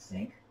double heat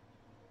sink.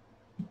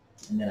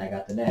 And then I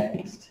got the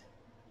next,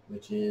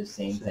 which is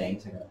same thing,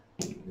 so I gotta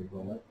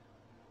re-roll it.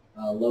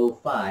 Low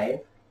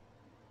 5,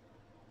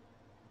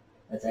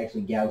 that's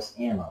actually Gauss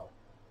ammo.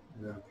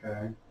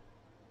 Okay.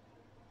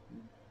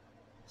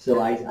 So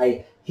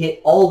I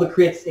hit all the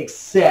crits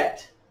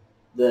except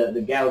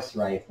the Gauss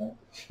rifle.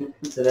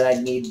 So then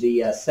I'd need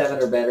the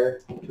 7 or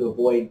better to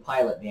avoid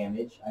pilot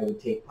damage. I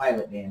would take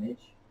pilot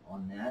damage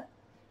on that.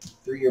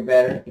 3 or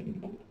better.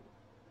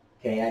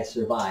 Okay, I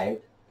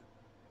survived.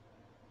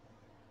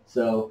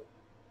 So,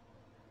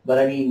 but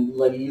I mean,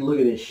 like, you look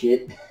at this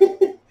shit.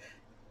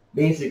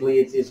 Basically,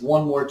 it's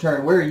one more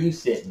turn. Where are you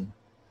sitting?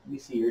 Let me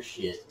see your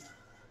shit.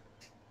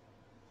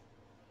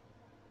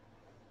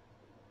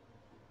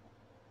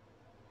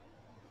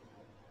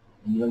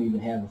 And you don't even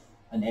have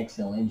an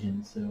XL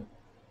engine, so...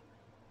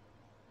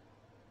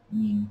 I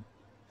mean...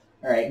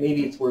 Alright,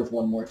 maybe it's worth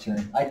one more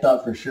turn. I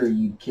thought for sure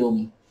you'd kill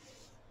me.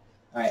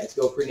 Alright, let's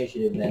go for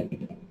initiative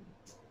then.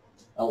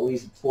 I'll at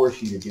least force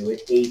you to do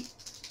it. 8.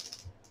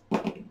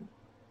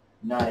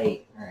 Not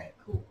 8. Alright,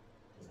 cool.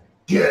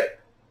 Get!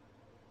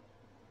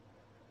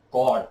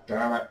 God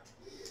damn it.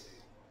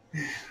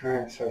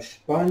 Alright, so I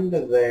spun to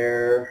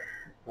there.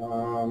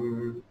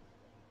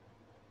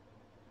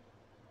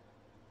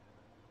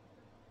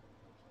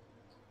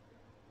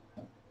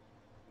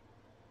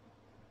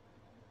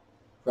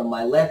 From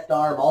my left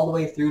arm all the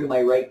way through to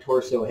my right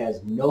torso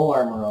has no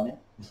armor on it.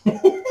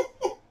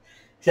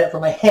 Except for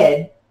my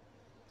head.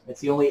 That's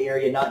the only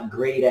area not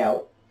grayed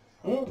out.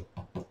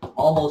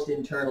 Almost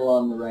internal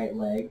on the right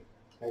leg.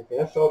 I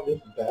guess I'll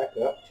just back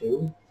up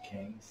too.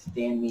 Okay,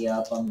 stand me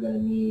up. I'm going to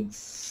need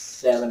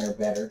 7 or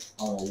better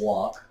on a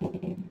walk.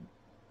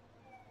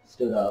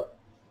 Stood up.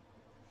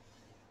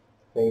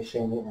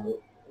 Facing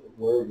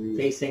where you...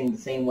 Facing the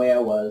same way I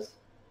was.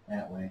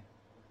 That way.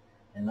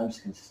 And I'm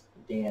just going to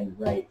stand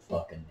right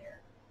fucking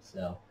there.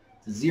 So,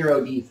 it's a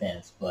 0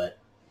 defense, but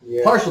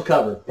Yeah. partial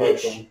cover,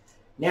 bitch. Partial.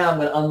 Now I'm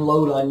going to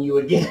unload on you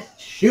again.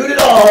 Shoot it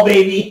all,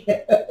 baby!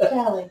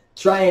 Tally.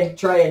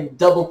 try and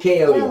double KO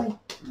you. Tally.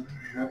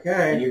 And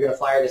Okay. you're going to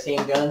fire the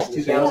same guns?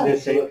 2 Same-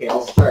 guns? same- Okay,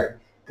 I'll start.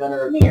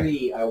 Gunner of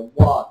 3, I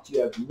walked.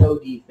 You have no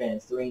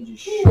defense. The range is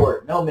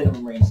short. No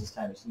minimum range this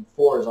time. It's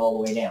 4 is all the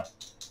way down.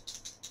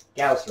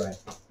 Gauss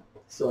rifle.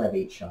 Still have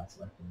 8 shots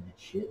left in that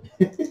shit.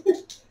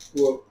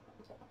 Well,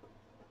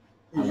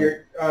 is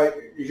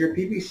your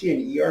PPC an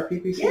ER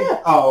PPC?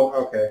 Yeah. Oh,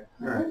 okay.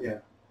 All right. Yeah.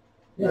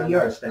 Yeah, I you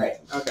are. understand. Right.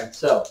 Okay.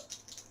 So,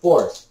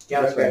 force.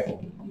 Gauss Okay.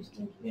 rifle.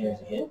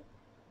 There's a hit.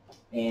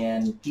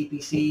 And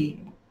PPC.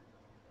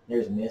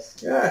 There's a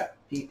miss. Yeah.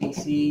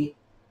 PPC.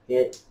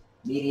 Hit.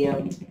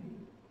 Medium.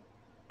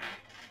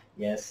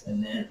 Yes,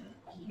 and then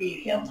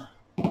medium.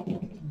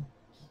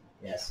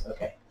 Yes,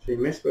 okay. So you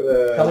missed with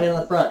a Coming in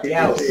the front.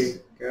 Gauss.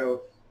 PPC.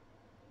 Go.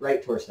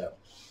 Right torso.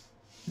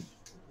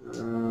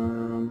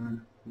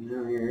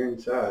 Now you're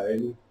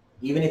inside.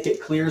 Even if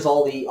it clears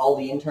all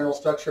the internal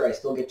structure, I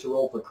still get to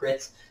roll for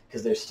crits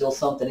because there's still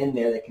something in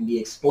there that can be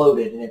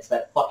exploded, and it's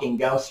that fucking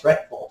Gauss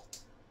rifle.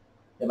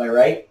 Am I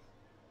right?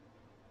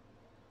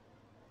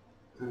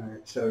 All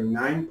right. So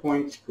 9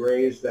 points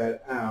graze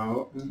that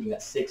out. You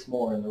got 6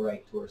 more in the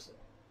right torso.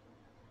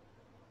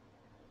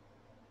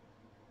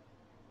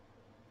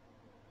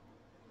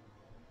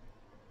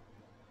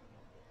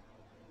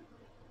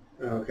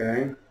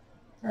 Okay.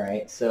 All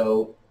right,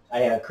 so I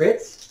have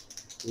crits.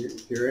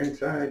 You're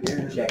inside.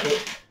 Yeah. Check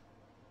it.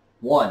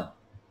 1.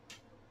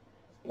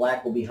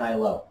 Black will be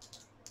high-low.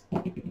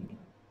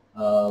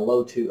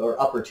 Low 2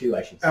 or upper 2,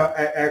 I should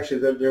say.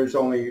 Actually, it's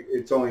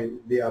only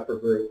the upper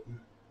group.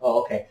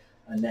 Oh, okay.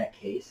 In that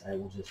case, I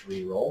will just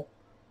re-roll.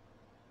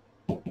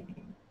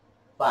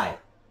 5.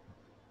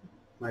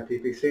 My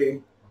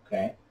PPC.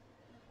 Okay.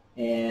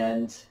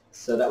 And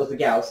so that was the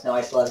Gauss. Now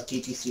I still have a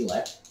PPC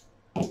left.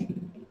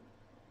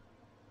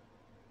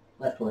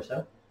 Left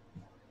torso.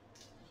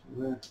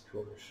 Left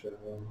torso.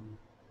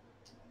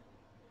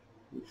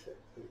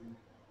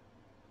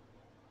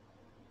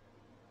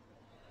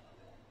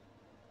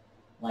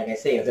 Like I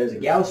say, if there's a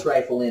Gauss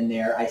rifle in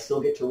there, I still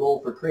get to roll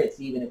for crits,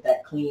 even if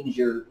that cleans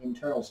your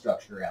internal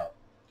structure out.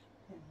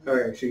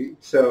 Okay,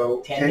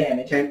 so 10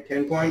 damage.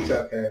 10 points?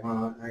 Okay,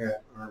 well, I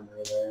got armor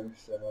there,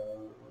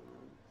 so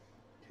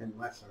 10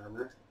 less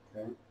armor.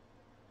 Okay.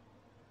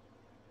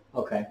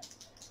 Okay.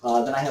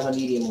 Then I have a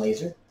medium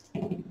laser.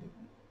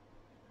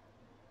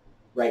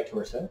 Right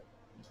torso.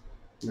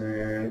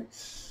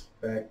 That's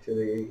back to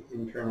the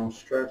internal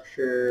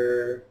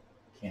structure.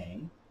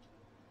 Okay.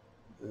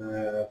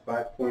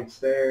 5 points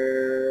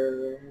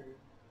there.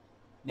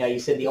 Now you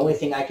said the only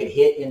thing I could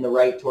hit in the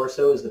right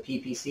torso is the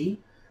PPC?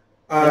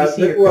 Let me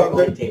see your critical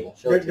hit table.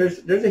 Show it to me.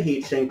 There's a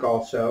heat sink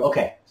also.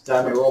 Okay, so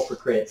I'm going to roll for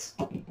crits.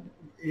 Roll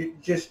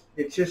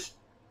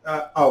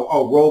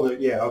it.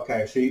 Yeah,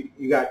 okay. So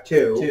you got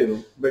 2.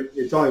 2. But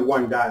it's only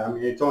one die. I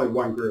mean, it's only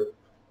one group.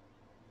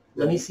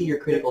 Let me see your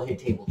critical hit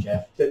table,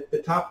 Jeff.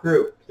 The top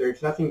group.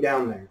 There's nothing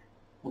down there.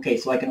 Okay,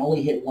 so I can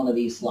only hit one of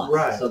these slots.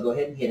 Right. So go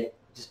ahead and hit it.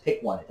 Just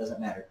pick one. It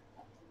doesn't matter.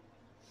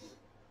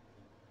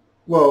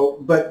 Well,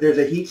 but there's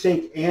a heat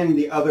sink and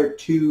the other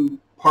 2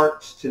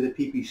 parts to the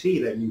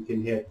PPC that you can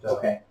hit. Though.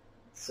 Okay.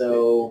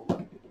 So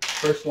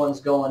first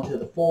one's going to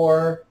the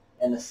 4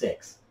 and the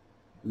 6.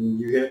 And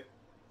you hit.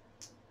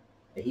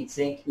 I The heat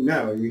sink?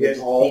 No, you hit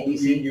all.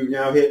 You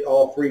now hit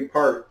all 3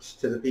 parts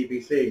to the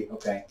PPC.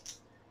 Okay.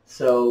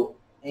 So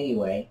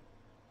anyway,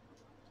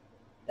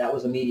 that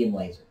was a medium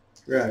laser.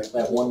 Right. So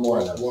I have one more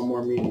of those. One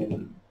more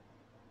medium.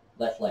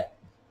 Left leg.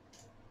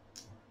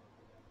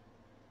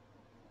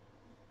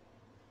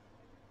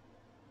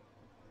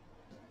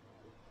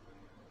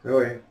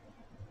 Okay.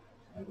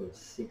 I go to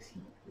 6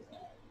 heat.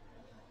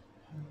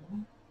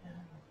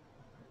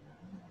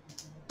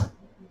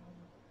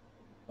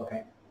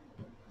 Okay.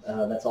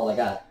 That's all I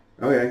got.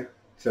 Okay.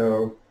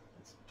 So.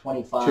 It's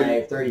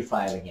 25,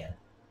 35 again.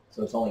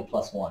 So it's only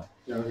 +1.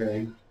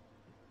 Okay.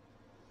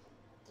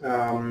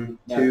 Now,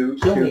 Two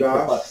kill me for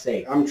dots. fuck's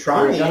sake. I'm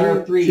trying.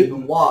 Gunner 3 who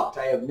walked.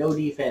 I have no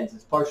defense.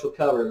 It's partial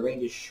cover. The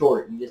range is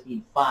short. You just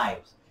need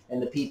 5s.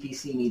 And the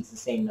PPC needs the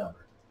same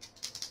number.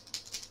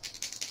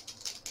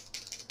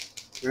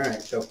 All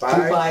right, so 2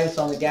 5. 5s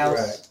on the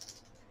Gauss.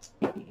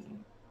 Right.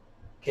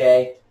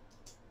 Okay.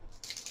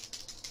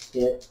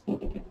 Hit.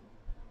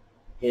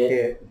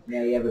 Hit.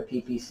 Now you have a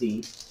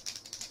PPC.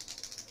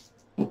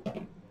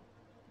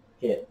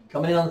 Hit.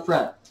 Coming in on the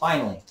front.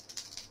 Finally.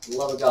 For the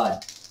love of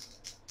God.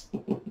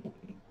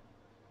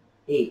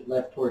 8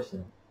 left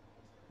torso.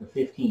 Or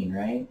 15,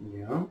 right?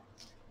 Yeah.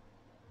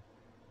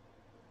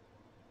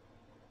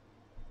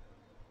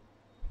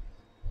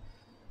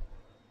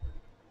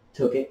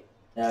 Took it.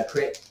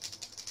 Crit.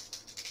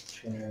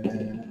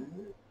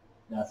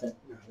 Nothing.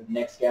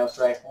 Next Gauss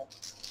rifle.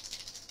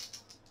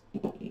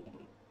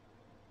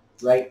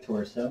 Right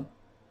torso.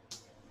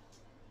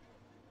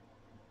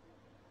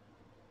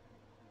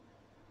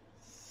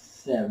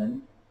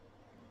 7.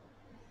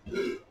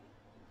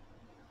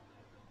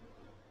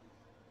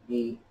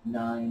 8,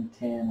 9,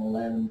 10,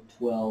 11,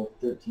 12,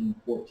 13,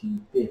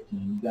 14, 15.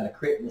 You got a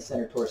crit in the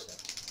center torso.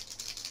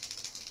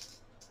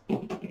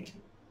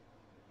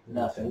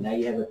 Nothing. Now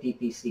you have a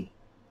PPC.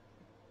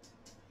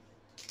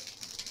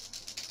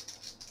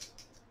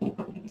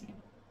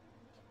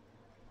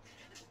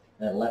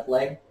 That left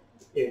leg?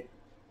 It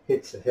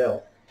hits the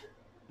hill.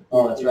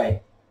 Oh, that's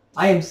right.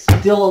 I am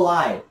still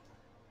alive.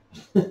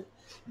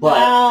 But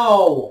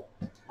Ow!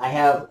 I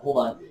have, hold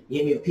on, you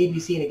hit me with a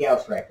PPC and a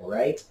Gauss rifle,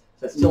 right?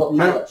 So it's still a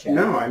pilot check.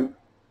 No, I'm...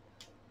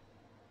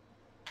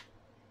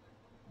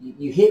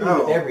 You hit me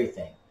with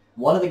everything.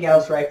 One of the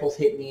Gauss rifles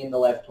hit me in the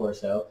left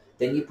torso.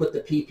 Then you put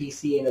the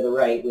PPC into the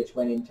right, which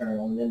went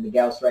internal. And then the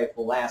Gauss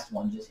rifle, last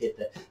one, just hit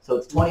the... So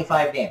it's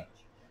 25 damage.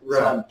 Right.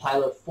 So I'm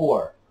pilot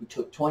 4, who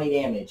took 20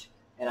 damage,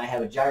 and I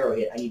have a gyro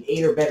hit. I need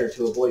 8 or better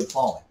to avoid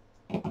falling.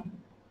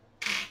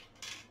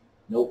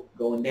 Nope,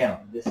 going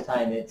down. This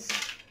time it's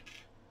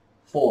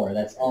 4.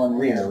 That's on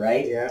rear,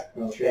 right? Yeah.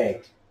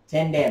 Okay.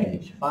 10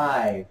 damage.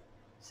 5.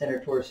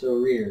 Center torso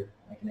rear.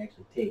 I can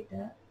actually take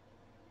that.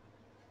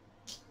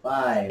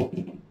 5.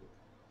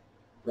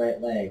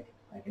 Right leg.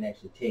 I can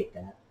actually take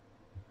that.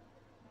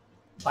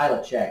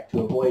 Pilot check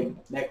to avoid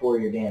mech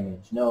warrior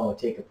damage. No,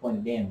 take a point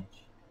of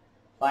damage.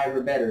 5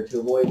 or better to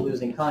avoid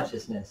losing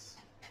consciousness.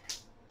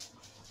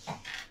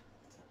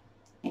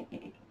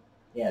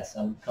 Yes,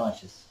 I'm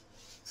conscious.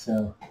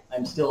 So,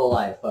 I'm still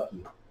alive. Fuck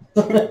you.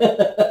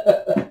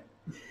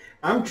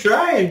 I'm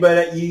trying,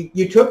 but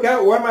you took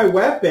out one of my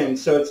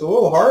weapons, so it's a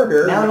little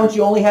harder. Now don't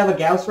you only have a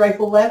Gauss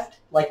rifle left?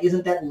 Like,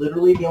 isn't that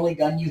literally the only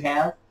gun you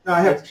have? No, I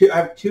have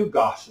 2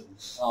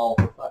 Gausses. Oh,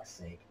 for fuck's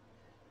sake.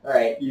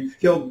 Alright. You've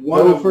killed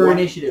one Go of for one,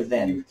 initiative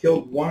then. You've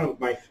killed one of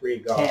my 3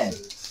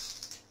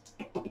 Gausses.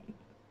 10.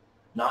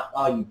 Not,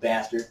 oh, you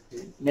bastard.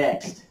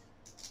 Next.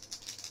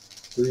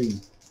 3.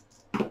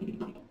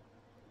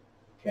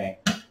 Okay.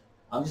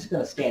 I'm just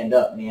going to stand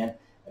up, man.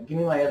 Give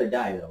me my other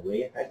die, though, will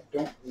you? I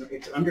don't know.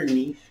 It's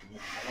underneath me.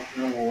 I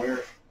don't know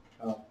where.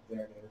 Oh,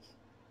 there it is.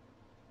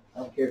 I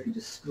don't care if you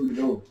just scoot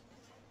it over.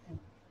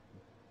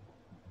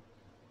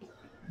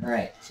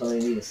 Alright, so I'm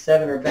going to need a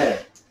 7 or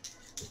better.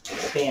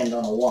 Stand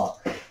on a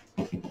walk.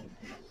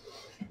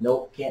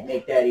 Nope, can't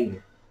make that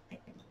either.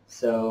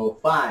 So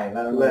 5,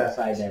 I don't know what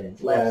side that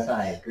is. Left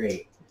side,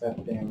 great.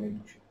 Left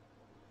damage.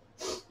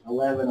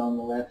 11 on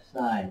the left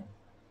side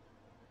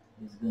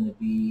is going to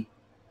be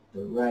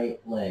the right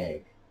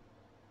leg.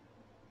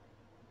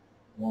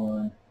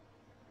 1,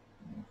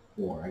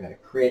 4. I got a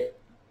crit.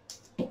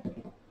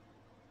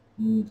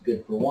 It's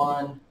good for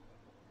 1.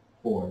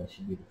 4, that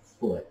should be the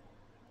foot.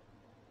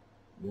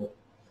 Yep.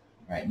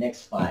 Alright,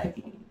 next 5.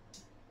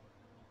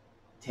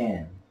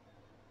 10.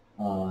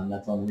 And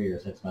that's on the rear,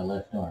 so that's my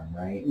left arm,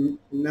 right?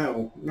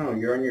 No,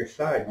 you're on your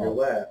side. You're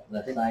left.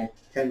 Left side.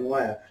 10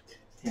 left.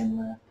 10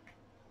 left.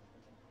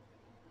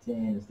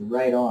 10 is the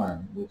right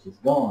arm, which is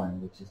gone,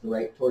 which is the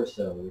right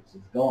torso, which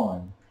is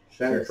gone.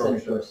 Center so center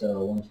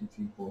torso. 1, 2,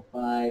 3, 4,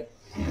 5.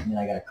 And then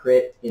I got a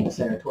crit in the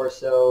center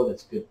torso.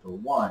 That's good for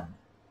 1.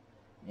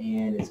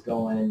 And it's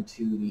going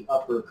to the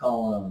upper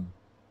column.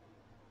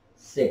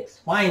 6.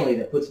 Finally,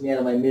 that puts me out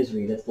of my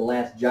misery. That's the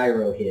last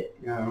gyro hit.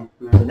 No.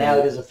 So now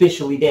it is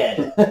officially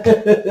dead.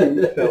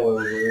 Fell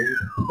over.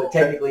 But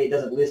technically it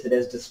doesn't list it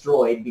as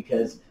destroyed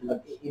because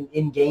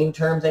in game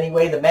terms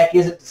anyway, the mech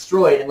isn't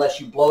destroyed unless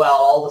you blow out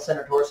all the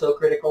center torso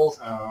criticals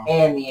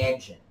and the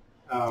engine.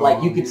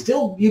 Like you can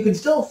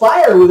still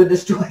fire with a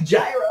destroyed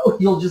gyro.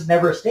 You'll just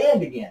never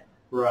stand again.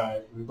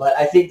 Right. But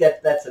I think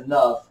that's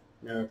enough.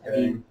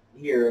 Okay.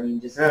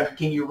 Just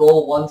can you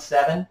roll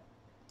 1-7?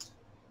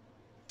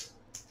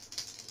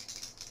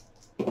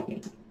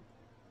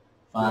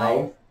 5.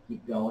 No.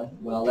 Keep going.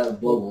 Well, that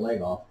would blow the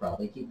leg off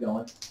probably. Keep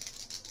going.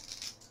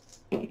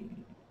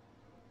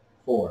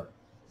 4.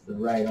 It's the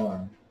right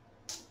arm.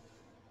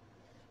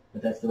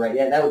 But that's the right.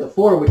 Yeah, the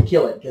 4 would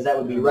kill it because that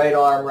would be right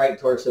arm, right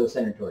torso,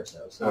 center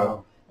torso.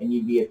 So and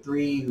you'd be a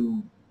 3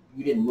 who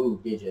you didn't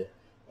move, did you?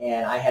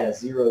 And I had a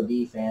 0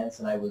 defense,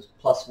 and I was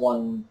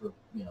 +1 for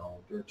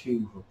or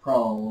 2 for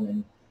prone,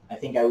 and I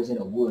think I was in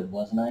a wood,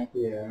 wasn't I?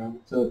 Yeah.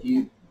 So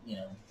if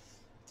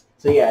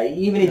so yeah,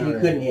 even if you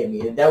couldn't hit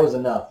me, that was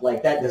enough.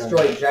 Like that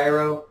destroyed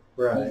gyro,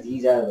 right?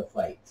 He's out of the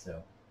fight.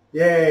 So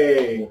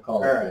yay! We'll call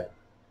All it right. good.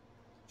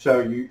 So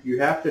you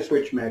have to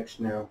switch mechs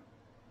now,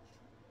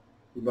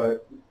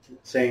 but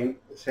same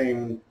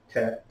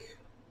tech.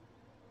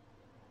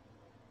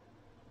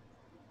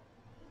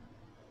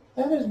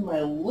 That is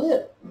my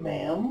lip,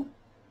 ma'am.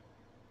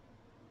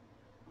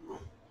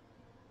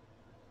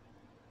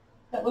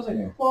 That was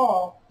a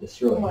claw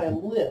Destroy on my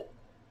lip.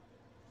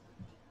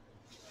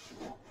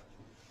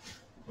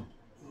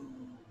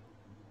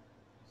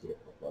 See if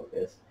we'll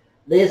focus.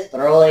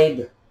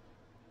 Destroyed.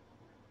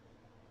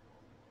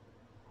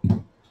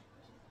 All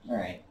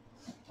right,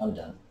 I'm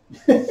done.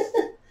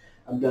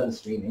 I'm done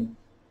streaming.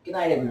 Good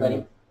night,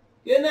 everybody.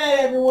 Good night,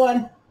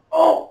 everyone.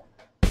 Oh.